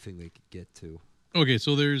to everything they could get to. Okay,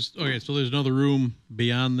 so there's another room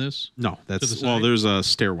beyond this. No, the that's side? there's a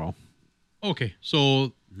stairwell. Okay,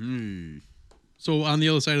 so on the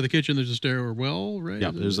other side of the kitchen, there's a stairwell, right?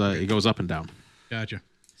 Yeah, it goes up and down. Gotcha.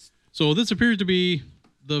 So this appears to be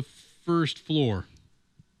the first floor.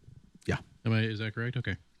 Yeah. Is that correct?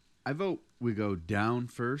 Okay. I vote we go down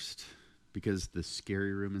first because the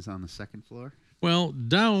scary room is on the second floor. Well,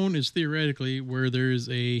 down is theoretically where there's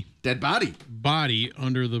a Dead body. body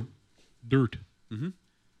under the dirt. Mm-hmm.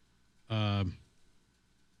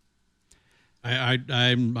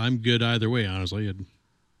 I'm good either way, honestly.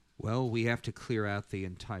 Well, we have to clear out the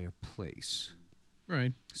entire place.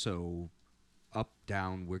 Right. So, up,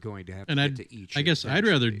 down, we're going to have And to get to each. I guess I'd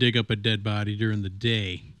rather eventually. dig up a dead body during the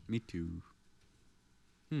day. Me too.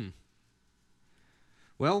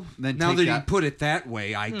 Well, Then now take that that- you put it that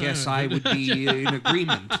way, I guess I would be in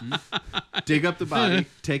agreement. Dig up the body,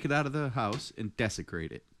 take it out of the house, and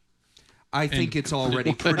desecrate it. I think it's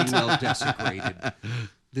already pretty well desecrated.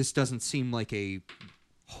 This doesn't seem like a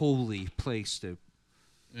holy place to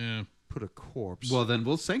Yeah. put a corpse. Well, then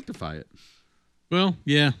we'll sanctify it. Well,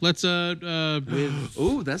 yeah. Let's all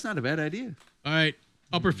Oh, that's not a bad idea. right.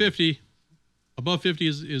 Upper 50, above 50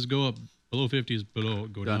 is go up. Below 50 is go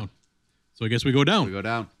Done. down. So I guess we go down. We go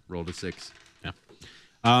down. Roll to 6. Yeah.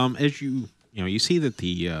 As you see that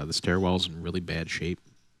the stairwell's in really bad shape.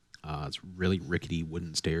 It's really rickety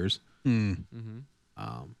wooden stairs. And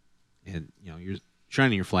you're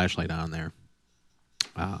shining your flashlight on there.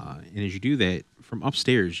 And as you do that, from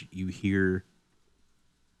upstairs, you hear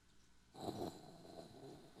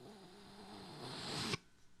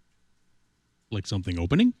Like something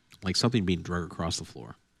opening? like something being dragged across the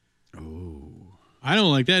floor. I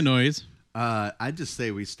don't like that noise. I just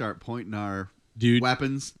say we start pointing our Dude.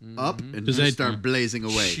 weapons up and Does just that- start blazing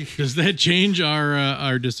away. Does that change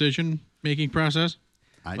our decision making process?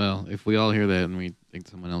 Well, if we all hear that and we think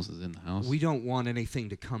someone else is in the house, we don't want anything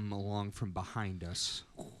to come along from behind us.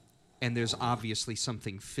 And there's obviously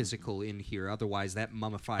something physical in here. Otherwise, that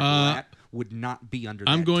mummified rat would not be under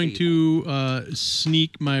I'm that going table. to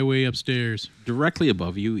sneak my way upstairs. Directly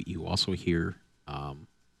above you, you also hear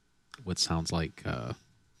what sounds like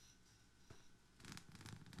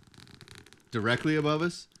Directly above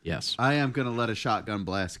us, yes. I am going to let a shotgun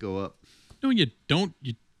blast go up. No, you don't.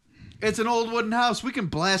 It's an old wooden house. We can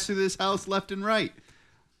blast through this house left and right.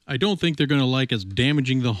 I don't think they're going to like us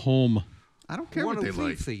damaging the home. I don't care Want what to they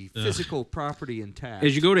like. leave the physical property intact.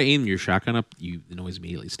 As you go to aim your shotgun up, the noise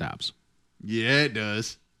immediately stops. Yeah, it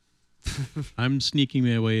does. I'm sneaking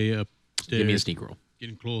my way upstairs. Give me a sneak roll.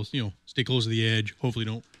 Getting close. Stay close to the edge. Hopefully,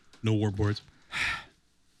 no warboards.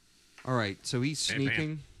 All right, so he's Bam, bam.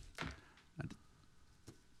 sneaking.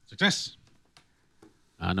 Success.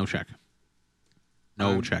 No check.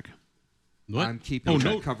 No check. What? I'm keeping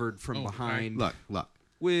no. covered from behind Look.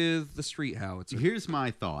 with the street howitzer. Here's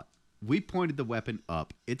my thought. We pointed the weapon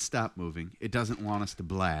up. It stopped moving. It doesn't want us to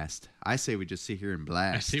blast. I say we just sit here and I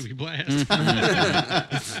blast. say we blast.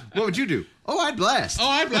 What would you do? Oh, I'd blast. Oh,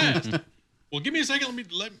 I blast. Well, give me a second.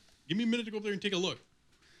 Give me a minute to go up there and take a look,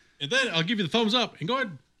 and then I'll give you the thumbs up and go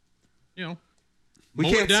ahead. We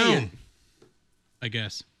mow can't it down. see it. I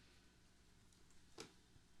guess.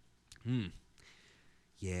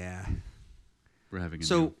 Yeah. We're having a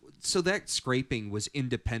So that scraping was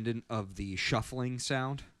independent of the shuffling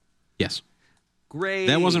sound. Yes. Great.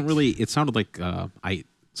 That wasn't really. It sounded like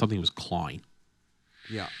something was clawing.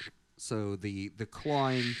 Yeah. So the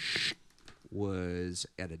clawing was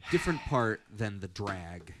at a different part than the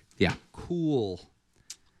drag. Yeah. Cool.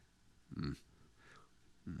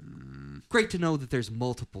 Great to know that there's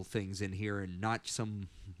multiple things in here and not some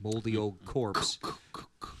moldy old corpse.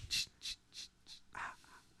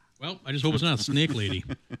 Well, I just hope it's not a snake lady.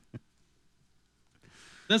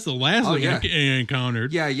 That's the last Oh, thing yeah. I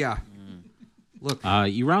encountered. Yeah. Look,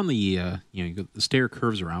 You round the the stair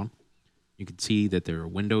curves around. You can see that there are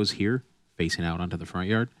windows here facing out onto the front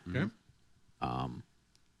yard, Okay.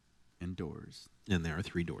 And doors. and there are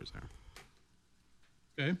 3 doors there.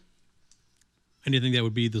 Okay. Anything that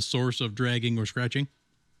would be the source of dragging or scratching?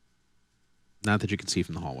 Not that you can see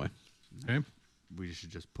from the hallway. Okay. We should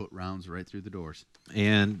just put rounds right through the doors.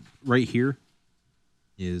 And right here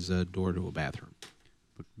is a door to a bathroom.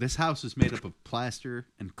 But this house is made up of plaster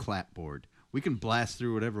and clapboard. We can blast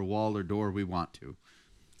through whatever wall or door we want to.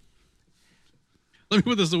 Let me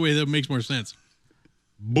put this away that makes more sense.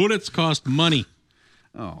 Bullets cost money.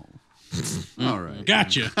 Oh. All right.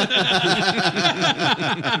 Gotcha.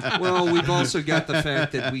 well, we've also got the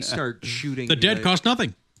fact that we start shooting. The dead cost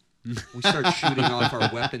nothing. We start shooting off our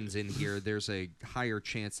weapons in here. There's a higher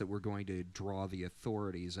chance that we're going to draw the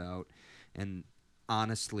authorities out. And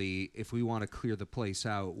honestly, if we want to clear the place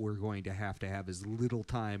out, we're going to have as little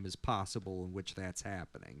time as possible in which that's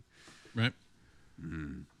happening. Right.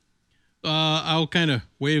 I'll kind of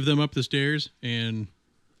wave them up the stairs and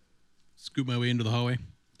scoot my way into the hallway.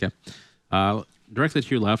 Okay. Directly to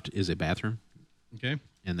your left is a bathroom, Okay.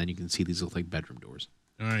 and then you can see these look like bedroom doors.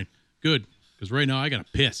 All right. Good. Because right now I got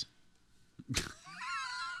to piss. So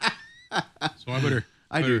I better.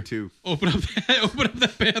 I do too. Open up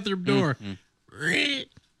that bathroom door.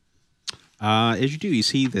 As you do, you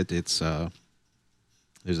see that it's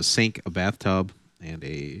there's a sink, a bathtub, and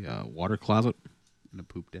a water closet And a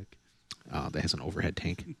poop deck. that has an overhead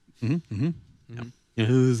tank. Mm-hmm. Yep. Yeah,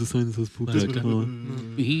 there's the sign that says poop deck.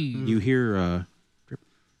 You hear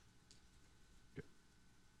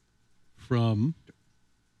From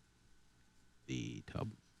the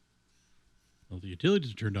tub. well, the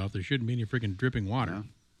utilities are turned off. There shouldn't be any freaking dripping water.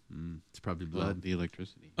 It's probably blood. The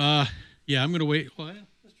electricity. Yeah, I'm gonna wait. Well, yeah,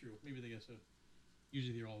 that's true. Maybe they guess so.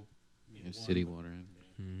 Usually they're all City water.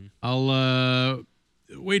 I'll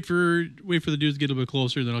wait for the dudes to get a little bit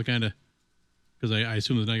closer. Then I'll kind of, because I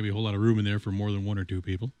assume there's not gonna be a whole lot of room in there for more than 1 or 2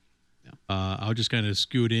 people. Yeah. I'll just kind of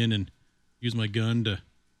scoot in and use my gun to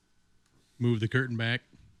move the curtain back.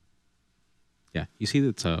 Yeah, you see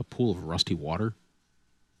that's a pool of rusty water.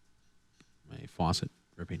 A faucet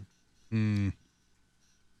dripping.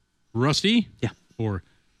 Rusty? Yeah. Or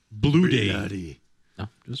blue day? No,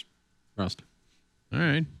 just rust. All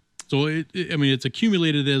right. So it's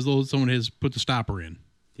accumulated as though someone has put the stopper in.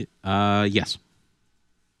 Yes.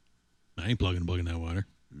 I ain't plugging that water.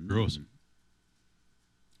 Gross.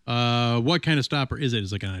 What kind of stopper is it?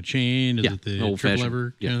 Is it like on a chain? Is Yeah, it the old triple fashioned.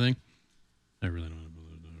 lever Yeah. kind of thing? I really don't know.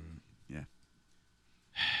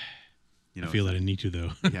 Yeah. I feel that I need to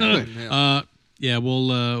though. Yeah. Yeah,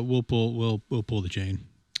 we'll pull the chain.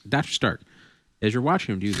 Dr. Stark, as you're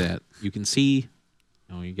watching him do that, you can see,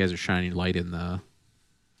 you guys are shining light in the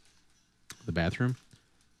bathroom,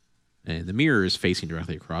 and the mirror is facing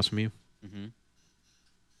directly across from you. Mm-hmm.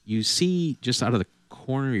 You see, just out of the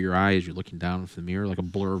corner of your eye as you're looking down from the mirror, like a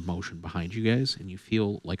blur of motion behind you guys, and you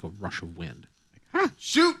feel like a rush of wind.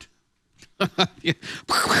 Shoot!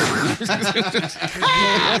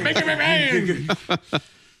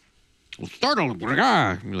 Startled. You're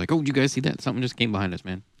like, oh, did you guys see that? Something just came behind us,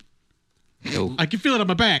 man. Yo, I can feel it on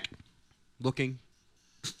my back. Looking.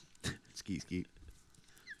 Skeet.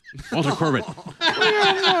 Walter Corbett.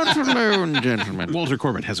 alone, gentlemen. Walter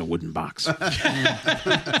Corbett has a wooden box.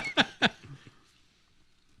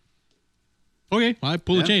 Okay, well, I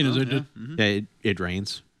pull the chain. Is it? Yeah, it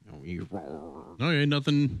drains. Okay,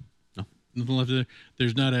 nothing. No. Nothing left there.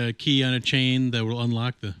 There's not a key on a chain that will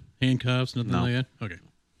unlock the handcuffs. Nothing No. like that. Okay.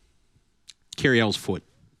 Cariel's foot.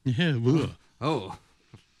 Yeah. ugh. Oh.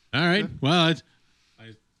 All right. Well, I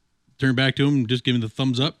turn back to him, just give him the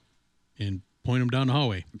thumbs up, and point him down the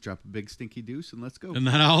hallway, Drop a big stinky deuce and let's go. and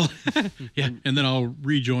then I'll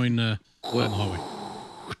rejoin in the hallway.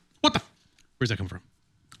 What the? Where's that come from?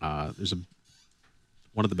 There's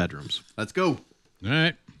one of the bedrooms. Let's go. All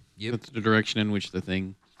right. Yep. That's the direction in which the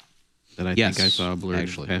thing that I Yes, think I saw blurred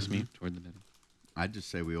actually. past me toward the dead. I'd just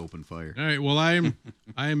say we open fire. All right. Well, I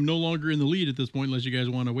am no longer in the lead at this point, unless you guys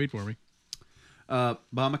want to wait for me.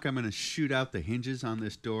 Bomick, I'm going to shoot out the hinges on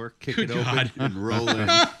this door, kick Good it open, God. and roll in.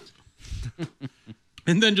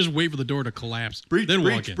 And then just wait for the door to collapse. Breach, then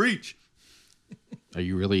walk breach, in. breach. Are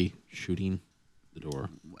you really shooting the door?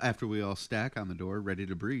 After we all stack on the door, ready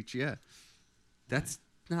to breach, yeah. That's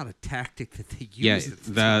not a tactic that they use. Yeah, at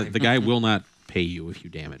the the time. guy will not pay you if you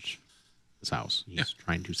damage this house. He's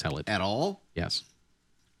trying to sell it. At all? Yes.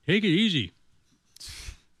 Take it easy.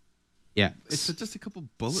 Yeah. It's just a couple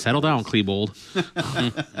bullets. Settle down, Klebold.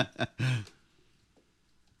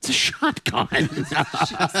 It's a shotgun.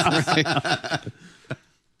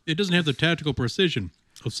 It doesn't have the tactical precision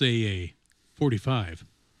of, say, a 45.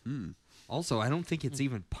 Also, I don't think it's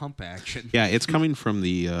even pump action. Yeah, it's coming from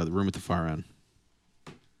the room at the far end.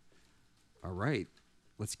 All right,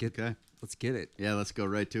 let's get Okay. it. Yeah, let's go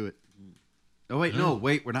right to it. Oh, wait, no,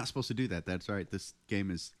 wait. We're not supposed to do that. That's right. This game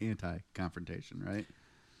is anti-confrontation, right?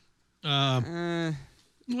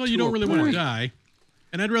 Well, you don't really want to die,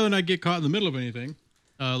 and I'd rather not get caught in the middle of anything,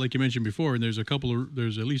 like you mentioned before. And there's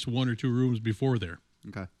at least 1 or 2 rooms before there,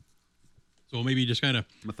 Okay. so maybe just kind of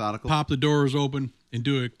Methodical. pop the doors open and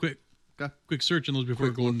do a quick Okay. search in those before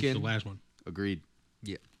Quick going look to in. the last one. Agreed.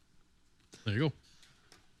 Yeah. There you go.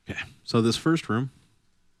 Okay. So this first room,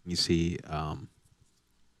 you see,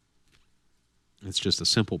 it's just a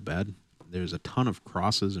simple bed. There's a ton of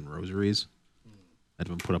crosses and rosaries that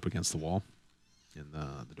have been put up against the wall and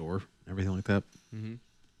the door and everything like that. Mm-hmm.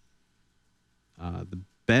 The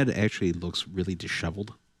bed actually looks really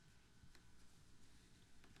disheveled.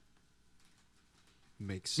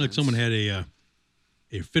 Makes sense. Like someone had a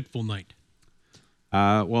fitful night.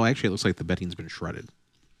 Well, actually, it looks like the bedding's been shredded.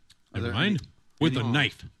 Are Never there mind. With a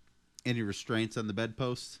knife. Any restraints on the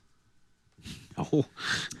bedposts? Oh,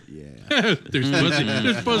 Yeah.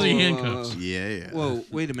 There's fuzzy handcuffs. Yeah. Whoa,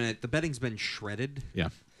 wait a minute. The bedding's been shredded. yeah.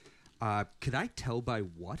 Could I tell by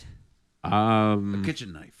what? A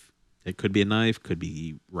kitchen knife. It could be a knife, could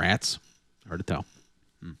be rats. Hard to tell.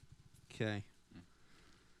 Okay.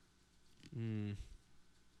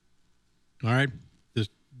 All right. Just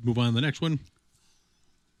move on to the next one.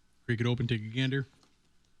 Creak it open, take a gander.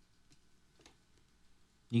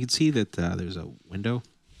 You can see that there's a window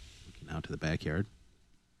looking out to the backyard.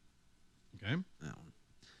 Okay. That one.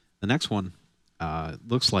 The next one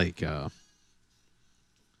looks like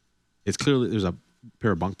it's clearly there's a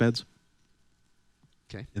pair of bunk beds.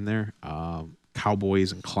 Okay. In there,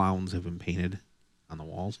 cowboys and clowns have been painted on the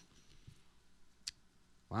walls.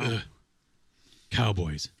 Wow. Ugh.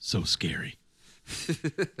 Cowboys, so scary.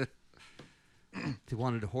 They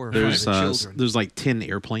wanted to horrify There's the children. there's like tin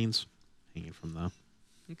airplanes hanging from the.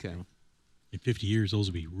 Okay. In 50 years, those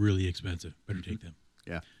will be really expensive. Better take them.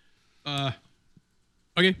 Yeah.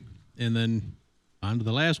 Okay. And then on to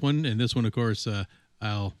the last one. And this one, of course,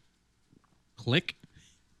 I'll click.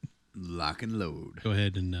 Lock and load. Go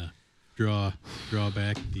ahead and draw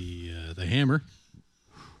back the hammer.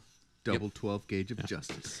 Double 12 gauge of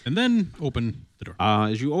justice. And then open the door.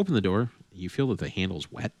 As you open the door, you feel that the handle's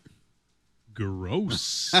wet.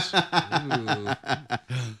 Gross. Ooh.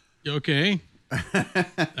 Okay.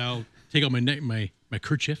 I'll take out my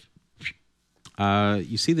kerchief.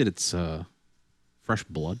 You see that it's fresh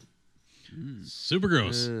blood. Super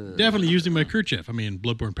gross. Definitely using my kerchief. I mean,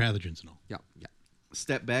 bloodborne pathogens and all. Yeah. Yeah.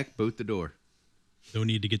 Step back, boot the door. Don't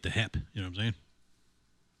need to get the hep. You know what I'm saying?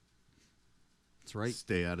 That's right.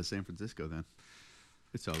 Stay out of San Francisco then.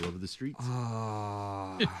 It's all over the streets.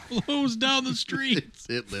 It flows down the street.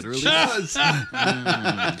 It literally does.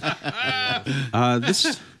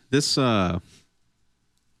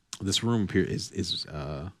 This room here is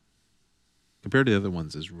compared to the other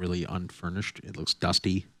ones is really unfurnished. It looks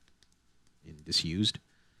dusty and disused.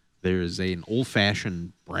 There is an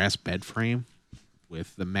old-fashioned brass bed frame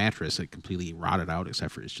with the mattress that completely rotted out,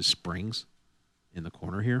 except for it's just springs in the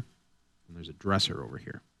corner here. And there's a dresser over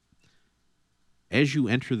here. As you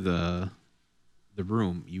enter the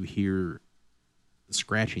room, you hear the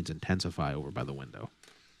scratchings intensify over by the window.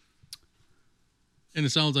 And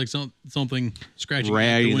it sounds like something scratching at the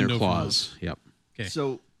Dragging window their from claws. Yep. Okay.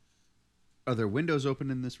 So, are there windows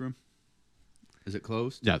open in this room? Is it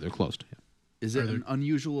closed? Yeah, they're closed. Yeah. Is Are it there- an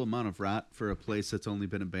unusual amount of rot for a place that's only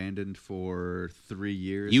been abandoned for 3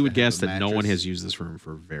 years? You would to have guess a that no one mattress? has used this room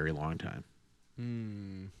for a very long time.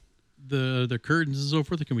 The curtains and so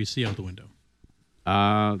forth. Can we see out the window?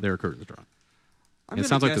 There are curtains drawn. I'm It gonna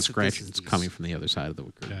sounds like the guess that this scratching is is coming from the other side of the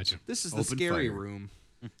curtains. Gotcha. This is the Open scary fire. room.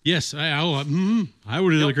 Yes, I would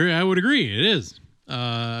agree. I would agree. It is.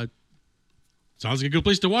 Sounds like a good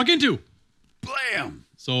place to walk into. Blam!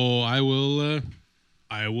 So I will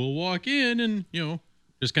walk in and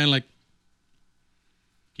just kind of like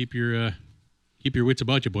keep your wits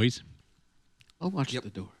about you, boys. I'll watch Yep. the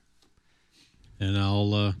door. And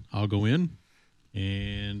I'll go in,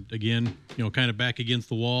 and again, kind of back against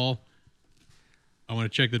the wall. I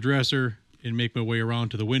want to check the dresser and make my way around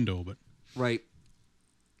to the window, but Right.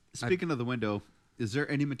 Speaking of the window, Is there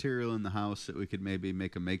any material in the house that we could maybe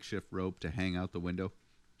make a makeshift rope to hang out the window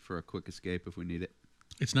for a quick escape if we need it?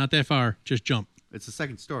 It's not that far. Just jump. It's the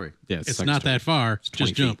second story. Yeah, It's second not story. that far. 20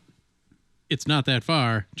 Just jump. feet. It's not that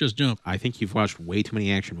far. Just jump. I think you've watched way too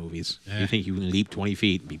many action movies. Yeah. You think you can leap 20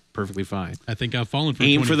 feet and be perfectly fine. I think I've fallen from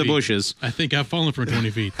Aim 20 for the feet. bushes. I think I've fallen from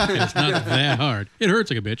 20 feet. It's not that hard. It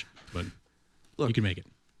hurts like a bitch, but Look. you can make it.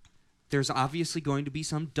 There's obviously going to be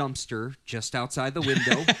some dumpster just outside the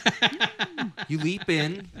window. You leap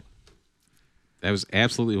in. That was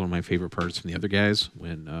absolutely one of my favorite parts from the other guys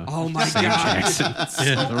when Oh my Sam god! Jackson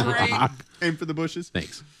Yeah. the rock. Aim for the bushes.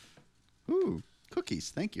 Thanks. Ooh, cookies.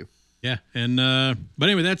 Thank you. Yeah, and but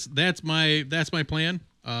anyway, that's my plan.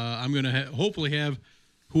 I'm gonna hopefully have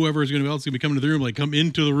whoever is else gonna be coming to the room come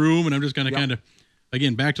into the room, and I'm just gonna Yep. kind of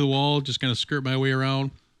again back to the wall, just kind of skirt my way around,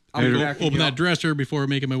 I'll be Go- backing open you that up. dresser before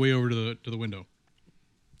making my way over to the window.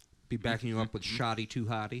 Be backing you up with shoddy too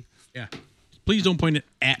hotty. Yeah, please don't point it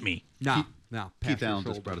at me. No. Keith pat your Allen just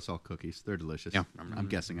shoulder. brought us all cookies. They're delicious. Yeah. I'm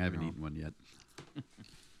guessing I haven't eaten one yet.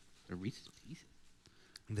 The Reese's Pieces.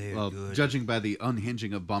 They're Well, good. judging by the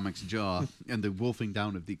unhinging of Bommick's jaw and the wolfing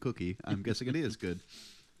down of the cookie, I'm guessing it is good.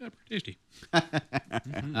 Yeah, pretty tasty.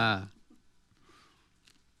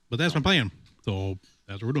 But that's my plan. So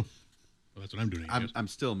that's what we're doing. Well, that's what I'm doing. I guess. I'm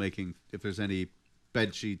still making, if there's any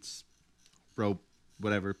bed sheets, rope,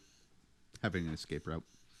 whatever, having an escape route.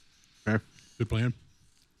 Fair. Good plan.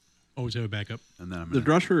 Always have a backup. And then I'm The gonna,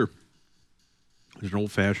 dresser is an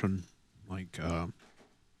old-fashioned,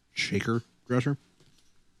 shaker dresser.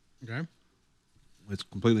 Okay. It's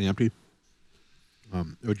completely empty.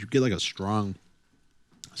 But you get a strong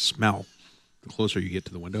smell the closer you get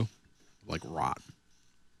to the window, like rot,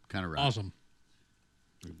 kind of right. Awesome.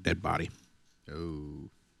 dead body, Oh,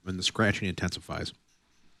 and the scratching intensifies.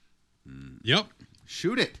 Yep.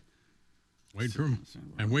 shoot it!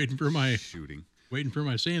 I'm waiting for my Shooting.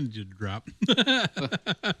 sand to drop. Yeah,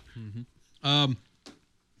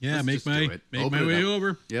 Let's make just my do it. make Open my it way up.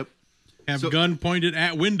 over. Yep. Have So- gun pointed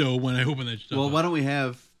at window when I open that stuff. Well, up. why don't we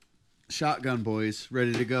have shotgun boys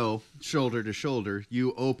ready to go, shoulder to shoulder?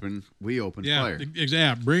 You open, we open fire.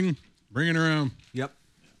 Exactly. Bring it around. Yep.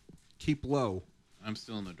 Keep low. I'm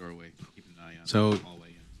still in the doorway. Keep an eye on So- the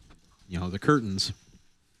hallway. The curtains,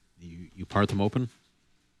 you part them open,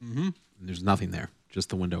 and there's nothing there, just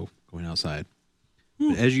the window going outside.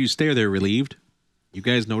 But as you stare there relieved, you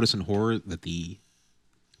guys notice in horror that the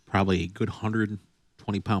probably a good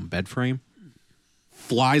 120-pound bed frame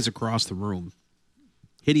flies across the room,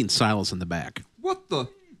 hitting Silas in the back. What the?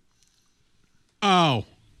 Oh,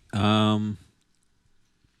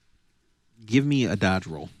 Give me a dodge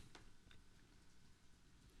roll.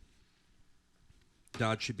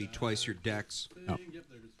 Dodge should be twice your dex.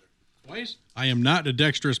 twice. I am not a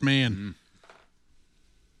dexterous man.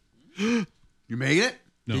 You made it?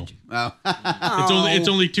 No, Oh. it's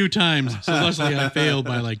only 2 times. So Leslie, I failed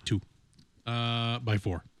by 2. By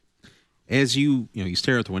 4. As you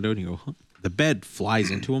stare out the window and you go, huh? The bed flies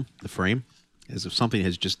into him, the frame, as if something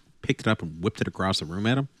has just picked it up and whipped it across the room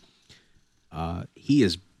at him. He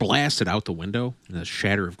is blasted out the window in a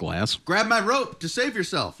shatter of glass. Grab my rope to save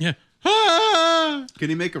yourself. Yeah. Ah! Can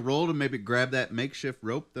you make a roll to maybe grab that makeshift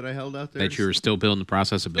rope that I held out there? That you're still building the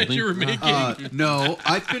process of That building. you were making. No,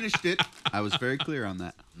 I finished it. I was very clear on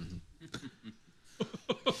that.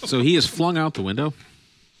 So he is flung out the window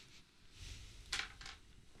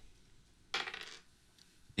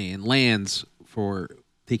and lands for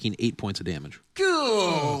taking 8 points of damage.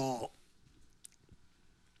 Cool.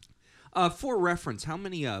 For reference, how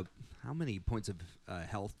many points of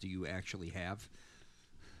health do you actually have?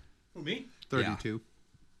 Who, me? 32.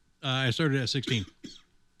 I started at 16.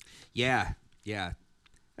 Yeah.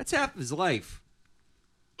 That's half of his life.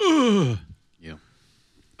 Ugh. Yeah.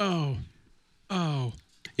 Oh.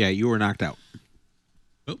 Yeah, you were knocked out.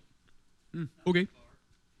 Oh. Okay.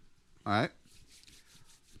 All right.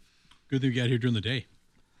 Good thing we got here during the day.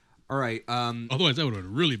 All right. Otherwise, that would have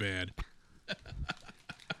been really bad.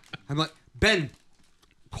 I'm like, Ben,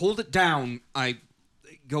 hold it down. I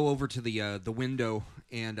go over to the window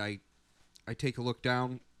and I take a look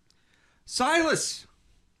down. Silas.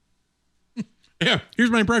 Yeah. Here's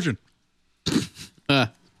my impression.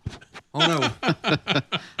 Oh no,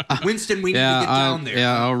 Winston, we need to get down there.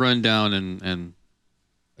 Yeah, I'll run down and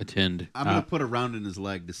attend. I'm going to put a round in his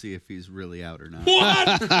leg to see if he's really out or not.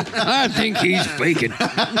 What? I think he's faking.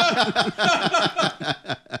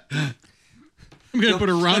 I'm gonna put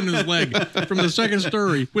a round in his leg from the second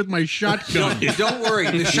story with my shotgun. Don't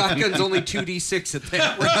worry, the shotgun's only 2d6 at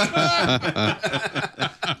that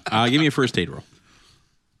rate. Give me a first aid roll.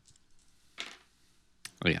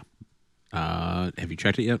 Oh, yeah. Have you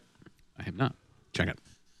checked it yet? I have not. Check it.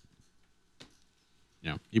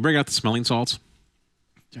 You bring out the smelling salts.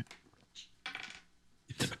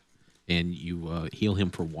 And you heal him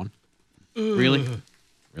for 1. Really?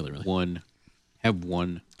 Really. One. Have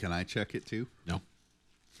one. Can I check it too? No.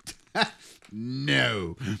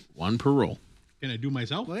 No. 1 per roll. Can I do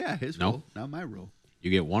myself? Well, yeah, his No. roll, not my roll. You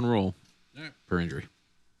get 1 roll All right. per injury.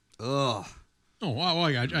 Ugh. Oh,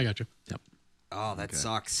 I got you. Yep. Oh, that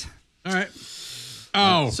sucks. All right.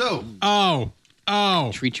 Oh. So,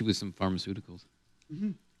 Oh. Treat you with some pharmaceuticals.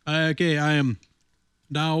 Okay, I am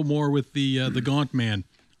now more with the Gaunt Man.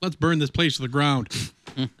 Let's burn this place to the ground.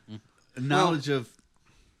 knowledge of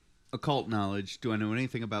occult knowledge. Do I know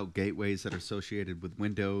anything about gateways that are associated with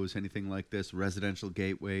windows, anything like this? Residential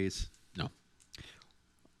gateways? No.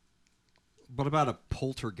 What about a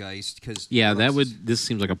poltergeist? Because Yeah, this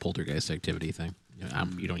seems like a poltergeist activity thing.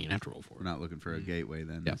 You don't even have to roll for We're it. not looking for a gateway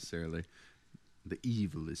then, Yep. necessarily. The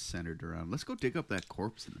evil is centered around. Let's go dig up that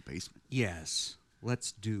corpse in the basement. Yes,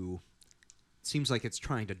 let's do. Seems like it's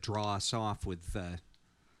trying to draw us off with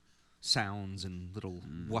sounds and little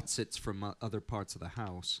whatsits from other parts of the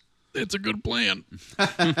house. It's a good plan.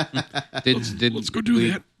 Did Let's go do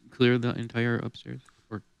we that. Clear the entire upstairs?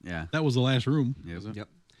 Or Yeah. That was the last room. Yep. Yep.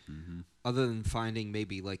 Other than finding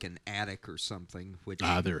maybe like an attic or something, which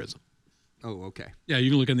There isn't. oh okay, Yeah, you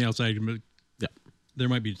can look on the outside. Yeah. There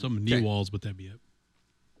might be some knee Okay. walls, but that'd be it.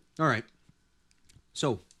 all right.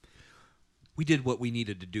 So we did what we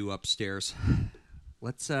needed to do upstairs.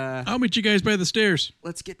 Let's I'll meet you guys by the stairs.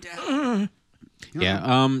 let's get down.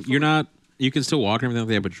 Yeah. You're not. You can still walk and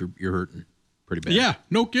everything like that, but you're hurting pretty bad. Yeah,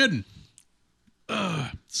 no kidding.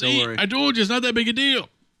 See, worry. I told you it's not that big a deal.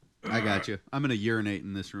 I got you. I'm going to urinate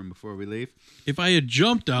in this room before we leave. If I had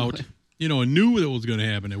jumped out, and knew that was going to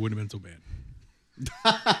happen, it wouldn't have been so bad.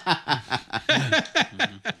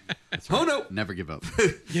 Oh no! Never give up.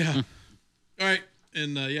 Yeah. All right,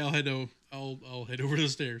 and I'll head over to the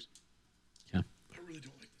stairs. Yeah. I really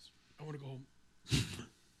don't like this. I want to go home.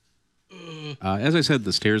 As I said,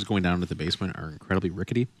 the stairs going down to the basement are incredibly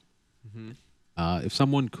rickety. If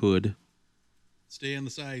someone could Stay on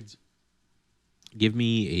the sides. give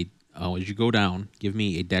me as you go down, give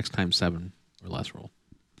me a Dex times 7 or less roll.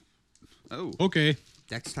 Oh, Okay.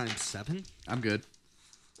 Dex times 7. I'm good.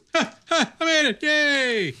 I made it!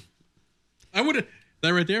 Yay! I would have that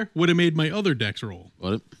right there would have made my other dex roll.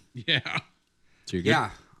 What? Yeah. So you're good. Yeah,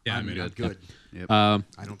 Yeah, I I'm made it. good. Yep. I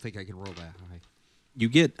don't think I can roll that high. You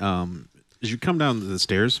get as you come down the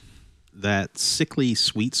stairs, that sickly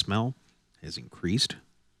sweet smell has increased.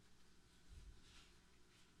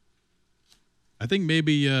 I think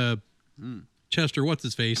maybe Chester, what's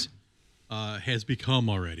his face, has become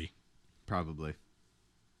already. Probably.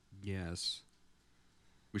 Yes.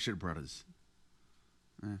 We should have brought his.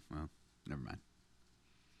 Well, never mind.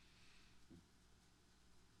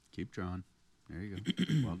 Keep drawing. There you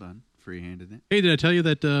go. Well done. Free-handed it. Hey, did I tell you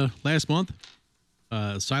that last month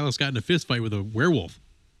Silas got in a fist fight with a werewolf?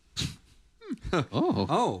 Oh.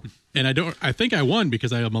 Oh, And I think I won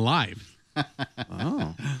because I am alive.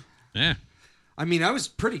 Oh. Yeah. I mean, I was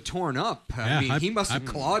pretty torn up. Yeah, I mean, he must have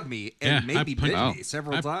clawed me and yeah, I maybe punched- bit me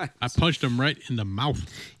several times. I punched him right in the mouth.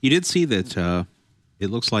 You did see that it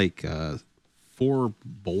looks like 4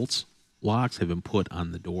 locks have been put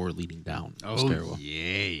on the door leading down the stairwell.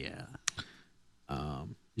 yeah.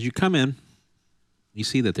 As you come in, you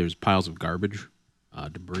see that there's piles of garbage,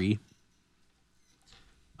 debris.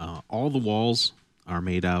 All the walls are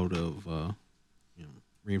made out of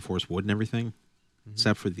reinforced wood and everything,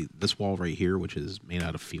 except for this wall right here, which is made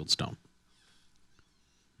out of fieldstone.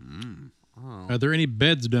 Are there any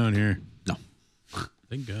beds down here? No.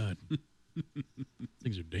 Thank God.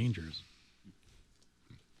 Things are dangerous.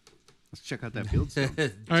 Let's check out that fieldstone.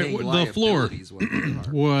 All right, Dang the floor. liabilities, what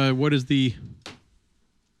they are. What is the?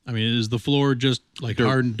 I mean, is the floor just like Dirt.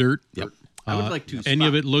 hardened dirt? Yep. I would like to Any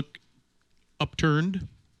of spot- it look upturned?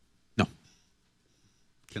 No.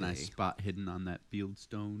 Can I spot hidden on that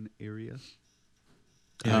fieldstone area?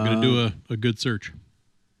 Yeah, I'm gonna do a good search.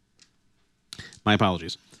 My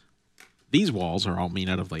apologies. These walls are all made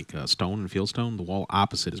out of like stone and fieldstone. The wall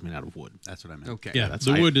opposite is made out of wood. That's what I meant. Okay. Yeah, that's-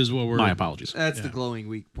 the I- wood is what we're. My apologies. That's the Yeah. glowing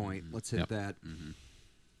weak point. Let's hit Yep. that.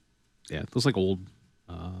 Yeah, it looks like old,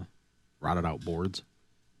 rotted out boards.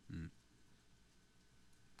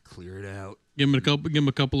 Clear it out. Give him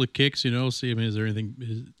a couple of kicks. See, I mean, is there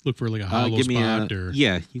anything? Look for like a hollow Give me spot a or.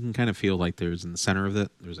 yeah. You can kind of feel like there's in the center of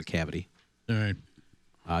it. There's a cavity. All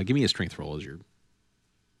right. Give me a strength roll as your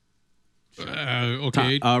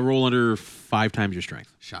Okay. roll under 5 times your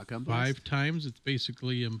strength. Shotgun blast? 5 times. It's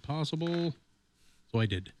basically impossible. So I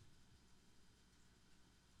did.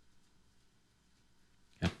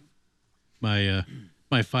 My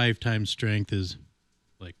my 5 times strength is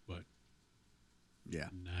like what? Yeah.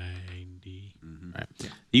 90.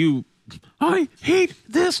 I hate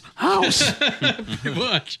this house. Pretty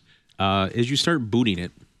much. As you start booting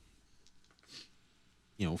it,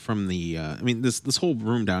 from the, this whole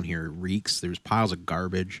room down here reeks. There's piles of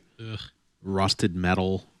garbage, Ugh. rusted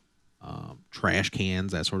metal, trash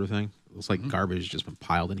cans, that sort of thing. It looks like garbage has just been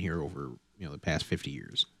piled in here over, the past 50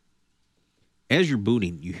 years. As you're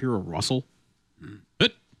booting, you hear a rustle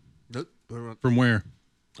But from where?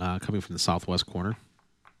 coming from the southwest corner.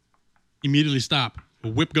 Immediately stop. A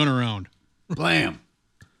whip gun around. Blam.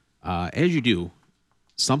 As you do,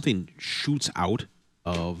 something shoots out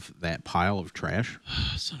of that pile of trash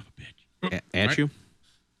Son of a bitch. at Right. you.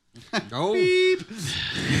 No.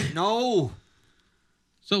 No.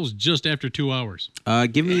 So it was just after 2 hours.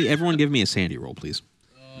 Everyone give me a Sandy roll, please.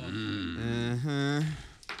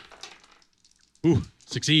 Ooh,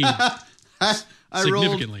 succeed I rolled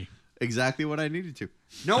significantly. exactly what I needed to.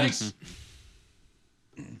 No. Nice.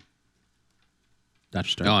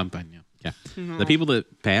 Dutch start. No, I'm fine. Yeah. Yeah. The people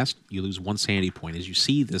that passed, you lose 1 sanity point as you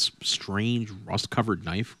see this strange rust-covered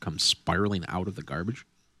knife come spiraling out of the garbage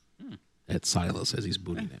at Silas as he's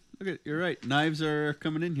booting it. Okay, you're right. Knives are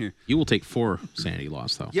coming in here. You will take 4 sanity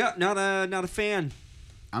loss, though. Yeah, not a fan.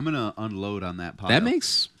 I'm gonna unload on that pile. That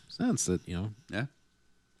makes sense. That Yeah.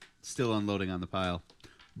 Still unloading on the pile.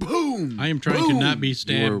 Boom. I am trying to not be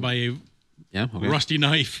stabbed by a yeah. Okay. rusty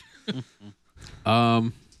knife.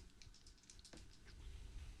 I'm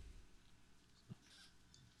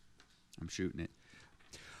shooting it.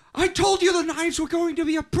 I told you the knives were going to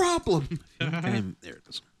be a problem. Okay, there it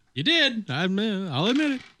is. You did. I'll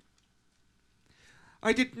admit it.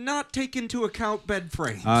 I did not take into account bed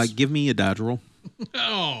frames. Give me a dodge roll.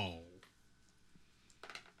 Oh.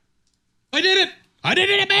 I did it. I did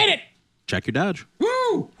it. I made it. Check your dodge.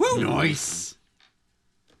 Woo. Woo. Nice.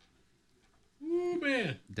 Ooh,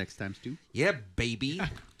 man. Dex times 2. Yeah, baby.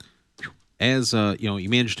 As you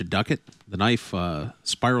manage to duck it, the knife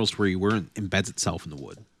spirals to where you were and embeds itself in the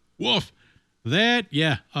wood. Woof. That,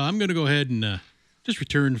 yeah. I'm going to go ahead and just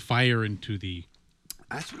return fire into the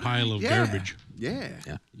pile of garbage. Yeah.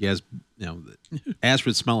 Yeah. You guys, the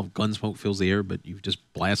acrid smell of gun smoke fills the air, but you've just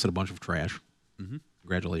blasted a bunch of trash. Mm-hmm.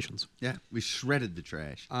 Congratulations. Yeah. We shredded the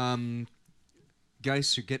trash.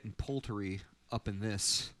 Guys are getting poultry up in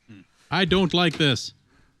this. I don't like this.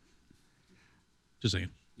 Just saying.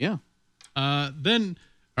 Yeah. Then,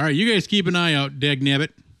 all right, you guys keep an eye out, Dagnabbit,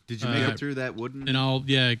 Did you make it through that wooden? and I'll,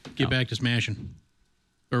 get back to smashing.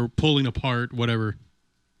 Or pulling apart, whatever.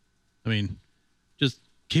 I mean, just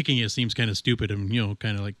kicking it seems kind of stupid, and,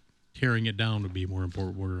 kind of like tearing it down would be more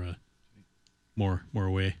important, more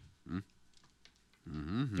way.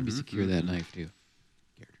 Maybe secure that knife too.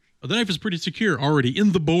 The knife is pretty secure already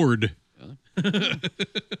in the board.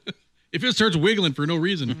 If it starts wiggling for no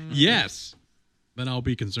reason, yes, then I'll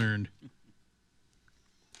be concerned.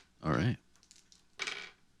 All right.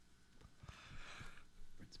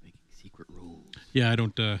 Brent's making secret rules Yeah, I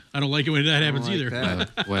don't like it when that happens like either.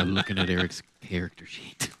 that. while looking at Eric's character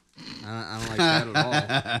sheet. I don't like that at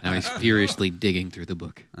all. Now he's furiously digging through the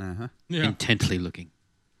book, Yeah, intently looking,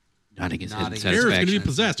 nodding his head in Nodding his Eric's satisfaction. gonna be That's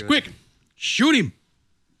possessed. not Quick, good. shoot him.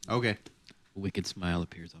 Okay. A wicked smile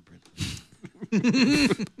appears on Brent's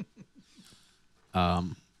face.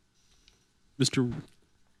 Mr.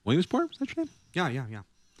 Williamsport, is that your name?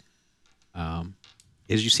 Yeah.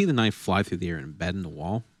 As you see the knife fly through the air and embed in the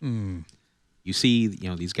wall, you see,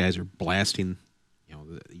 these guys are blasting.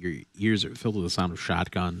 Your ears are filled with the sound of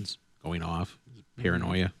shotguns going off,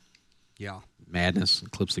 paranoia, Yeah. madness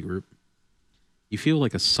eclipse the group. You feel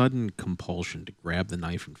like a sudden compulsion to grab the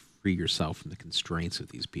knife and free yourself from the constraints of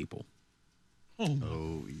these people.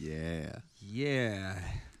 Oh, yeah. Yeah.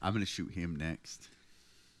 I'm going to shoot him next.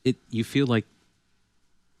 You feel like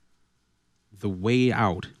the way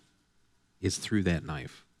out is through that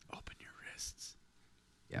knife. Open your wrists.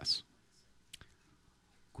 Yes.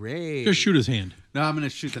 Great. Just shoot his hand. No, I'm going to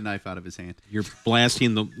shoot the knife out of his hand. You're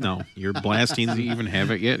blasting you're blasting Does he even have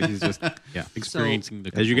it yet? He's just yeah. experiencing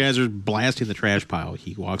the. As you guys are blasting the trash pile,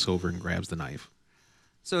 he walks over and grabs the knife.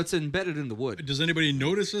 So it's embedded in the wood. Does anybody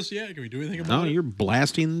notice this yet? Can we do anything about No, it? you're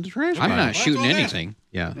blasting the trash I'm pile. not shooting anything.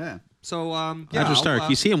 Yeah. Yeah. So Roger Stark,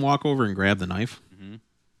 you see him walk over and grab the knife.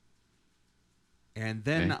 and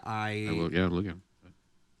then Okay. I I will, yeah, look at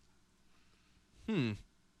him.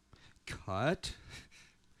 cut.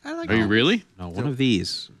 Are you really? No, one of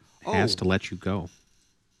these has Oh. to let you go.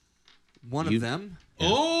 One You- of them.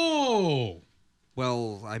 Oh,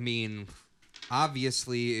 Well, I mean,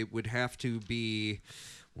 obviously it would have to be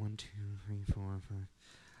 1, 2, 3, 4, 5.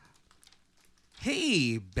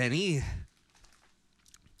 Hey, Benny,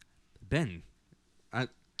 Ben,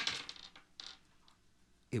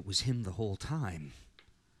 it was him the whole time.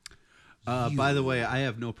 By the way, I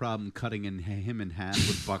have no problem cutting him in half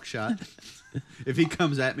with buckshot. If he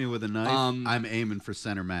comes at me with a knife, I'm aiming for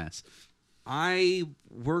center mass. I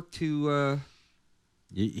work to,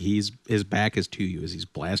 His back is to you as he's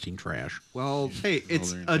blasting trash. well, Hey,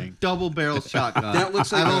 it's Holding a tank. double-barrel shotgun. That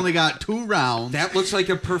looks like I've a- only got 2 rounds. that looks like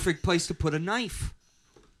a perfect place to put a knife.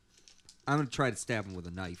 I'm going to try to stab him with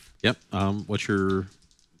a knife. Yep. What's your?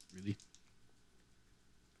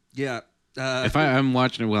 Yeah. If I'm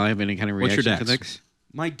watching it, will I have any kind of What's your reaction to dex? this?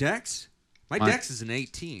 My dex? My Mine- dex is an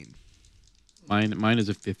 18. Mine is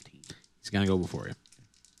a 15. He's gonna go before you,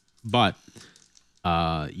 but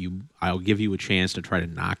I'll give you a chance to try to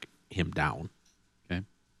knock him down. Okay.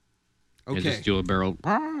 Okay. And just do a barrel.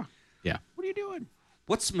 Yeah. What are you doing?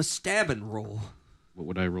 What's my stabbing roll? What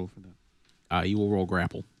would I roll for that? You will roll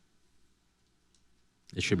grapple.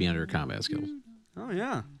 It should be under combat skills. Oh,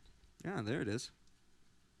 yeah. Yeah, there it is.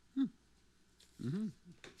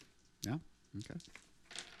 Yeah. Okay.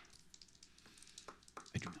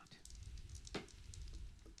 I do not.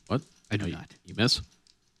 What? I do Oh, not. You miss.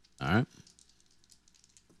 All right.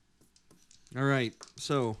 All right.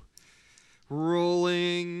 So,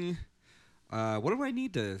 rolling. What do I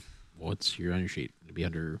need to. What's your on your sheet? It'd be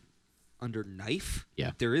under. Under knife?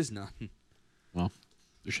 Yeah. There is none. Well,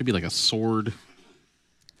 there should be like a sword.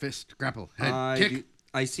 Fist, grapple, head, kick.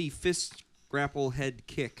 I see fist, grapple, head,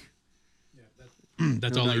 kick.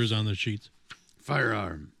 That's No all there knife. is on the sheets.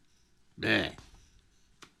 Firearm. Bleh.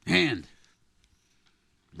 Hand.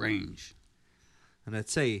 Range. And I'd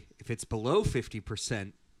say if it's below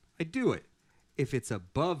 50%, I do it. If it's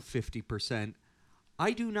above 50%,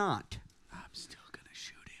 I do not. I'm still going to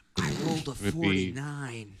shoot him. I rolled a Would it be-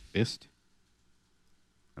 49. Fist?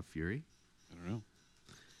 A fury? I don't know.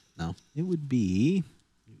 No, it would be.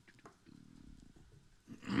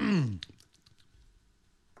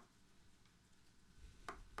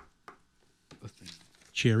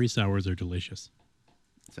 Cherry sours are delicious.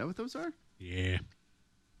 Is that what those are? Yeah.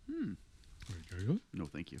 Very good. No,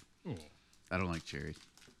 thank you. Oh, I don't like cherry.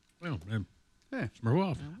 well, then, Hey, smurf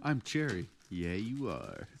off. I'm cherry. Yeah, you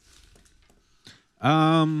are.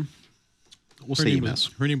 We'll Her say you name miss.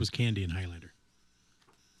 was, her name was Candy in Highlander.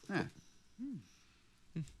 Ah,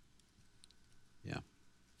 Yeah.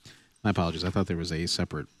 My apologies. I thought there was a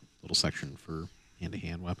separate little section for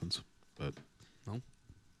hand-to-hand weapons, but No?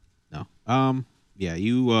 no. Yeah.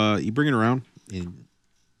 You bring it around and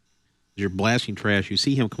you're blasting trash. You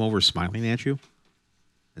see him come over, smiling at you,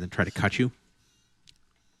 and then try to cut you.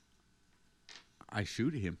 I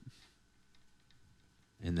shoot him.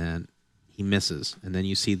 And then he misses. And then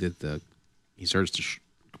you see that he starts to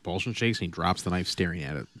compulsion shakes, and he drops the knife, staring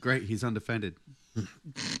at it. Great, he's undefended.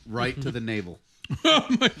 Right to the navel. Oh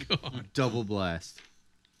my god! Double blast.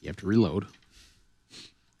 You have to reload.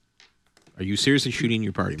 Are you seriously shooting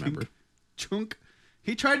your party member? Chunk.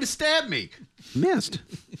 He tried to stab me. Missed.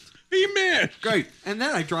 He missed. Great. And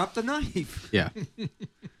then I dropped the knife. Yeah.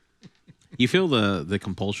 You feel the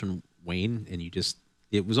compulsion wane, and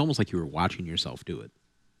it was almost like you were watching yourself do it.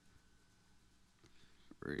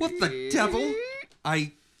 What the devil?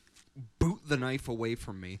 I boot the knife away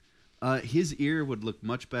from me. His ear would look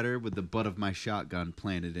much better with the butt of my shotgun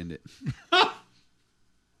planted in it.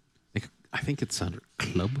 I think it's under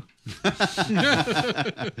club.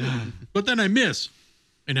 But then I miss,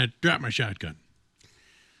 and I drop my shotgun.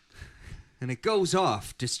 And it goes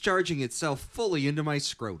off, discharging itself fully into my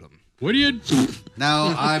scrotum. What do you?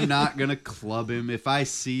 Now, I'm not going to club him if I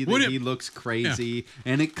see that What if- he looks crazy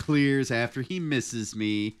and it clears after he misses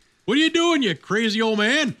me. What are you doing, you crazy old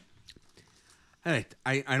man? I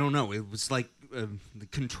don't know. It was like the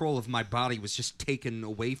control of my body was just taken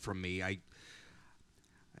away from me. I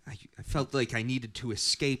felt like I needed to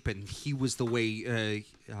escape, and he was the way.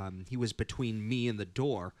 He was between me and the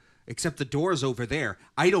door. Except the door's over there.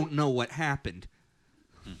 I don't know what happened.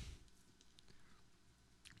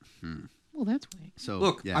 Well, that's way. So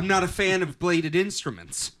Look, yeah, I'm not a fan of bladed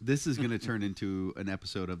instruments. This is going to turn into an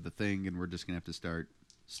episode of The Thing, and we're just going to have to start Well,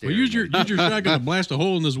 staring. use your at it. shotgun to blast a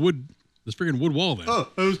hole in this freaking wood wall. Then. Oh,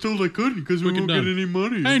 I was told I couldn't because we Quick and won't get done. any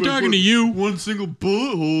money. I ain't If talking put to you. One single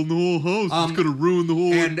bullet hole in the whole house. It's going to ruin the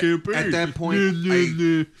whole And campaign. at that point, Nah, I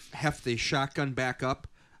nah, nah. heft the shotgun back up.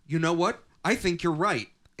 You know what? I think you're right.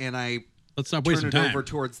 And I Let's stop turn wasting it time. over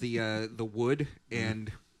towards the wood,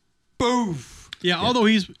 and boof. Yeah, although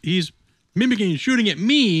he's mimicking shooting at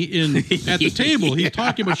me at the table, he's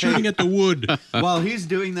talking about shooting at the wood. While he's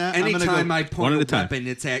doing that, I'm Anytime going to I one point at a a time. weapon,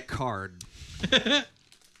 it's at card.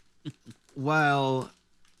 While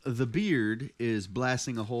the beard is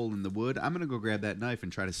blasting a hole in the wood, I'm going to go grab that knife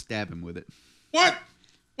and try to stab him with it. What?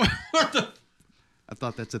 What the? I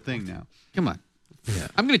thought that's a thing now. Come on.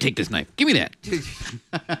 I'm going to take this knife. Give me that.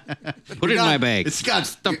 Put it in my bag. It's Scott.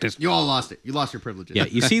 Stuff this. You all lost it. You lost your privileges. Yeah,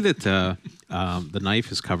 you see that the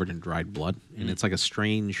knife is covered in dried blood, and it's like a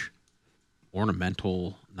strange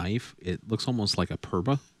ornamental knife. It looks almost like a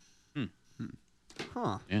purba.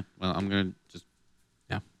 Huh. Yeah. Well, I'm going to just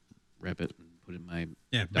wrap it and put it in my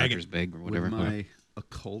bag doctor's it. bag or With whatever. my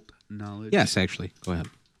occult knowledge. Yes, actually. Go ahead.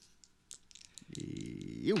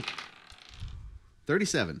 You.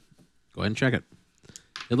 37. Go ahead and check it.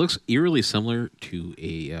 It looks eerily similar to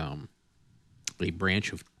a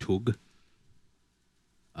branch of Tug,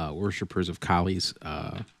 worshippers of Kali's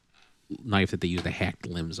knife that they use to hack the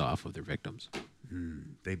limbs off of their victims.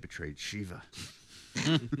 They betrayed Shiva.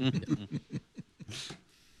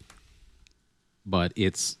 But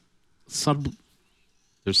it's subtle.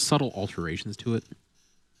 There's subtle alterations to it,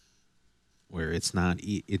 where it's not.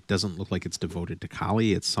 It doesn't look like it's devoted to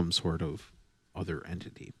Kali. It's some sort of other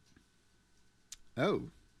entity. Oh.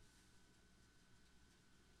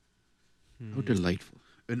 How delightful.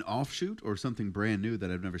 An offshoot or something brand new that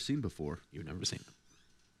I've never seen before? You've never seen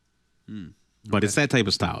it. But it's that type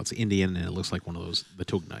of style. It's Indian, and it looks like one of those the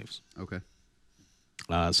Tug knives. Okay.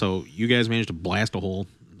 So you guys managed to blast a hole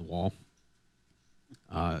in the wall.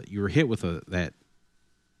 You were hit with that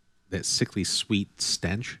sickly sweet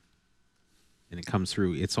stench, and it comes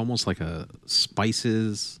through. It's almost like a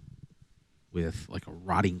spices with like a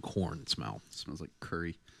rotting corn smell. It smells like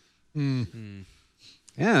curry.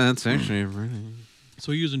 Yeah, that's actually really.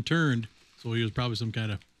 So he was interned. So he was probably some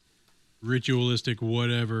kind of ritualistic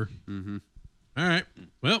whatever. Mm-hmm. All right.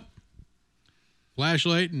 Well,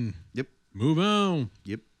 flashlight and Yep. move on.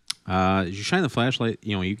 Yep. As you shine the flashlight,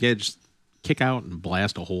 you get just kick out and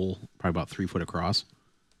blast a hole, probably about 3 foot across.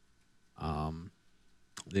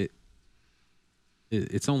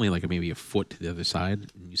 It's only like maybe a foot to the other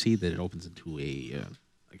side, and you see that it opens into a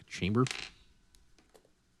chamber.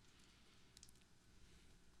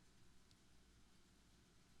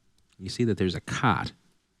 You see that there's a cot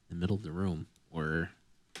in the middle of the room where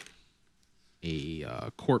a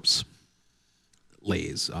corpse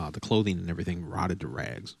lays. The clothing and everything rotted to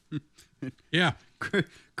rags. Yeah.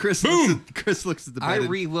 Chris Boom! Looks at the bed I and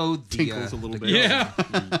reload the tinkles a little bit. Yeah.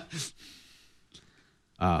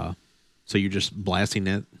 So you're just blasting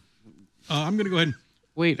it. I'm going to go ahead.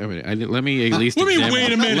 Wait a minute. Let me at least What do you mean, examine.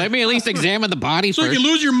 wait a minute? Let me at least examine the body So first. you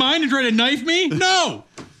lose your mind and try to knife me? No.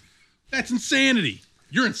 That's insanity.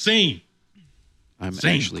 You're insane. I'm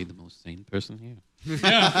Sane. actually the most sane person here.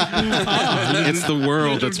 It's the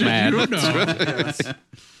world that's mad. You know.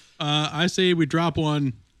 I say we drop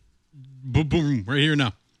one. Boom, boom, right here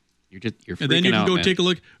now. You're freaking And then you can out, go man. take a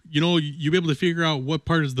look. You'll be able to figure out what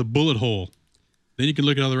part is the bullet hole. Then you can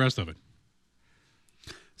look at all the rest of it.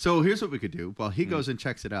 So here's what we could do. While he goes and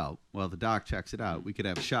checks it out, while the doc checks it out, we could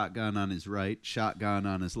have shotgun on his right, shotgun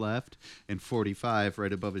on his left, and 45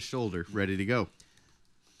 right above his shoulder, ready to go.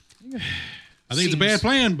 I think it's a bad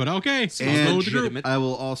plan, but okay. I'll And go with the group. legitimate. I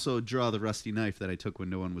will also draw the rusty knife that I took when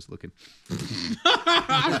no one was looking.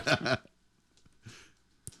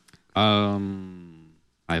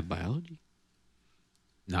 I have biology.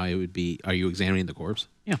 Now it would be. Are you examining the corpse?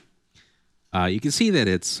 Yeah. You can see that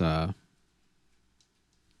it's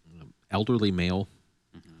elderly male.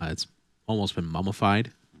 It's almost been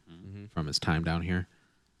mummified from its time down here.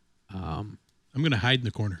 I'm going to hide in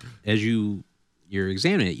the corner. As you're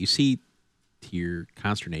examining it, you see, to your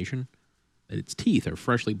consternation, that its teeth are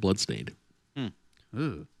freshly bloodstained.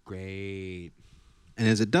 Ugh. Great. And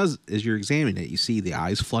as you're examining it, you see the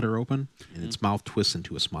eyes flutter open and its mouth twists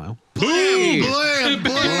into a smile. Boom! Blam, blam.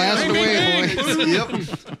 Blast away, boys.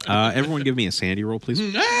 Yep. Everyone, give me a sanity roll, please.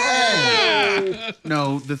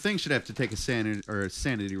 No, the thing should have to take a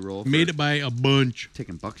sanity roll. For Made it by a bunch.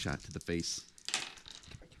 taking buckshot to the face.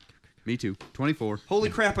 Me too. 24. Holy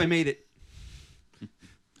crap, I made it.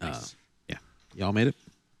 Yeah, y'all made it.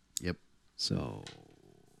 Yep. So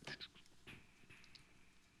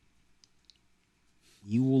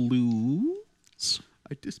you will lose.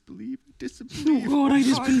 I disbelieve. Disbelieve. God, I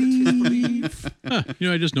disbelieve.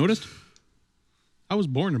 I just noticed. I was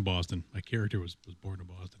born in Boston. My character was born in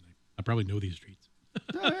Boston. I probably know these streets.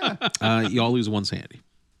 You all lose one sanity.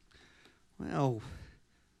 Well,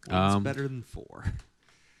 one's better than 4.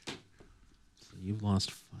 So you've lost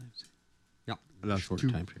 5. Yep. I lost Short 2.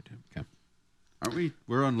 time period. Okay. Aren't we?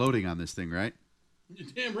 We're unloading on this thing, right? You're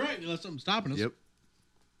damn right. Unless something's stopping us. Yep.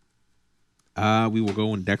 We will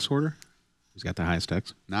go in dex order. Who's got the highest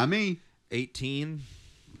dex? Not me. 18.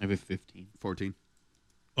 I have a 15. 14.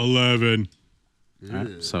 11. All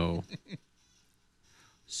right, so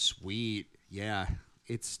Sweet. Yeah.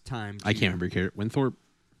 It's time to I can't remember your character. Winthorpe,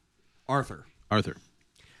 Arthur. Arthur.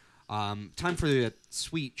 Time for that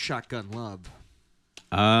sweet shotgun love.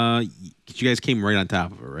 You guys came right on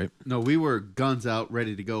top of it, right? No, we were guns out,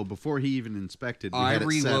 ready to go before he even inspected. We I had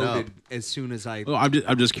it set up. reloaded as soon as I. Well, I'm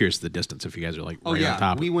just curious the distance. If you guys are like Oh right yeah, on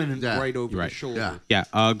top. we went Yeah. right over Right. the shoulder. Yeah.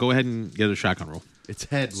 Yeah. Go ahead and get a shotgun roll. Its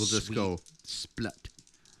head will just Sweet. go split.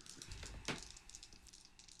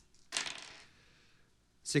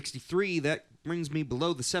 63. That brings me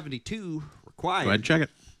below the 72 required. Go ahead and check it.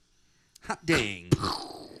 Hot dang!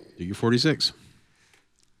 Do your 46.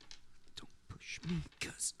 Don't push me,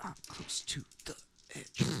 cause I'm close to the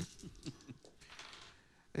edge.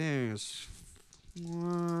 There's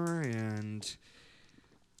 4 and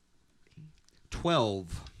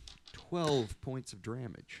 12. 12 points of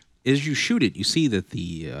damage. As you shoot it, you see that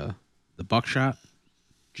the buckshot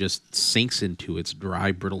just sinks into its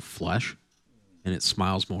dry, brittle flesh, and it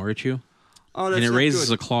smiles more at you. Oh, that's And it not raises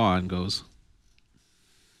good. a claw and goes,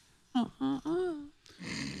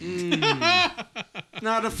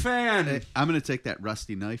 Not a fan. Hey, I'm going to take that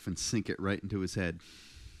rusty knife and sink it right into his head.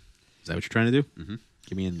 "Is that what you're trying to do? Mm-hmm.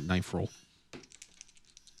 Give me a knife roll."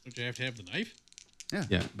 Don't you have to have the knife? Yeah.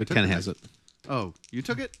 Yeah, I but took Ken the has knife. it. Oh, you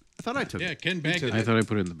took it? I thought I took Yeah, it. Ken bagged it. I thought I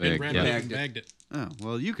put it in the Ken bag. ran Yeah. back and bagged it. Oh,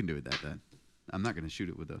 well, you can do it that then. I'm not going to shoot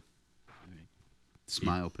it with the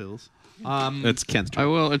smile pills. That's Ken's I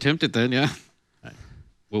turn. will attempt it then, yeah.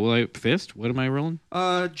 What will I fist? What am I rolling?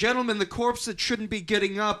 Gentlemen, the corpse that shouldn't be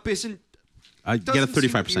getting up isn't. I get a Doesn't seem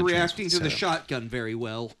to 35% be chance. reacting to the setup. shotgun very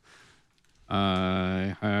well.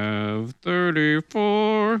 I have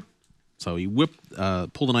 34. So you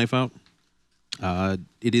pull the knife out.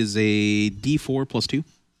 It is a D4 plus 2.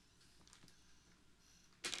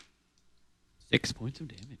 6 points of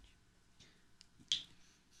damage.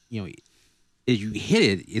 You know, as you hit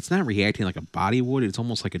it, it's not reacting like a body would. It's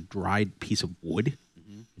almost like a dried piece of wood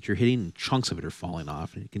that you're hitting, and chunks of it are falling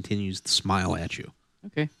off, and it continues to smile at you.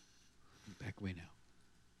 Okay. Back away now.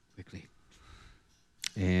 Quickly.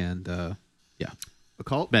 And, yeah.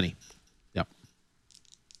 Occult? Benny. Yep.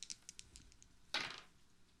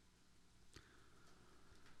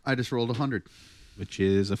 I just rolled 100. Which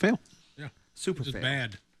is a fail. Yeah. Super Which is fail.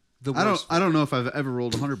 bad. The I worst. don't know if I've ever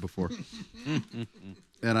rolled 100 before.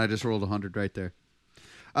 And I just rolled 100 right there.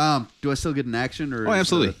 Do I still get an action? Or Oh, is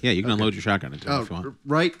absolutely. the- Yeah, you can okay. unload your shotgun into it Oh, if you want. All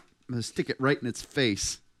right. I'm going to stick it right in its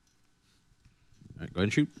face right, go ahead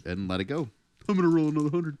and shoot. and let it go. I'm going to roll another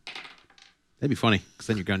 100. That'd be funny, because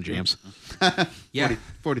then your gun jams. Yeah.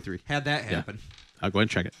 43. Had that happen. I'll go ahead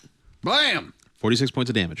and check it. Bam! 46 points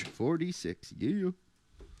of damage. 46. Yeah.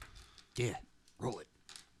 Yeah. Roll it.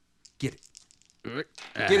 Get it.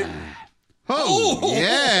 Get it. Oh,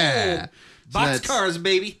 yeah. So Box that's cars,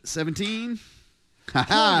 baby. 17.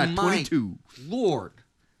 Haha, Oh, my 22. Lord.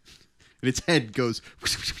 And its head goes.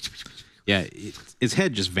 Yeah, its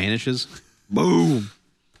head just vanishes. Boom.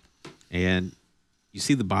 And you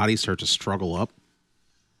see the body start to struggle up.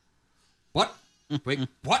 What? Wait,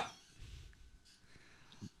 what?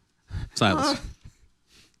 Silas.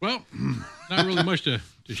 Well, not really much to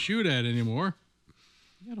shoot at anymore.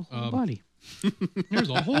 You got a whole body. There's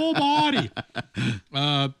a whole body.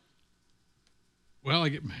 Well,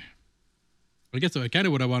 I guess kind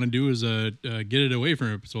of what I want to do is get it away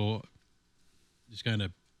from it. So just kind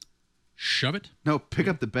of shove it, No, pick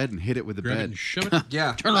up the bed and hit it with the grab it bed. and shove it.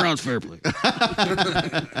 Yeah. Turn around fairly.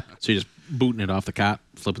 So you're just booting it off the cot,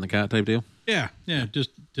 flipping the cot type deal? Yeah,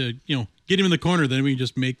 just to get him in the corner. Then we can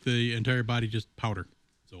just make the entire body just powder.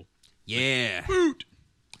 So Yeah. boot.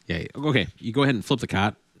 Yeah. Okay. You go ahead and flip the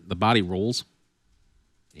cot. The body rolls.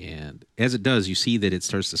 And as it does, you see that it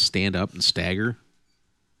starts to stand up and stagger.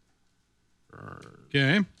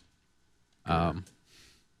 Okay.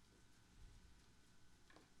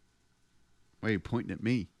 Why are you pointing at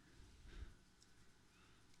me?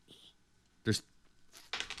 There's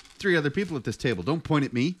 3 other people at this table. Don't point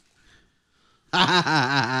at me.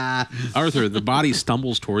 Arthur, the body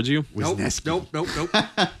stumbles towards you, Nope. Wisniewski.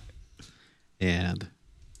 Nope. and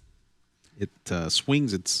it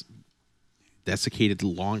swings its desiccated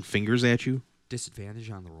long fingers at you. Disadvantage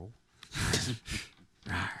on the roll.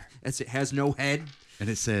 As it has no head. And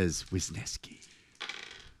it says Wisniewski.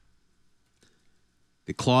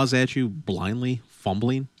 It claws at you blindly,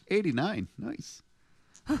 fumbling, 89. Nice.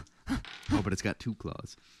 Oh, but it's got 2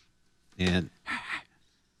 claws. and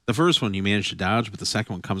the first one you manage to dodge, but the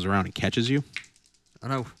second one comes around and catches you. Oh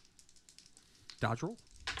no. Dodge roll?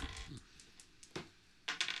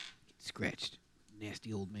 Scratched.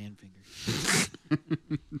 Nasty old man fingers.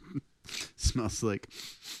 Smells like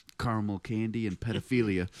caramel candy and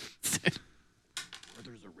pedophilia.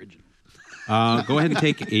 Go ahead and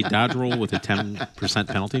take a dodge roll with a 10%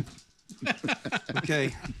 penalty.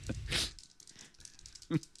 Okay.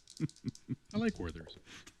 I like Werther's.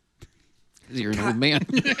 You're an old man.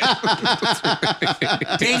 Dang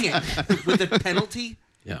it. With a penalty?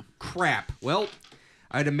 Yeah. Crap. Well,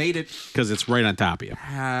 I'd have made it. Because it's right on top of you.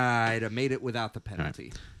 I'd have made it without the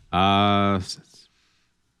penalty.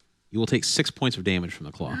 You will take 6 points of damage from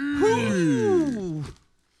the claw.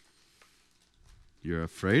 You're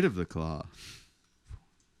afraid of the claw.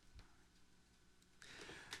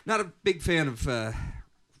 Not a big fan of,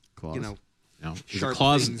 Claws. you know, No, the sharp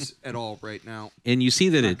claws, things at all right now. and you see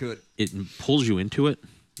that Not good. it pulls you into it,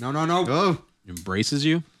 No. Oh, embraces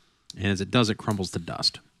you, and as it does, it crumbles to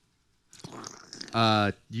dust.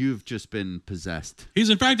 you've just been possessed. He's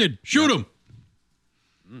infected. Shoot him.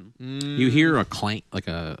 You hear a clank, like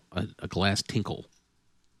a glass tinkle.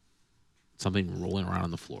 Something rolling around on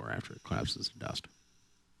the floor after it collapses to dust.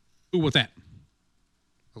 Ooh, what's that?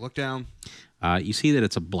 I look down. You see that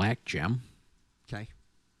it's a black gem. Okay.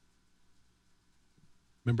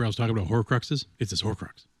 Remember I was talking about Horcruxes? It's this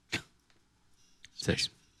Horcrux.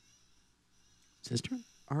 Sister?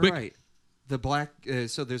 All Quick. right. The black.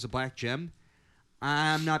 So there's a black gem.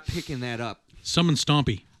 I'm not picking that up. Summon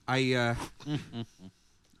Stompy. I.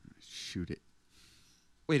 Shoot it.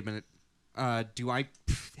 Wait a minute. Do I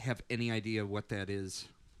have any idea what that is?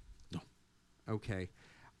 No. Okay.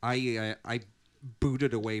 I boot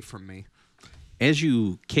it away from me. As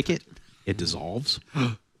you kick it, it dissolves,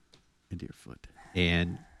 Into your foot.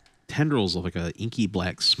 and tendrils of like a inky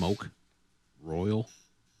black smoke roil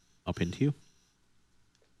up into you.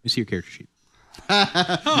 You see your character sheet.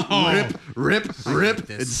 Rip,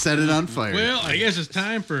 and set it on fire. Well, I guess it's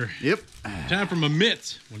time for Yep. my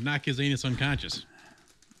mitts. We'll knock his anus unconscious.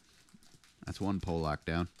 That's one pole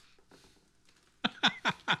lockdown.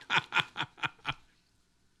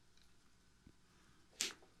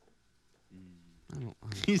 I don't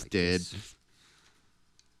He's like dead. this.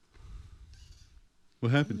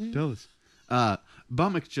 What happened? Tell us.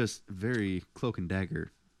 Bummock just very cloak and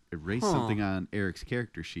dagger erased something on Eric's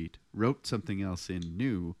character sheet, wrote something else in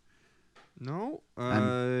new. No.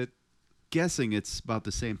 I'm- Guessing it's about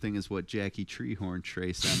the same thing as what Jackie Treehorn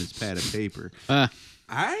traced on his pad of paper.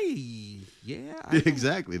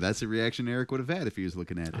 Exactly. That's the reaction Eric would have had if he was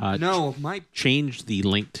looking at it. No, my Change the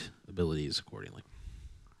linked abilities accordingly,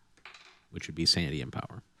 which would be sanity and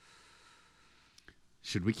power.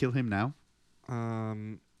 Should we kill him now?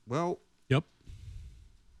 well, Yep.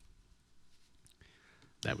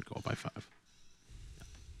 That would go up by 5.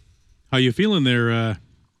 How you feeling there,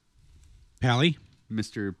 Pally?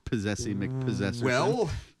 Mr. Possessy McPossessor. well,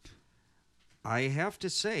 I have to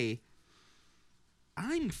say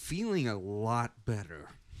I'm feeling a lot better.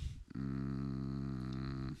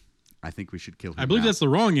 I think we should kill him I believe now. that's the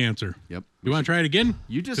wrong answer. Yep. You want to try it again?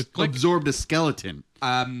 You just Click. absorbed a skeleton,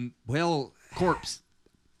 Well, corpse,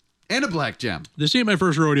 and a black gem. This ain't my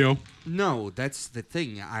first rodeo. no, that's the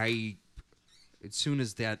thing. As soon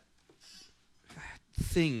as that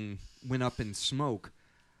thing went up in smoke,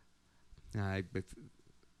 my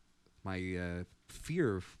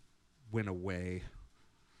fear went away.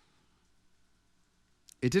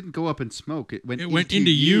 It didn't go up in smoke. It went Into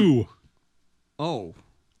you. Oh,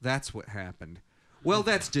 that's what happened. Well,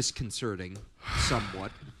 that's disconcerting,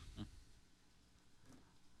 somewhat.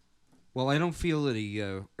 Well, I don't feel any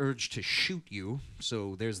urge to shoot you,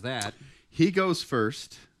 so there's that. He goes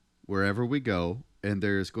first wherever we go, and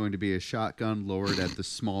there's going to be a shotgun lowered at the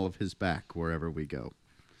small of his back wherever we go.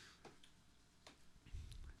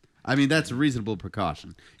 I mean, that's a reasonable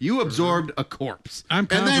precaution. You absorbed a corpse. I'm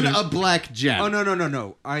and then confident. a black gem. Oh,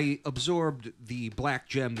 no. I absorbed the black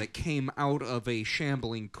gem that came out of a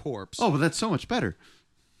shambling corpse. Oh, well, that's so much better.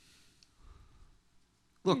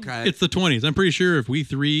 Look, It's the 20s. I'm pretty sure if we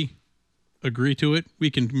three agree to it,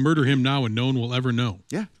 we can murder him now and no one will ever know.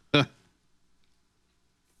 Yeah, I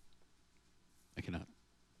cannot.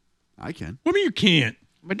 I can. What do you mean you can't?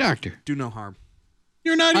 I'm a doctor. do no harm.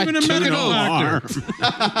 You're not even a do medical no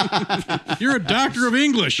doctor. You're a doctor of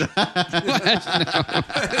English.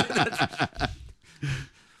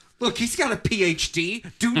 Look, he's got a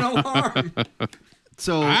PhD. Do no harm.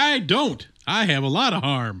 So I don't. I have a lot of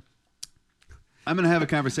harm. I'm going to have a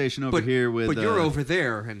conversation over here with... But you're over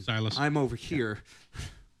there, and Silas. I'm over here.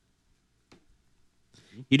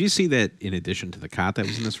 You do see that in addition to the cot that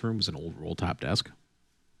was in this room was an old roll top desk.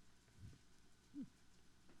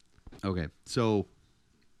 Okay, so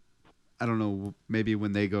I don't know, maybe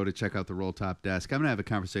when they go to check out the roll top desk, I'm going to have a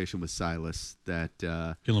conversation with Silas that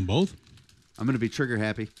Kill them both? I'm going to be trigger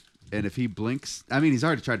happy. And if he blinks, I mean, he's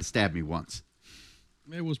already tried to stab me once.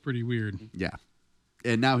 It was pretty weird. Yeah.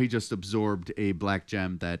 And now he just absorbed a black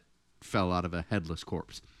gem that fell out of a headless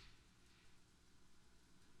corpse.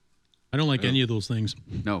 I don't like any of those things.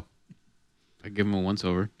 No. I give him a once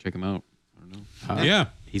over. Check him out. I don't know. Yeah.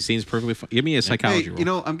 He seems perfectly fine. Give me a psychology Hey, roll. you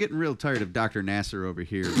know, I'm getting real tired of Dr. Nasser over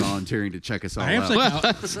here volunteering to check us all I have,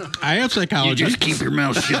 out. I have psychology. keep your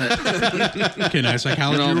mouth shut. Can I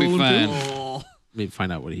psychology It'll all be roll him too? fine. Let me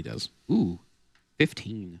find out what he does. Ooh,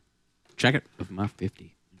 15 Check it. of my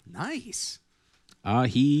 50. Nice.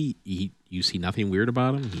 He you see nothing weird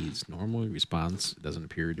about him. He's normal. He responds. Doesn't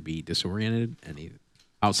appear to be disoriented. And he,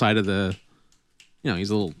 outside of the, he's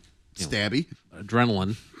a little Stabby.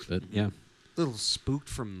 adrenaline. But yeah, Little spooked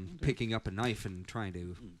from picking up a knife and trying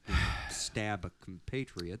to stab a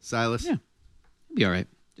compatriot. Silas. Yeah. You'll be all right.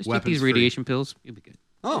 Just take Weapons these free. radiation pills. You'll be good.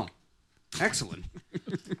 Oh, excellent.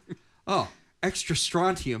 Oh, extra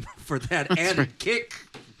strontium for that added kick.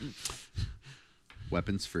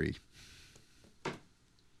 Weapons free.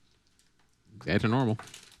 back to normal.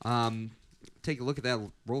 Take a look at that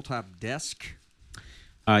roll top desk.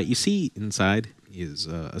 You see inside is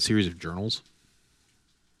a series of journals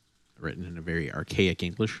written in a very archaic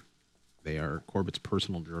English. They are Corbett's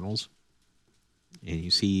personal journals. And you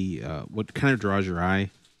see what kind of draws your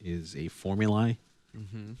eye is a formulae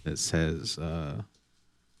that says,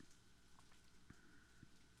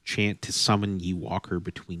 chant to summon ye walker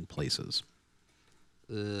between places.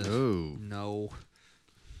 Oh. No.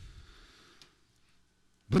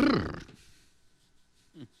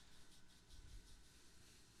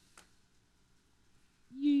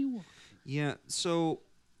 Yeah, so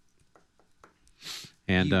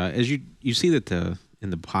And as you see that in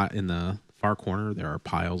the far corner there are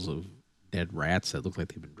piles of dead rats that look like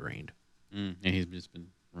they've been drained. And he's just been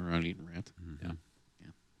running around eating rats. Yeah.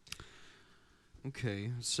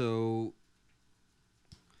 okay, so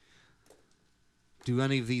do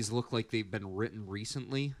any of these look like they've been written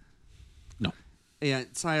recently? No. Yeah,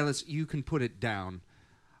 Silas, you can put it down.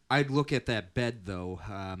 I'd look at that bed though.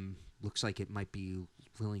 Looks like it might be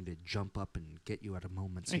willing to jump up and get you at a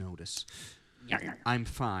moment's notice. I'm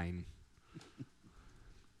fine.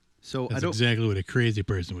 So That's exactly what a crazy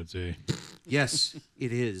person would say. Yes,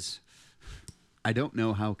 it is. I don't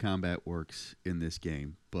know how combat works in this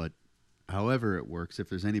game, but however it works, if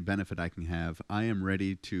there's any benefit I can have, I am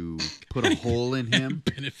ready to put a hole in him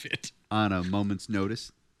Benefit. on a moment's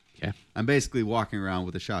notice. Okay. I'm basically walking around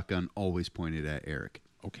with a shotgun always pointed at Eric.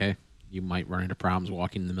 Okay. You might run into problems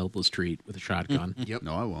walking in the middle of the street with a shotgun. Yep.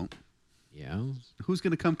 No, I won't. Yeah. Who's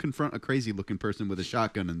going to come confront a crazy-looking person with a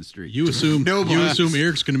shotgun in the street? You assume Nobody. you assume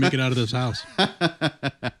Eric's going to make it out of this house,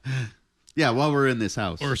 Yeah, while we're in this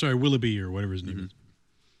house. or sorry, Willoughby or whatever his name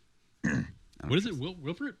is. What is it?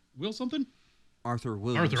 Wilfred? Will something? Arthur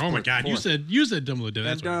Williams. Arthur. Oh my God! You said Dumbledore.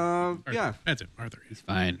 That's And, right. Arthur. yeah. That's it. Arthur. He's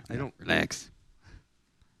fine. I don't- Relax.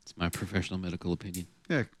 It's my professional medical opinion.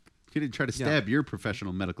 Yeah, he didn't try to stab your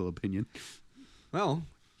professional medical opinion. Well,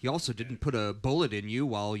 he also didn't put a bullet in you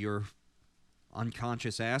while your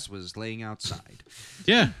unconscious ass was laying outside.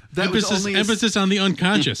 Yeah. That was emphasis only a- emphasis on the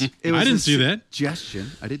unconscious. It I was didn't a see that.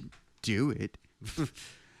 suggestion. I didn't do it.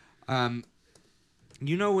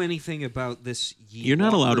 You know anything about this? You're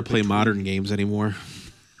not allowed to Walker play between- modern games anymore.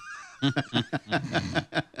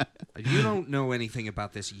 You don't know anything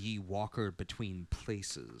about this ye walker between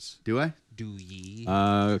places, Do I? do ye?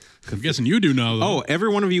 Uh, I'm guessing you do now, though. oh, every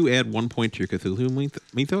one of you add 1 point to your Cthulhu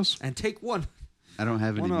mythos. And take one I don't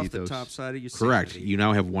have any off mythos. the top side of your Correct. sanity. You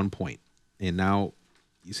now have 1 point. And now,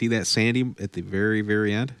 you see that sandy at the very,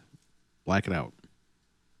 very end? Black it out.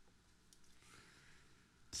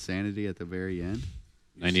 Sanity at the very end.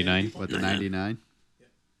 99. What, the 99?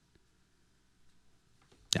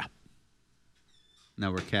 Yeah.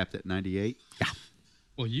 Now we're capped at 98.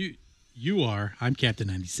 Well, you are. I'm Captain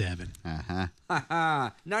 97. Uh-huh. Haha,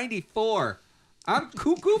 94. I'm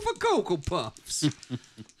cuckoo for Cocoa Puffs.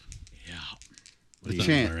 Yeah. The Sounds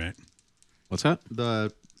chant. all right. What's that?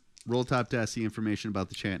 The roll top desk, the information about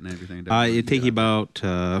the chant and everything. It'd take you about,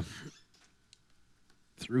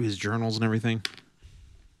 through his journals and everything,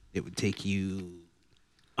 it would take you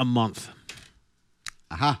a month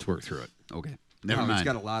Aha. to work through it. Okay. Never He's mind.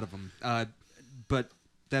 got a lot of them. But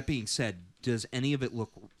that being said, does any of it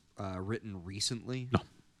look written recently? No.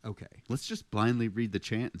 Okay. Let's just blindly read the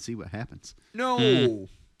chant and see what happens. No.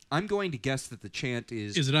 I'm going to guess that the chant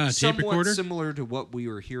is Is it on a tape somewhat recorder? similar to what we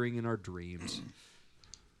were hearing in our dreams.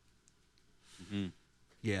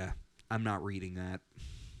 Yeah, I'm not reading that.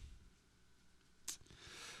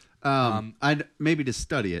 I'd maybe to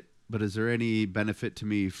study it, but is there any benefit to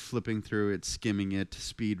me flipping through it, skimming it,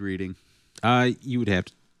 speed reading? You would have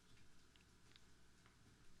to.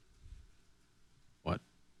 What?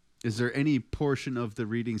 Is there any portion of the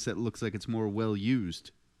readings that looks like it's more well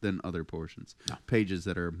used than other portions? No. Pages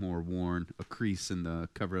that are more worn, a crease in the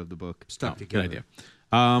cover of the book. Stuck Good together.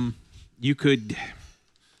 idea. You could,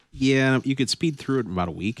 you could speed through it in about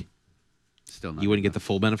a week. Still not. You wouldn't get the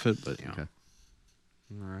full benefit, but Okay.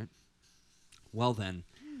 All right. Well then,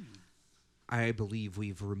 I believe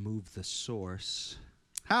we've removed the source.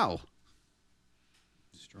 How?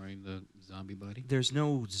 Destroying the zombie body. There's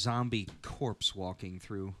no zombie corpse walking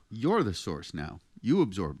through. You're the source now. You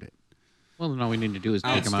absorbed it. Well, then all we need to do is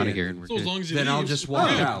take him out of here, and we're So as good. long as he Then I'll leaves. just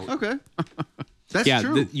walk out. Okay. That's yeah,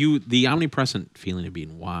 true. the omnipresent feeling of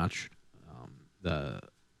being watched, the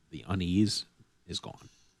unease is gone.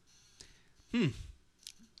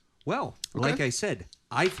 Well, like I said,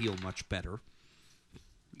 I feel much better.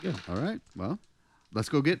 All right. Well, let's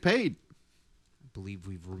go get paid. I believe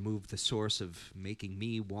we've removed the source of making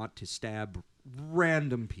me want to stab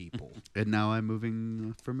random people. And now I'm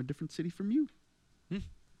moving from a different city from you.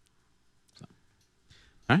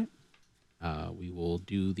 All right. We will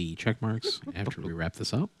do the check marks after we wrap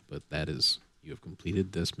this up, but that is, you have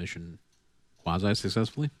completed this mission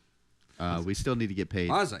quasi-successfully. We still need to get paid.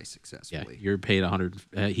 Quasi Yeah, successfully. you're paid 100.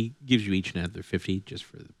 He gives you each another 50 just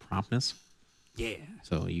for the promptness. Yeah.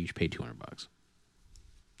 So you each pay $200.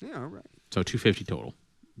 Yeah, all right. So 250 total.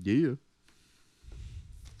 Yeah.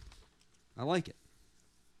 I like it.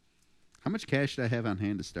 How much cash did I have on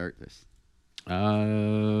hand to start this?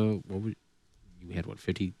 What would you had? What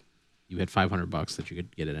 50? You had $500 that you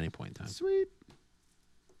could get at any point in time. Sweet.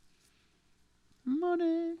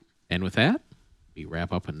 Money. And with that, we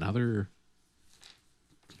wrap up another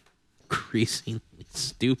increasingly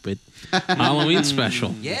stupid Halloween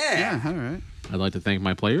special. Yeah. All right. I'd like to thank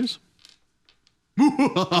my players.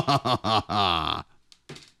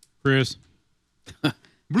 Chris.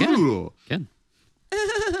 Ken.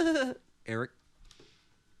 Eric.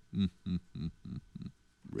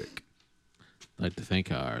 Rick. I'd like to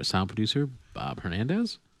thank our sound producer, Bob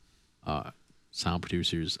Hernandez. Sound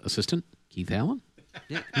producer's assistant, Keith Allen.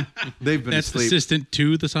 They've been That's asleep. assistant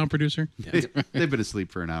to the sound producer. They've been asleep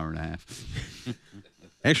for an hour and a half.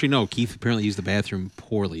 Actually, no, Keith apparently used the bathroom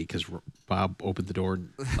poorly because Bob opened the door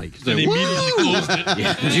and, like, Then he immediately closed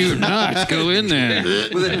it. Do not go in there.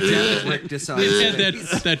 With a death rictus on his It had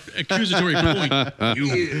face. that accusatory point.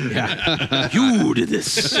 you did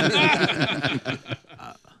this.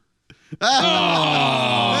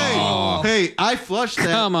 Hey, I flushed that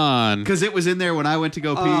Come on. because it was in there when I went to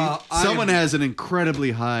go pee. Someone has an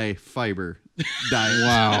incredibly high fiber diet.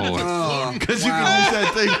 Wow. Because you can use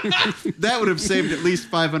that thing. That would have saved at least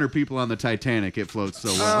 500 people on the Titanic. It floats so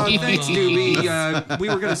well. Thanks, Doobie. We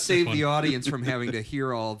were going to save the audience from having to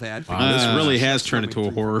hear all that. Wow, this really has turned into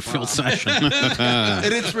a horror-filled session.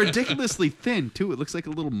 And it's ridiculously thin, too. It looks like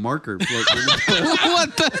a little marker floating.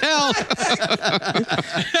 What the hell?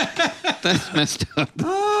 That's messed up.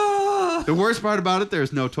 The worst part about it,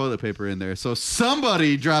 there's no toilet paper in there. So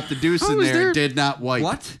somebody dropped the deuce in is there there- and did not wipe.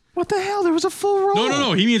 What? What the hell? There was a full roll.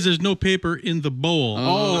 No. He means there's no paper in the bowl.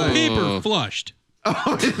 Oh. The paper flushed.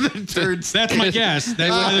 Oh, the turds. That's my guess.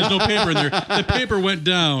 That's why there's no paper in there. The paper went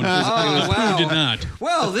down. Oh, The wow. food did not.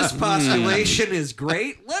 Well, this postulation is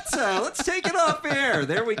great. Let's take it off air.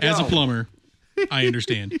 There we go. As a plumber, I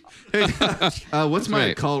understand. What's my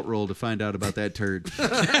right. occult roll to find out about that turd?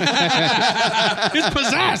 It's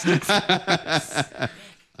possessed.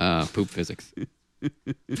 Poop physics.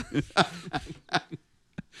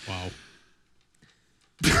 Wow.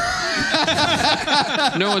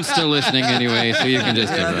 No one's still listening anyway, so you can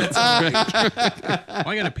just interrupt. Well,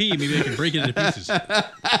 I got to pee. Maybe I can break it into pieces.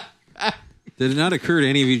 Did it not occur to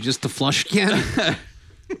any of you just to flush again?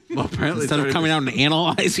 Well, apparently Instead of coming out and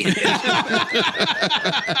analyzing it?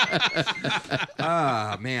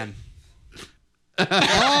 Ah, man.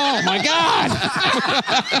 Oh my God!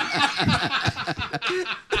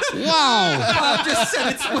 Wow! Bob just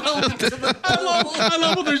said it's well into the bowl. I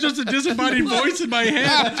love when there's just a disembodied voice in my head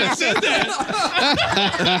that just said that.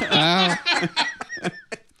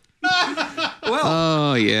 Well,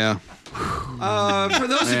 Oh yeah. for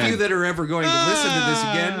those of you that are ever going to listen to this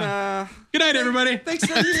again, Good night, everybody. thanks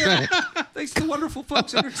to the wonderful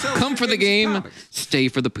folks at Excelsior Come for the Games and game, Comics. stay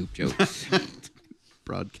for the poop jokes.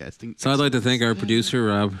 broadcasting. So I'd like to thank our producer,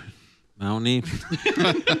 Rob Mounty.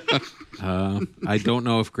 I don't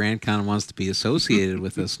know if GrandCon wants to be associated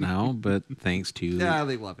with us now, but thanks to Yeah,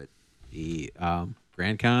 they love it. the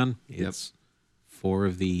GrandCon, it's 4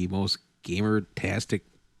 of the most gamer-tastic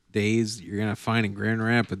days you're going to find in Grand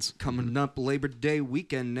Rapids. Coming up Labor Day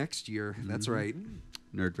weekend next year. That's right.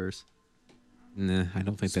 Nerdverse. Nah, I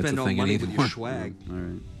don't think that's Spend a all thing money with anymore. your swag. All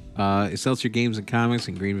right. Excelsior Games and Comics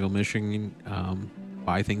in Greenville, Michigan.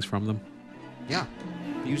 buy things from them. Yeah.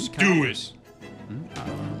 Use Do counters.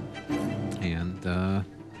 And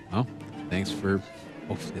well, thanks for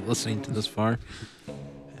hopefully listening to this far.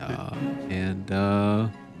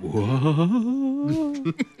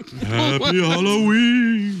 Happy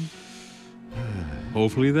Halloween.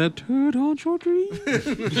 Hopefully that turd haunts your dream.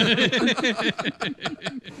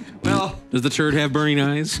 Well, Does the turd have burning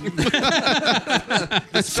eyes?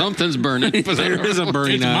 Something's burning. There is a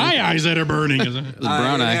burning It's eye. my eyes that are burning. Isn't it? The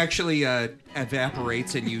brown it eye. actually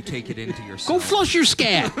evaporates and you take it into your Go flush your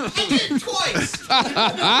scat. I did it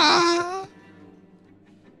twice.